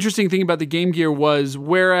other interesting thing about the Game Gear was,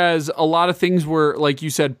 whereas a lot of things were, like you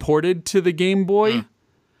said, ported to the Game Boy.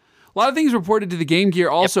 A lot of things were ported to the Game Gear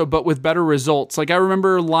also, but with better results. Like I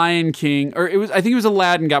remember Lion King, or I think it was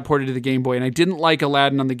Aladdin got ported to the Game Boy, and I didn't like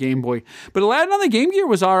Aladdin on the Game Boy. But Aladdin on the Game Gear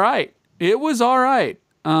was all right. It was all right.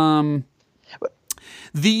 The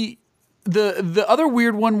other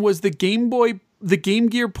weird one was the Game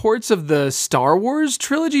Gear ports of the Star Wars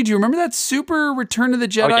trilogy. Do you remember that? Super Return of the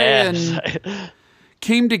Jedi and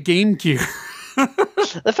came to Game Gear.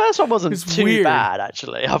 The first one wasn't too weird. bad,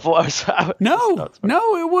 actually. I thought it was. No,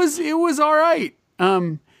 it was all right.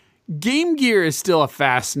 Game Gear is still a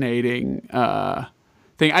fascinating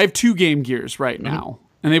thing. I have 2 Game Gears right now,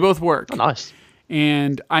 and they both work. Oh, nice.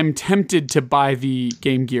 And I'm tempted to buy the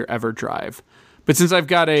Game Gear EverDrive. But since I've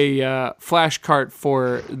got a flash cart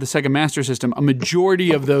for the Sega Master System, a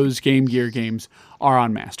majority of those Game Gear games are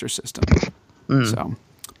on Master System. So,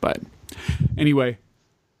 but anyway,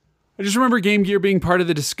 I just remember Game Gear being part of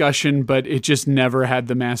the discussion, but it just never had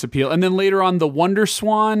the mass appeal. And then later on, the Wonder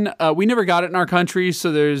Swan, we never got it in our country,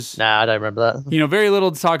 so there's... Nah, I don't remember that. Very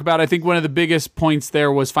little to talk about. I think one of the biggest points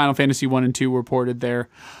there was Final Fantasy 1 and 2 were ported there.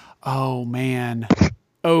 Oh, man.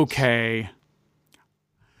 Okay.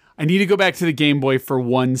 I need to go back to the Game Boy for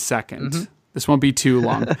 1 second. This won't be too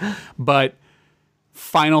long. But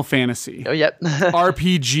Final Fantasy. Oh, yep.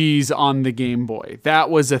 RPGs on the Game Boy.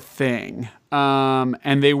 That was a thing.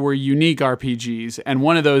 And they were unique RPGs. And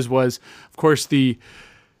one of those was, of course, the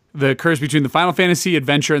curse between the Final Fantasy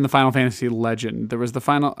Adventure and the Final Fantasy Legend. There was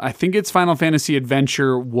I think it's Final Fantasy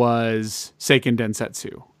Adventure was Seiken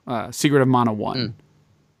Densetsu, Secret of Mana 1,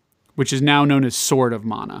 which is now known as Sword of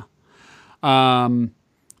Mana.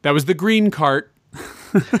 That was the green cart.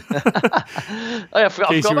 Oh, yeah, I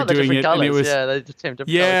forgot about the different colors. Yeah, they just came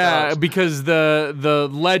different colors. Because the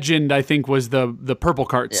Legend, I think, was the purple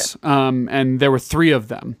carts. Yeah. And there were 3 of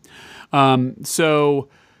them. So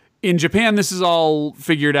in Japan, this is all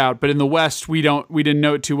figured out, but in the West, we didn't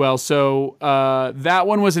know it too well. So that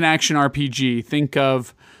one was an action RPG. Think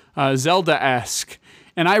of Zelda-esque.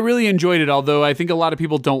 And I really enjoyed it, although I think a lot of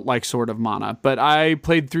people don't like Sword of Mana. But I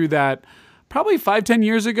played through that probably 5-10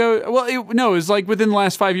 years ago. Well, it was like within the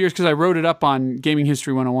last 5 years because I wrote it up on Gaming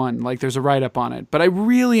History 101. Like there's a write-up on it. But I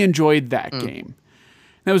really enjoyed that game.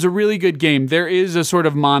 That was a really good game. There is a Sword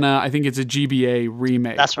of Mana, I think it's a GBA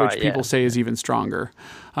remake, which people say is even stronger.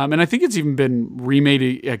 And I think it's even been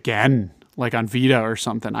remade again, like on Vita or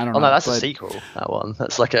something. I don't know. Oh, no, that's a sequel, that one.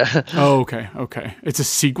 That's like a... Oh, okay. It's a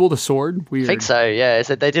sequel to Sword? Weird. I think so, yeah.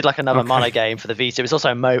 So they did like another Mana game for the Vita. It was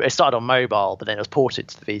also it started on mobile, but then it was ported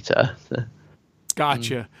to the Vita.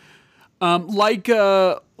 Gotcha.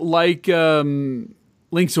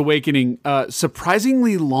 Link's Awakening,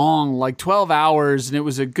 surprisingly long, like 12 hours, and it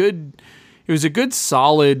was a good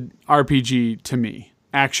solid RPG to me,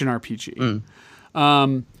 action RPG.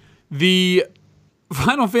 The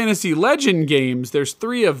Final Fantasy Legend games, there's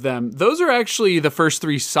 3 of them. Those are actually the first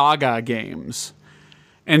 3 Saga games.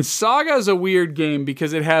 And Saga is a weird game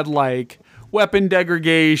because it had like weapon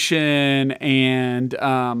degradation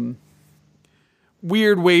and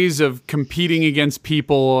weird ways of competing against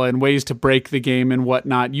people and ways to break the game and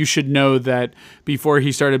whatnot. You should know that before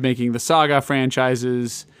he started making the Saga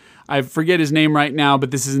franchises, I forget his name right now,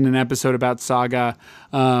 but this isn't an episode about Saga.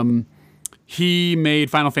 He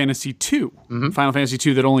made Final Fantasy II. Final Fantasy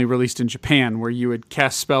II that only released in Japan, where you would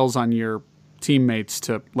cast spells on your teammates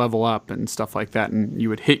to level up and stuff like that, and you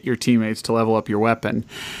would hit your teammates to level up your weapon.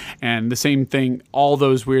 And the same thing, all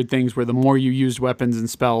those weird things where the more you used weapons and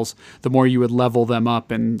spells, the more you would level them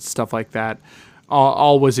up and stuff like that,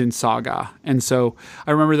 all was in Saga. And so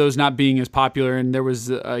I remember those not being as popular, and there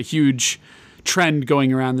was a huge trend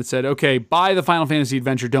going around that said, okay, buy the Final Fantasy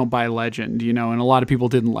Adventure, don't buy Legend, and a lot of people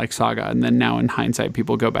didn't like Saga. And then now in hindsight,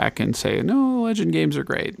 people go back and say, no, Legend games are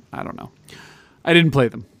great. I don't know. I didn't play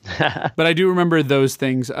them. But I do remember those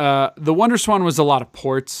things. The Wonder Swan was a lot of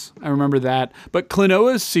ports. I remember that. But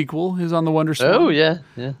Klonoa's sequel is on the Wonder Swan. Oh, yeah.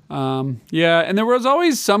 And there was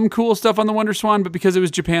always some cool stuff on the Wonder Swan, but because it was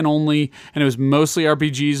Japan only, and it was mostly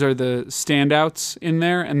RPGs are the standouts in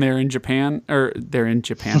there, and they're in Japan. They're in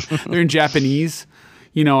Japanese.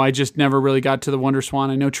 I just never really got to the Wonder Swan.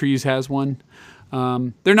 I know Trees has one.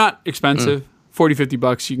 They're not expensive.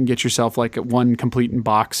 $40-$50, you can get yourself like one complete in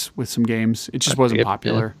box with some games. It just wasn't that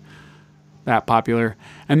popular.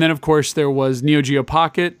 And then, of course, there was Neo Geo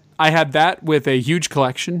Pocket. I had that with a huge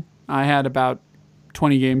collection. I had about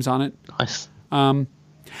 20 games on it. Nice.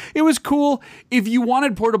 It was cool. If you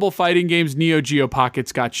wanted portable fighting games, Neo Geo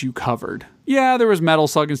Pocket's got you covered. Yeah, there was Metal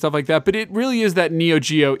Slug and stuff like that, but it really is that Neo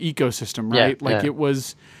Geo ecosystem, right? It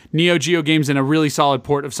was Neo Geo games and a really solid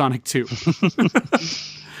port of Sonic 2.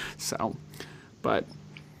 So... But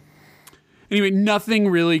Anyway, nothing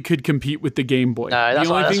really could compete with the Game Boy. No,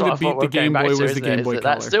 The only thing that beat the Game Boy was the Game Boy Color.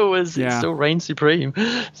 That still was, it still reigned supreme.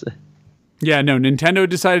 Yeah, no, Nintendo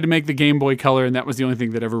decided to make the Game Boy Color, and that was the only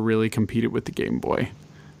thing that ever really competed with the Game Boy.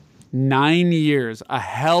 9 years, a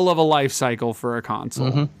hell of a life cycle for a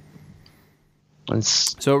console.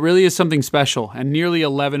 So it really is something special, and nearly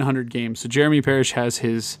 1,100 games. So Jeremy Parrish has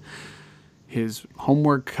his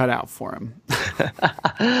homework cut out for him.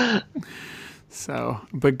 So,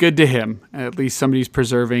 but good to him. At least somebody's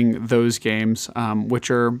preserving those games, which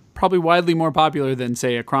are probably widely more popular than,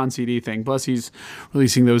 say, a Cron CD thing. Plus, he's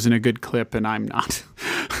releasing those in a good clip, and I'm not.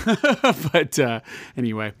 But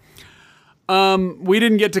anyway, we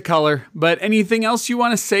didn't get to color. But anything else you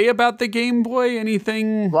want to say about the Game Boy?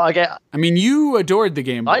 Anything? Well, I mean, you adored the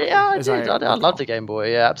Game Boy. I did. I love the Game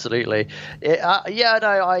Boy. Yeah, absolutely.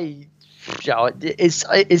 It's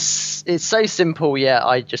so simple. Yeah,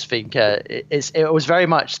 I just think it was very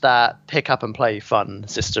much that pick up and play fun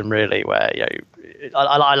system, really, where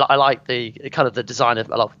I like the kind of the design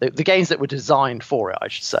of a lot of the games that were designed for it. I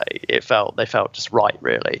should say they felt just right,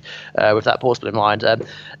 really, with that portable in mind. And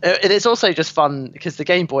it's also just fun because the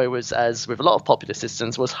Game Boy was, as with a lot of popular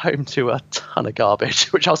systems, was home to a ton of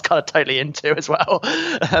garbage, which I was kind of totally into as well.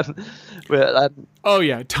 Oh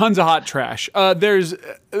yeah, tons of hot trash. There's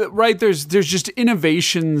just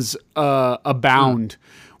innovations abound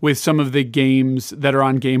with some of the games that are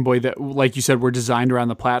on Game Boy that, like you said, were designed around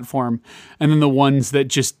the platform, and then the ones that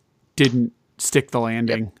just didn't stick the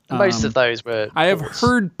landing. Yep. Most of those were. I have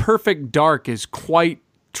heard Perfect Dark is quite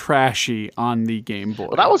trashy on the Game Boy.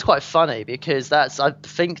 Well, that was quite funny because I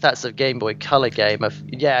think that's a Game Boy Color game.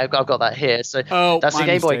 I've got that here. So that's a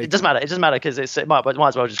Game Boy. It doesn't matter because might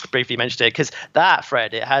as well just briefly mention it because that,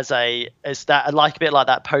 Fred, it's like a bit like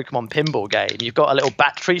that Pokemon pinball game. You've got a little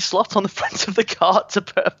battery slot on the front of the cart to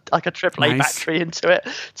put like a AAA battery into it,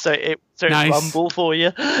 so it's rumble for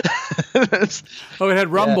you. It had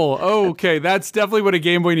rumble. Yeah. Oh, okay, that's definitely what a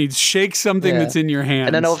Game Boy needs. Shake something that's in your hands.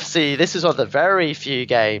 And then obviously this is one of the very few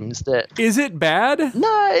games that. Is it bad?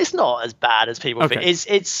 No, it's not as bad as people think.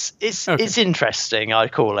 It's interesting.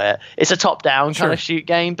 I'd call it. It's a top-down kind of shoot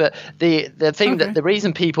game, but the thing that the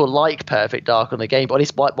reason people like Perfect Dark on the Game Boy, at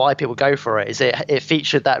least why people go for it, is it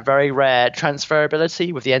featured that very rare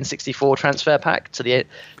transferability with the N64 transfer pack to the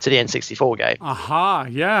N64 game. Aha,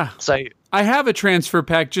 yeah. So I have a transfer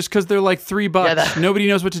pack just because they're like $3. Yeah, nobody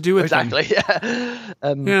knows what to do with them. Exactly.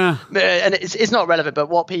 Yeah. And it's not relevant, but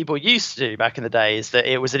what people used to do back in the day is that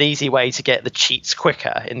it was an easy way to get the cheats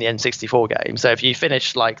quicker in the N64 game. So if you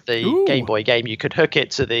finished like the Game Boy game, you could hook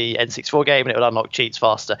it to the N64 game and it would unlock cheats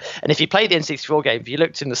faster. And if you played the N64 game, if you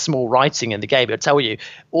looked in the small writing in the game, it would tell you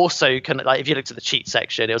also if you looked at the cheat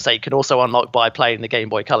section, it would say you can also unlock by playing the Game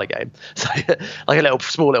Boy Color game. So like a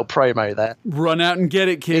small little promo there. Run out and get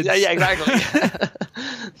it, kids. Yeah, exactly.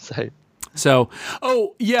 So,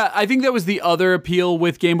 I think that was the other appeal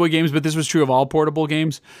with Game Boy games, but this was true of all portable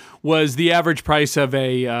games, was the average price of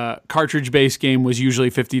a cartridge-based game was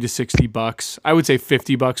usually $50 to $60. I would say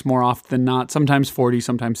 $50 more often than not, sometimes 40,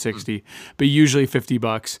 sometimes 60, but usually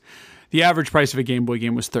 $50. The average price of a Game Boy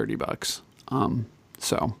game was $30.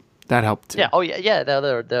 So that helped too. Yeah. Oh yeah.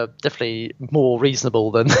 They're definitely more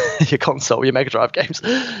reasonable than your console, your Mega Drive games.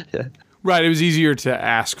 Yeah. Right, it was easier to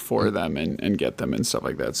ask for them and get them and stuff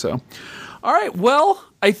like that. So, all right, well,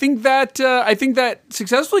 I think that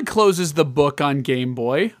successfully closes the book on Game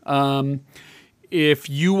Boy. If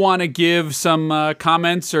you want to give some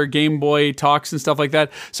comments or Game Boy talks and stuff like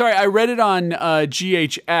that, sorry, I read it on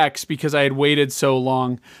GHX because I had waited so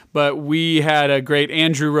long. But we had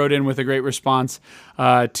Andrew wrote in with a great response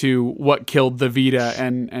to what killed the Vita,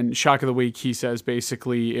 and shock of the week, he says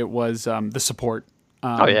basically it was the support.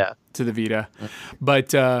 To the Vita,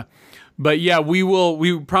 but yeah,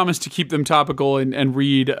 we promise to keep them topical and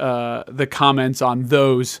read the comments on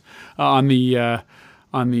those on the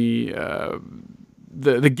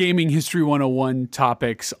Gaming History 101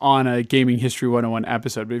 topics on a Gaming History 101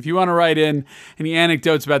 episode. But if you want to write in any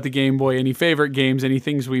anecdotes about the Game Boy, any favorite games, any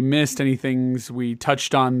things we missed, any things we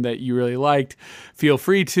touched on that you really liked, feel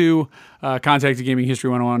free to contact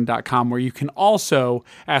gaminghistory101.com, where you can also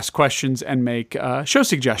ask questions and make show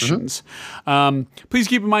suggestions. Please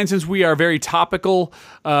keep in mind, since we are very topical,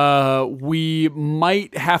 we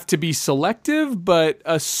might have to be selective, but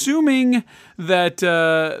assuming that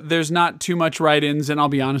there's not too much write-ins, and I'll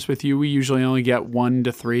be honest with you, we usually only get 1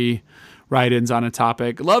 to 3 write-ins on a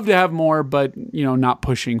topic. Love to have more, but not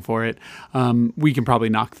pushing for it. We can probably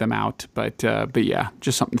knock them out, but yeah,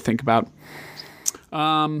 just something to think about.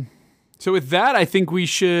 So with that, I think we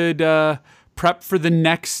should prep for the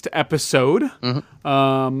next episode.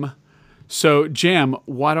 So, Jam,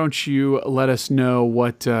 why don't you let us know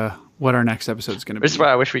what our next episode is going to be? This is where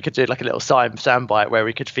I wish we could do like a little soundbite where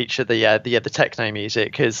we could feature the techno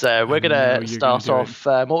music, because we're going to start off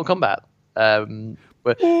Mortal Kombat.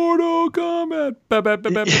 Mortal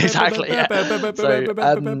Kombat. Exactly. Yeah. So,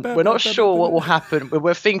 we're not sure what will happen.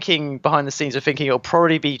 We're thinking behind the scenes. We're thinking it'll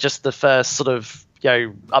probably be just the first sort of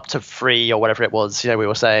up to 3 or whatever it was. We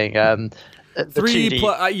were saying. 3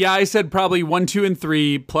 plus, I said probably 1, 2, and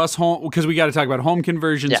 3 plus home, because we got to talk about home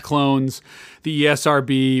conversions, clones, the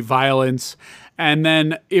ESRB, violence, and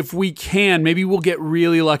then if we can, maybe we'll get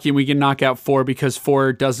really lucky and we can knock out 4, because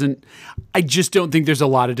 4 doesn't. I just don't think there's a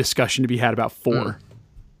lot of discussion to be had about 4.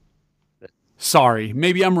 Sorry,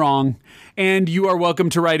 maybe I'm wrong, and you are welcome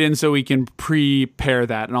to write in so we can prepare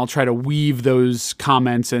that, and I'll try to weave those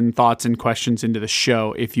comments and thoughts and questions into the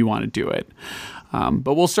show if you want to do it.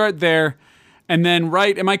 But we'll start there. And then,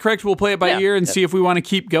 am I correct? We'll play it by ear and see if we want to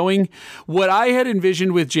keep going. What I had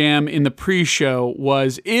envisioned with Jam in the pre-show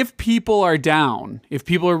was if people are down, if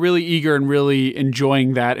people are really eager and really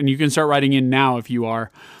enjoying that, and you can start writing in now if you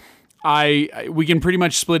are, we can pretty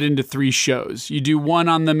much split into 3 shows. You do one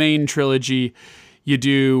on the main trilogy. You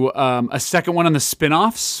do a second one on the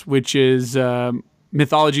spin-offs, which is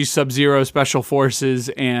Mythology, Sub-Zero, Special Forces,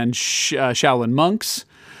 and Shaolin Monks.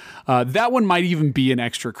 That one might even be an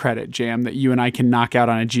extra credit, Jam, that you and I can knock out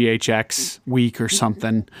on a GHX week or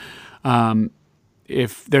something.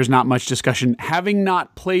 If there's not much discussion, having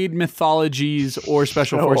not played Mythologies or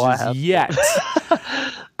Special Forces yet,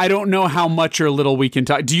 I don't know how much or little we can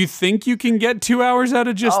talk. Do you think you can get 2 hours out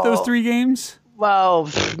of just those 3 games? Well,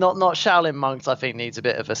 not Shaolin Monks. I think needs a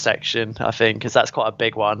bit of a section. I think because that's quite a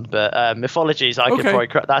big one. But Mythologies, could probably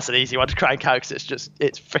that's an easy one to crank out because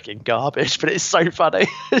it's freaking garbage. But it's so funny.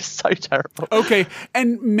 It's so terrible. Okay,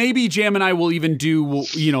 and maybe Jam and I will even do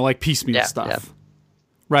like piecemeal stuff,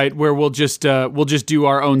 right? Where we'll just do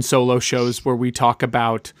our own solo shows where we talk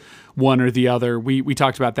about one or the other. We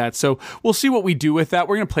talked about that. So we'll see what we do with that.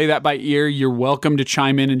 We're going to play that by ear. You're welcome to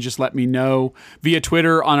chime in and just let me know via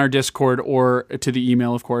Twitter, on our Discord, or to the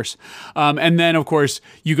email, of course. And then, of course,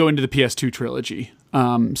 you go into the PS2 trilogy.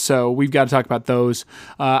 So we've got to talk about those.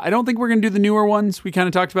 I don't think we're going to do the newer ones. We kind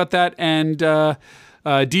of talked about that. And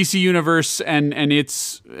DC Universe and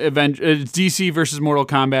its DC versus Mortal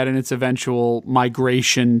Kombat and its eventual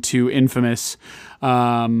migration to Infamous.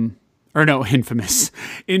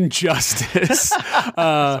 Injustice.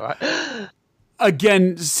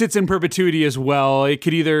 Again, sits in perpetuity as well. It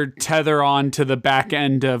could either tether on to the back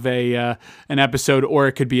end of an episode, or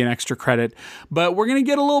it could be an extra credit. But we're going to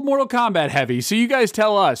get a little Mortal Kombat heavy. So you guys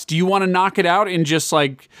tell us, do you want to knock it out in just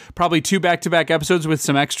like probably 2 back-to-back episodes with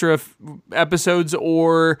some extra episodes,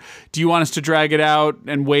 or do you want us to drag it out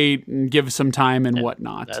and wait and give some time and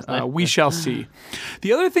whatnot? We shall see.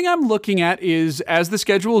 The other thing I'm looking at is, as the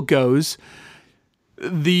schedule goes,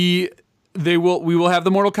 we will have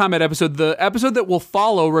the Mortal Kombat episode. The episode that will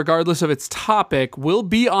follow, regardless of its topic, will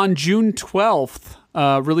be on June 12th,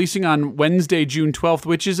 releasing on Wednesday, June 12th,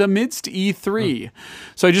 which is amidst E3.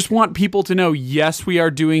 So I just want people to know, yes, we are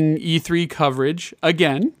doing E3 coverage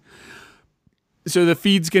again. So the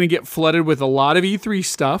feed's going to get flooded with a lot of E3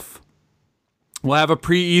 stuff. We'll have a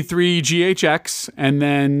pre-E3 GHX, and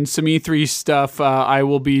then some E3 stuff I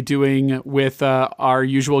will be doing with our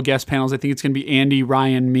usual guest panels. I think it's going to be Andy,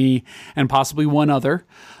 Ryan, me, and possibly one other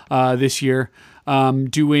this year,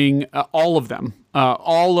 doing all of them.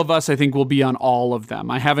 All of us, I think, will be on all of them.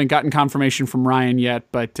 I haven't gotten confirmation from Ryan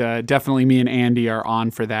yet, but definitely me and Andy are on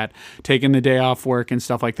for that, taking the day off work and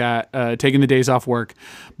stuff like that, taking the days off work.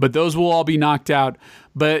 But those will all be knocked out.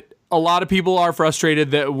 But a lot of people are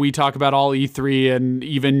frustrated that we talk about all E3, and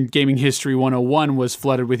even Gaming History 101 was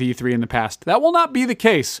flooded with E3 in the past. That will not be the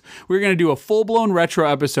case. We're going to do a full-blown retro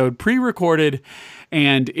episode, pre-recorded,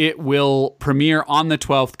 and it will premiere on the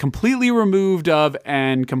 12th, completely removed of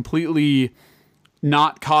and completely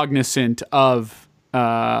not cognizant of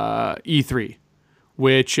E3.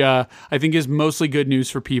 Which I think is mostly good news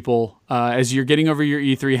for people. As you're getting over your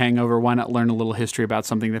E3 hangover, why not learn a little history about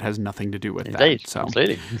something that has nothing to do with that? So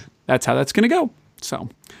that's how that's going to go. So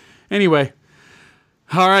anyway,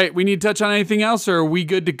 all right, we need to touch on anything else, or are we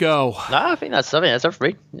good to go? No, I think that's something. That's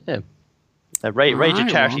everything. Yeah. Raid your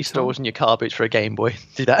charity stores and your car boots for a Game Boy.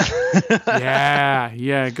 Do that.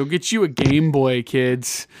 Yeah. Go get you a Game Boy,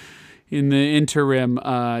 kids. In the interim,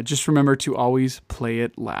 just remember to always play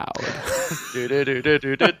it loud.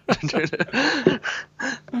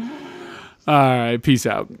 All right, peace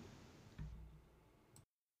out.